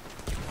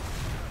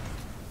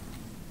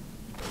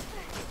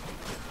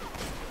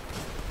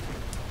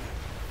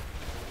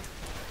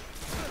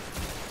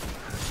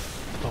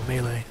 Oh,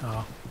 melee.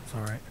 Oh, it's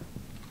alright.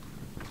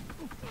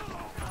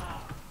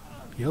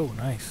 Yo,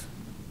 nice.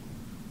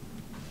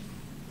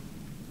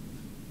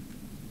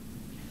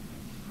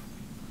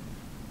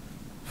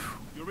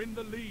 You're in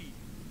the lead.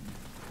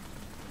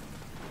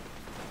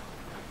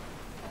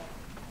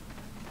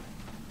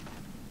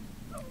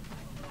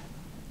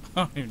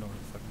 I don't even know what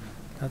the fuck.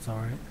 That's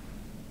alright.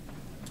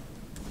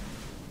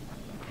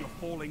 You're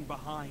falling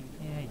behind.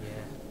 Yeah.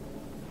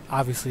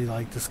 Obviously,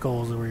 like, the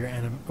skulls are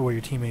where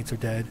your teammates are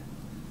dead.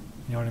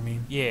 You know what I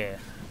mean? Yeah.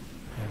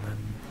 And then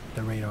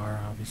the radar,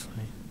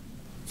 obviously.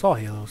 It's all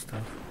Halo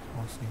stuff.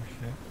 All the same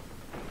shit.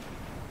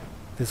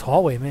 This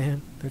hallway,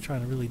 man. They're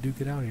trying to really duke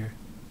it out here.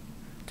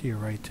 To your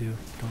right, too.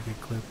 Don't get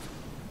clipped.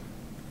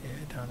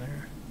 Yeah, down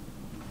there.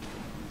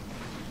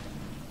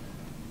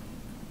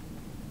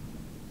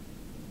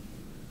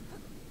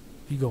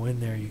 If you go in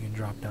there, you can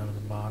drop down to the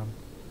bottom.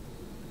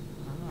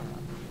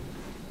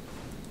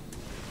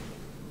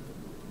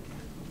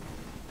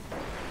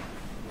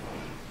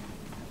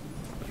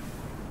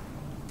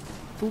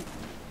 Ooh.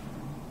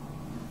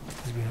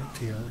 He's behind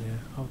to your, yeah,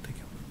 I'll take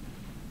him.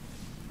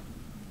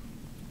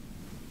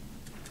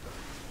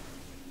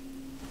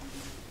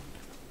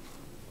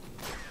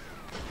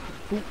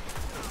 Ooh.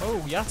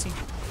 Oh, Yahtzee.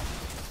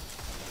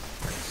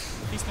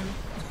 Peace to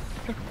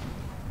me.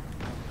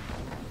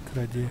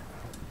 Good idea.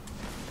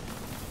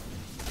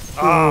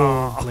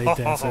 Oh, Blade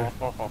dancer.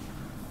 Dude,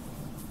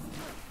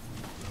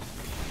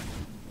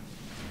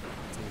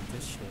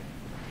 this shit.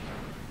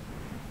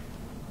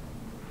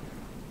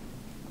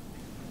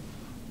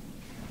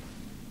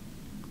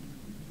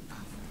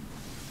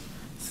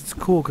 It's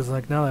cool because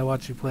like now that I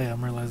watch you play,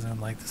 I'm realizing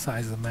like the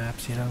size of the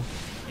maps. You know,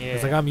 Yeah.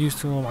 it's like I'm used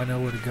to them. I know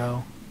where to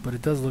go, but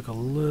it does look a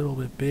little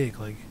bit big.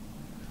 Like,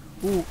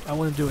 ooh, I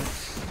want to do it.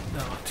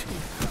 No, dude,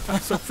 I'm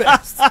so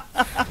fast. I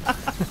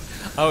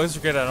always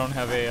forget I don't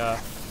have a.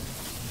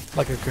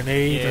 Like a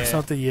grenade or Yeah.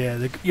 something.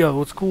 Yeah. Yo,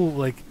 what's cool?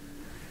 Like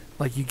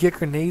you get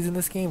grenades in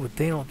this game, but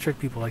they don't trick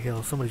people like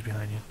hell. Somebody's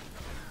behind you.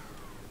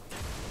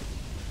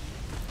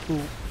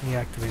 Ooh, he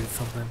activated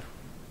something.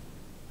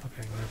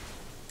 Okay, good.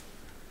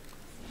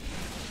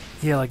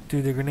 Yeah, like,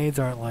 dude, the grenades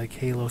aren't like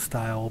Halo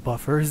style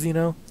buffers, you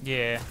know?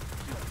 Yeah.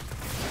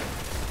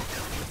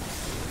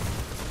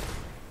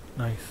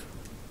 Nice.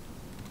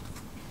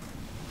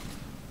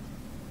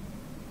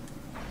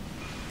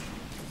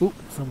 Ooh,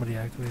 somebody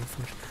activated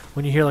some shit.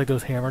 When you hear like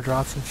those hammer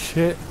drops and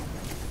shit.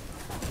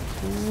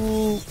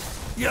 Ooh.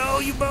 Yo,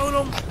 you boned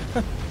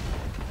him!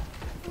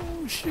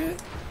 Oh,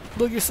 shit.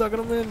 Look, you're sucking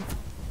them in.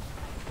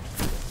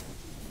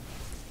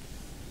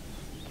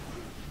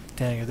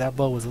 Dang, if that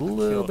bow was a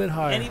little bit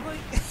higher. Anybody?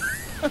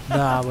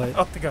 Nah, but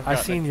I think I've I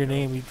gotten seen it. your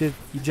name. You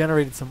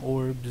generated some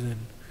orbs, and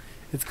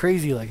it's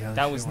crazy like how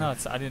That shit was works.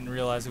 nuts. I didn't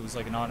realize it was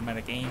like an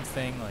automatic aim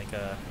thing. Like,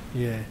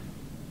 Yeah.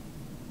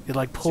 It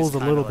like It's pulls just a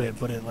kinda little like- bit,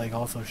 but it like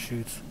also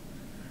shoots.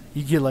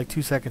 You get like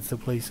 2 seconds to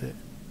place it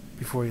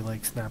before he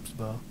like snaps the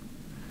bow.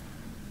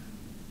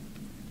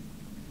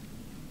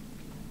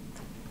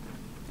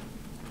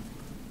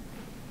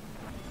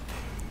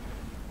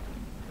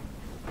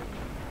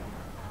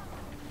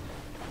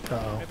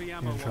 Uh-oh, Heavy you're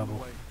ammo in on the trouble.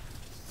 way.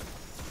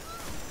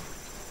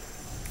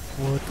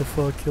 What the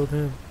fuck killed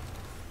him?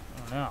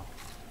 oh no.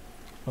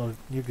 Oh,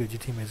 you're good. Your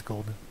teammate's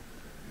golden.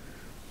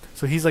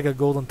 So he's like a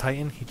golden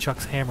titan. He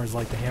chucks hammers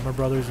like the Hammer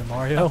Brothers in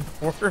Mario.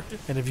 Word.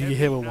 And if you get Heavy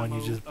hit with one, you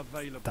ammo just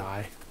available.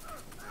 die.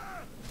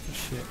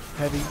 Shit.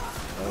 Heavy.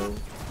 Oh,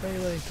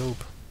 melee.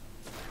 Dope.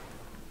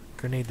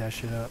 Grenade that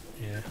shit up.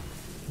 Yeah.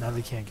 Now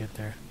they can't get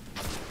there.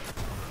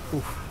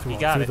 Oof. He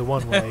got through it. the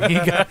one way.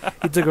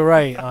 He took a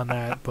right on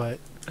that, but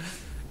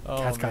Oh,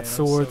 cat's man, got I'm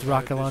so swords, good at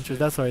rocket this launchers. shit.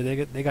 That's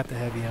alright. They got the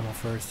heavy ammo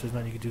first. There's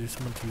nothing you can do. There's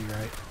someone to your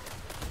right.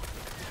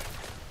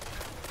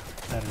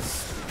 That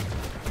is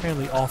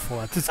apparently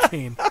awful at this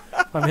game.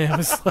 My man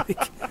was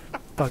like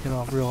fucking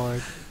off real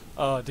hard.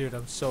 Oh, dude,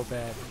 I'm so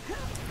bad.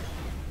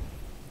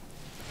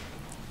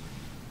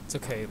 It's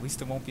okay. At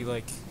least it won't be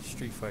like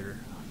Street Fighter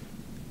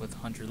with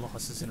 100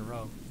 losses in a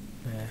row.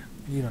 Yeah,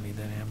 you don't need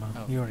that ammo.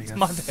 Oh, You already it's got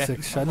my bad.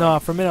 6 shots. No,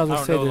 for a minute I was I gonna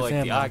don't say know, there's like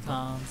ammo. the but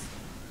icons.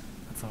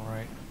 That's all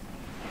right.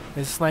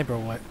 It's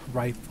sniper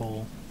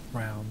rifle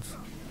rounds.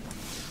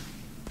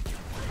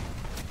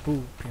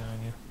 Ooh,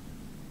 behind you.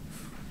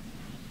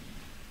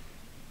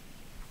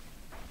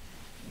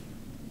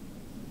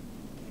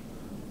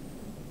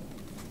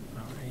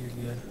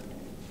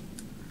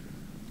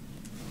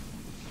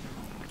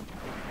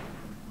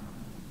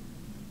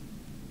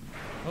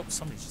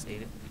 Somebody just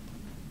ate it.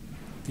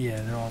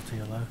 Yeah, they're all to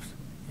your left.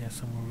 Yeah,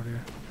 somewhere over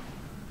there.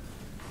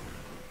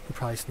 You're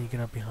probably sneaking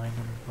up behind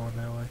them and going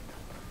that way.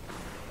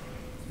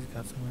 He's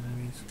got some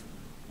enemies.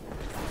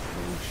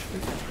 Oh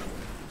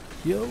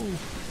shit. Yo!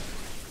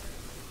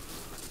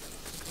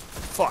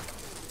 Fuck.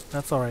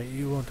 That's alright,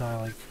 you won't die.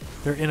 Like,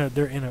 they're in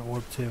an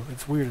orb too.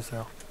 It's weird as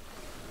hell.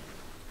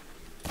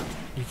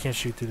 You can't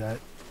shoot through that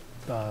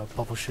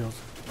bubble shield.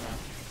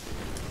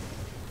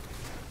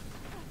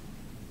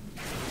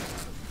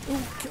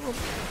 Oh, kill him!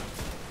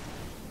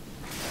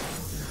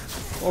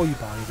 Oh, you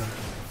bodied him.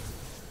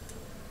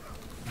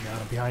 Got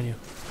him behind you.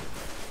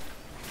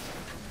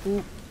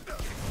 Ooh.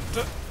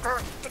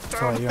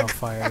 Sorry, you're on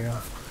fire. You're on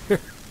fire.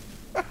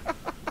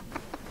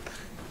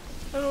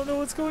 I don't know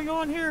what's going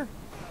on here.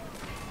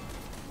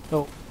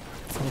 Oh,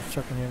 someone's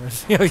chucking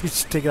hammers. You know, you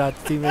should take it out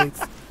to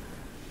teammates.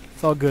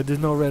 It's all good. There's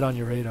no red on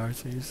your radar,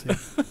 so you're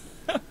safe.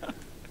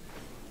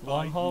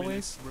 Long 5 hallways?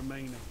 minutes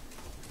remaining.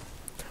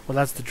 Well,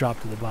 that's the drop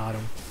to the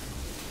bottom.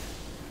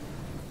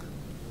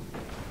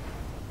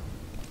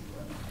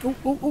 Oh,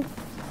 oh, oh.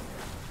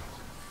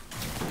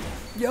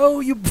 Yo,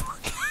 you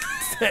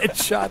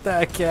headshot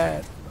that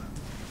cat.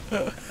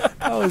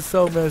 That was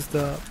so messed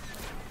up.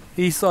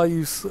 He saw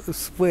you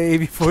sway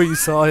before you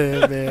saw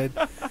him, man.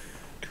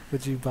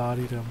 But you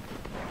bodied him.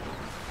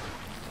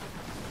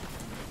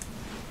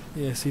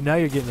 Yeah, see, now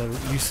you're getting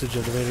the usage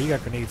of the radar. You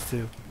got grenades,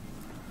 too.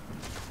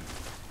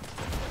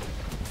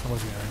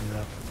 Someone's gonna earn it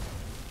up.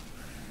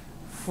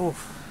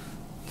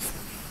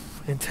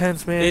 Oof.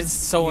 Intense, man. It's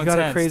so you intense,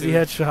 got a crazy dude.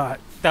 Headshot.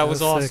 That was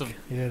sick. awesome.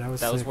 Yeah, that was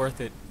That was sick. worth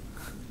it.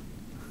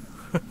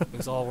 It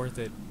was all worth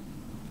it.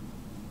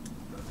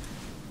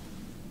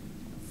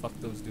 Fuck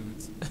those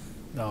dudes.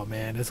 Oh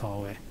man, this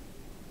hallway.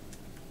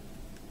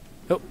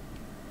 Oh.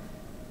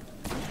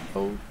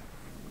 Oh.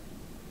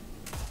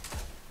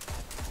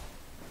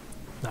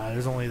 Nah,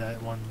 there's only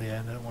that one.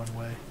 Yeah, that one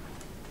way.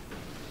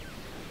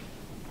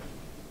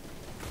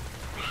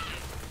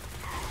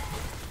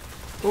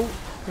 Oh,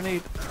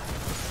 grenade.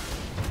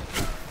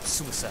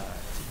 Suicide.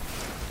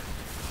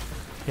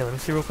 Yeah, let me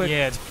see real quick.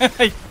 Yeah,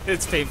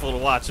 it's painful to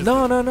watch. Isn't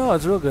No, it? no, no,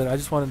 it's real good. I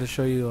just wanted to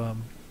show you.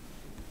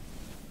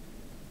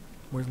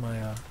 Where's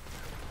my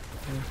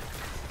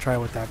try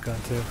with that gun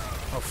too.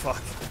 Oh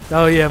fuck.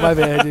 Oh yeah, my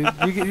bad, dude.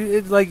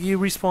 It's like you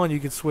respawn, you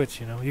can switch.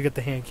 You know, you get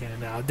the hand cannon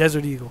now.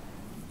 Desert Eagle.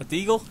 With the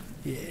eagle?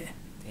 Yeah.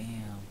 Damn.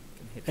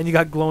 Can hit And you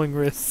got glowing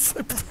wrists.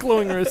 I put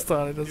glowing wrists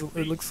on it.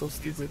 It looks so It's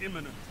stupid.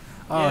 imminent.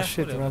 Oh Yeah,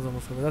 shit, the whatever. round's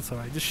almost over. That's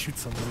alright. Just shoot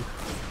somebody.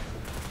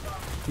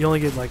 You only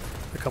get like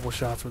a couple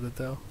shots with it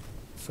though.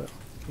 So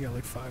you got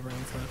like 5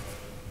 rounds left.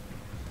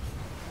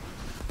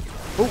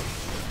 Oh!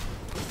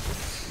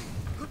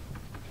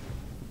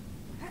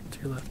 To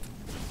your left.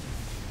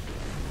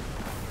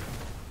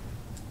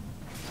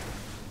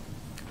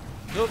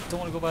 Nope, don't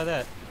want to go by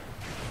that.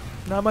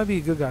 No, it might be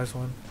a good guy's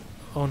one.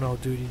 Oh no,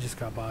 dude, he just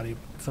got bodied.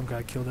 Some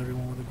guy killed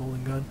everyone with a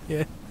golden gun.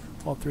 Yeah,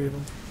 all 3 of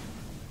them.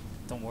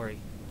 Don't worry.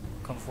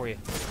 Come for you.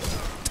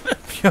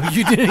 Yo,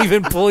 you didn't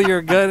even pull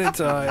your gun in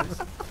time.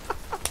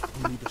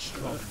 You need a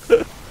strong.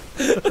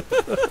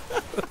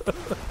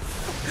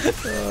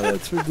 Oh,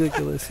 that's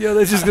ridiculous. Yo,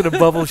 they're just gonna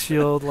bubble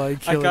shield like.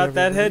 I killing got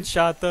that everybody.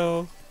 headshot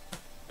though.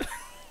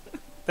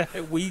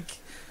 That weak,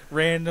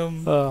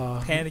 random,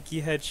 Oh,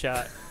 panicky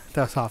headshot.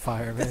 that's hot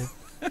fire, man.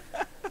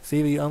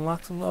 See, you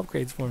unlocked some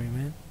upgrades for me,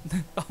 man.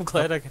 I'm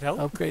glad I could help.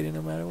 Upgrading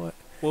no matter what.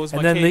 What was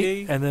And my then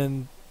KD? and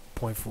then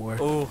 0.4.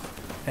 Oh,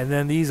 And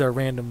then these are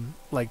random,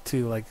 like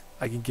too. Like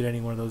I can get any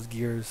one of those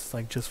gears,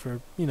 like just for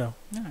alright.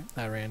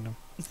 not random.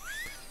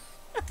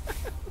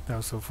 That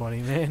was so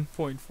funny, man.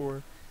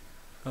 0.4.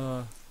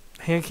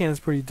 Hand cannon's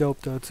pretty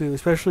dope though too,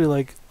 especially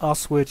like I'll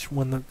switch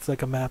when it's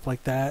like a map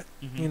like that,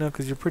 Mhm. you know,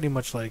 because you're pretty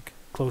much like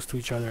close to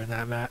each other in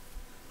that map.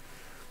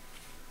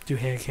 Do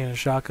hand cannon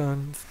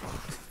shotgun,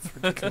 it's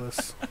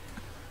ridiculous.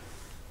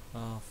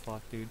 Oh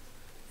fuck, dude.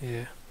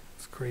 Yeah,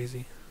 it's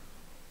crazy.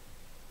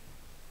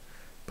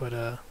 But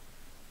let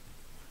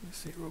me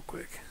see real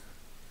quick.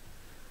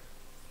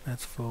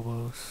 That's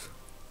Phobos.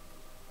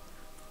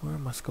 Where are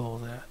my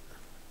skulls at?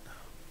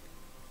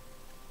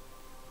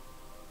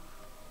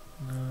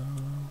 No.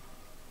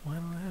 Why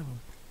don't I have them?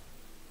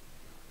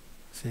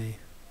 See,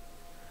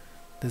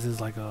 this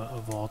is like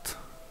a vault,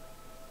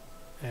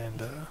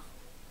 and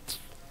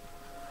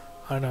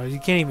I don't know. You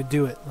can't even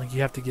do it. Like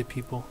you have to get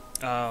people.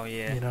 Oh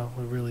yeah. You know,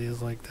 it really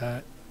is like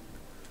that.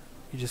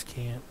 You just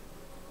can't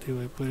do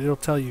it, but it'll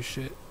tell you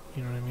shit.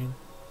 You know what I mean?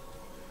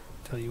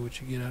 Tell you what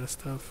you get out of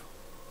stuff.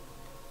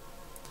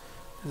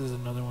 This is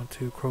another one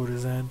too,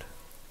 Crota's End.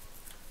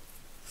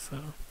 So,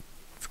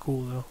 it's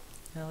cool though.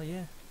 Hell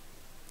yeah.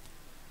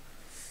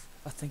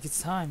 I think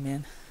it's time,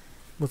 man.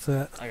 What's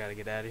that? I gotta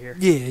get out of here.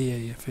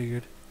 Yeah,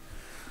 figured.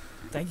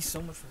 Thank you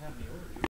so much for having me over.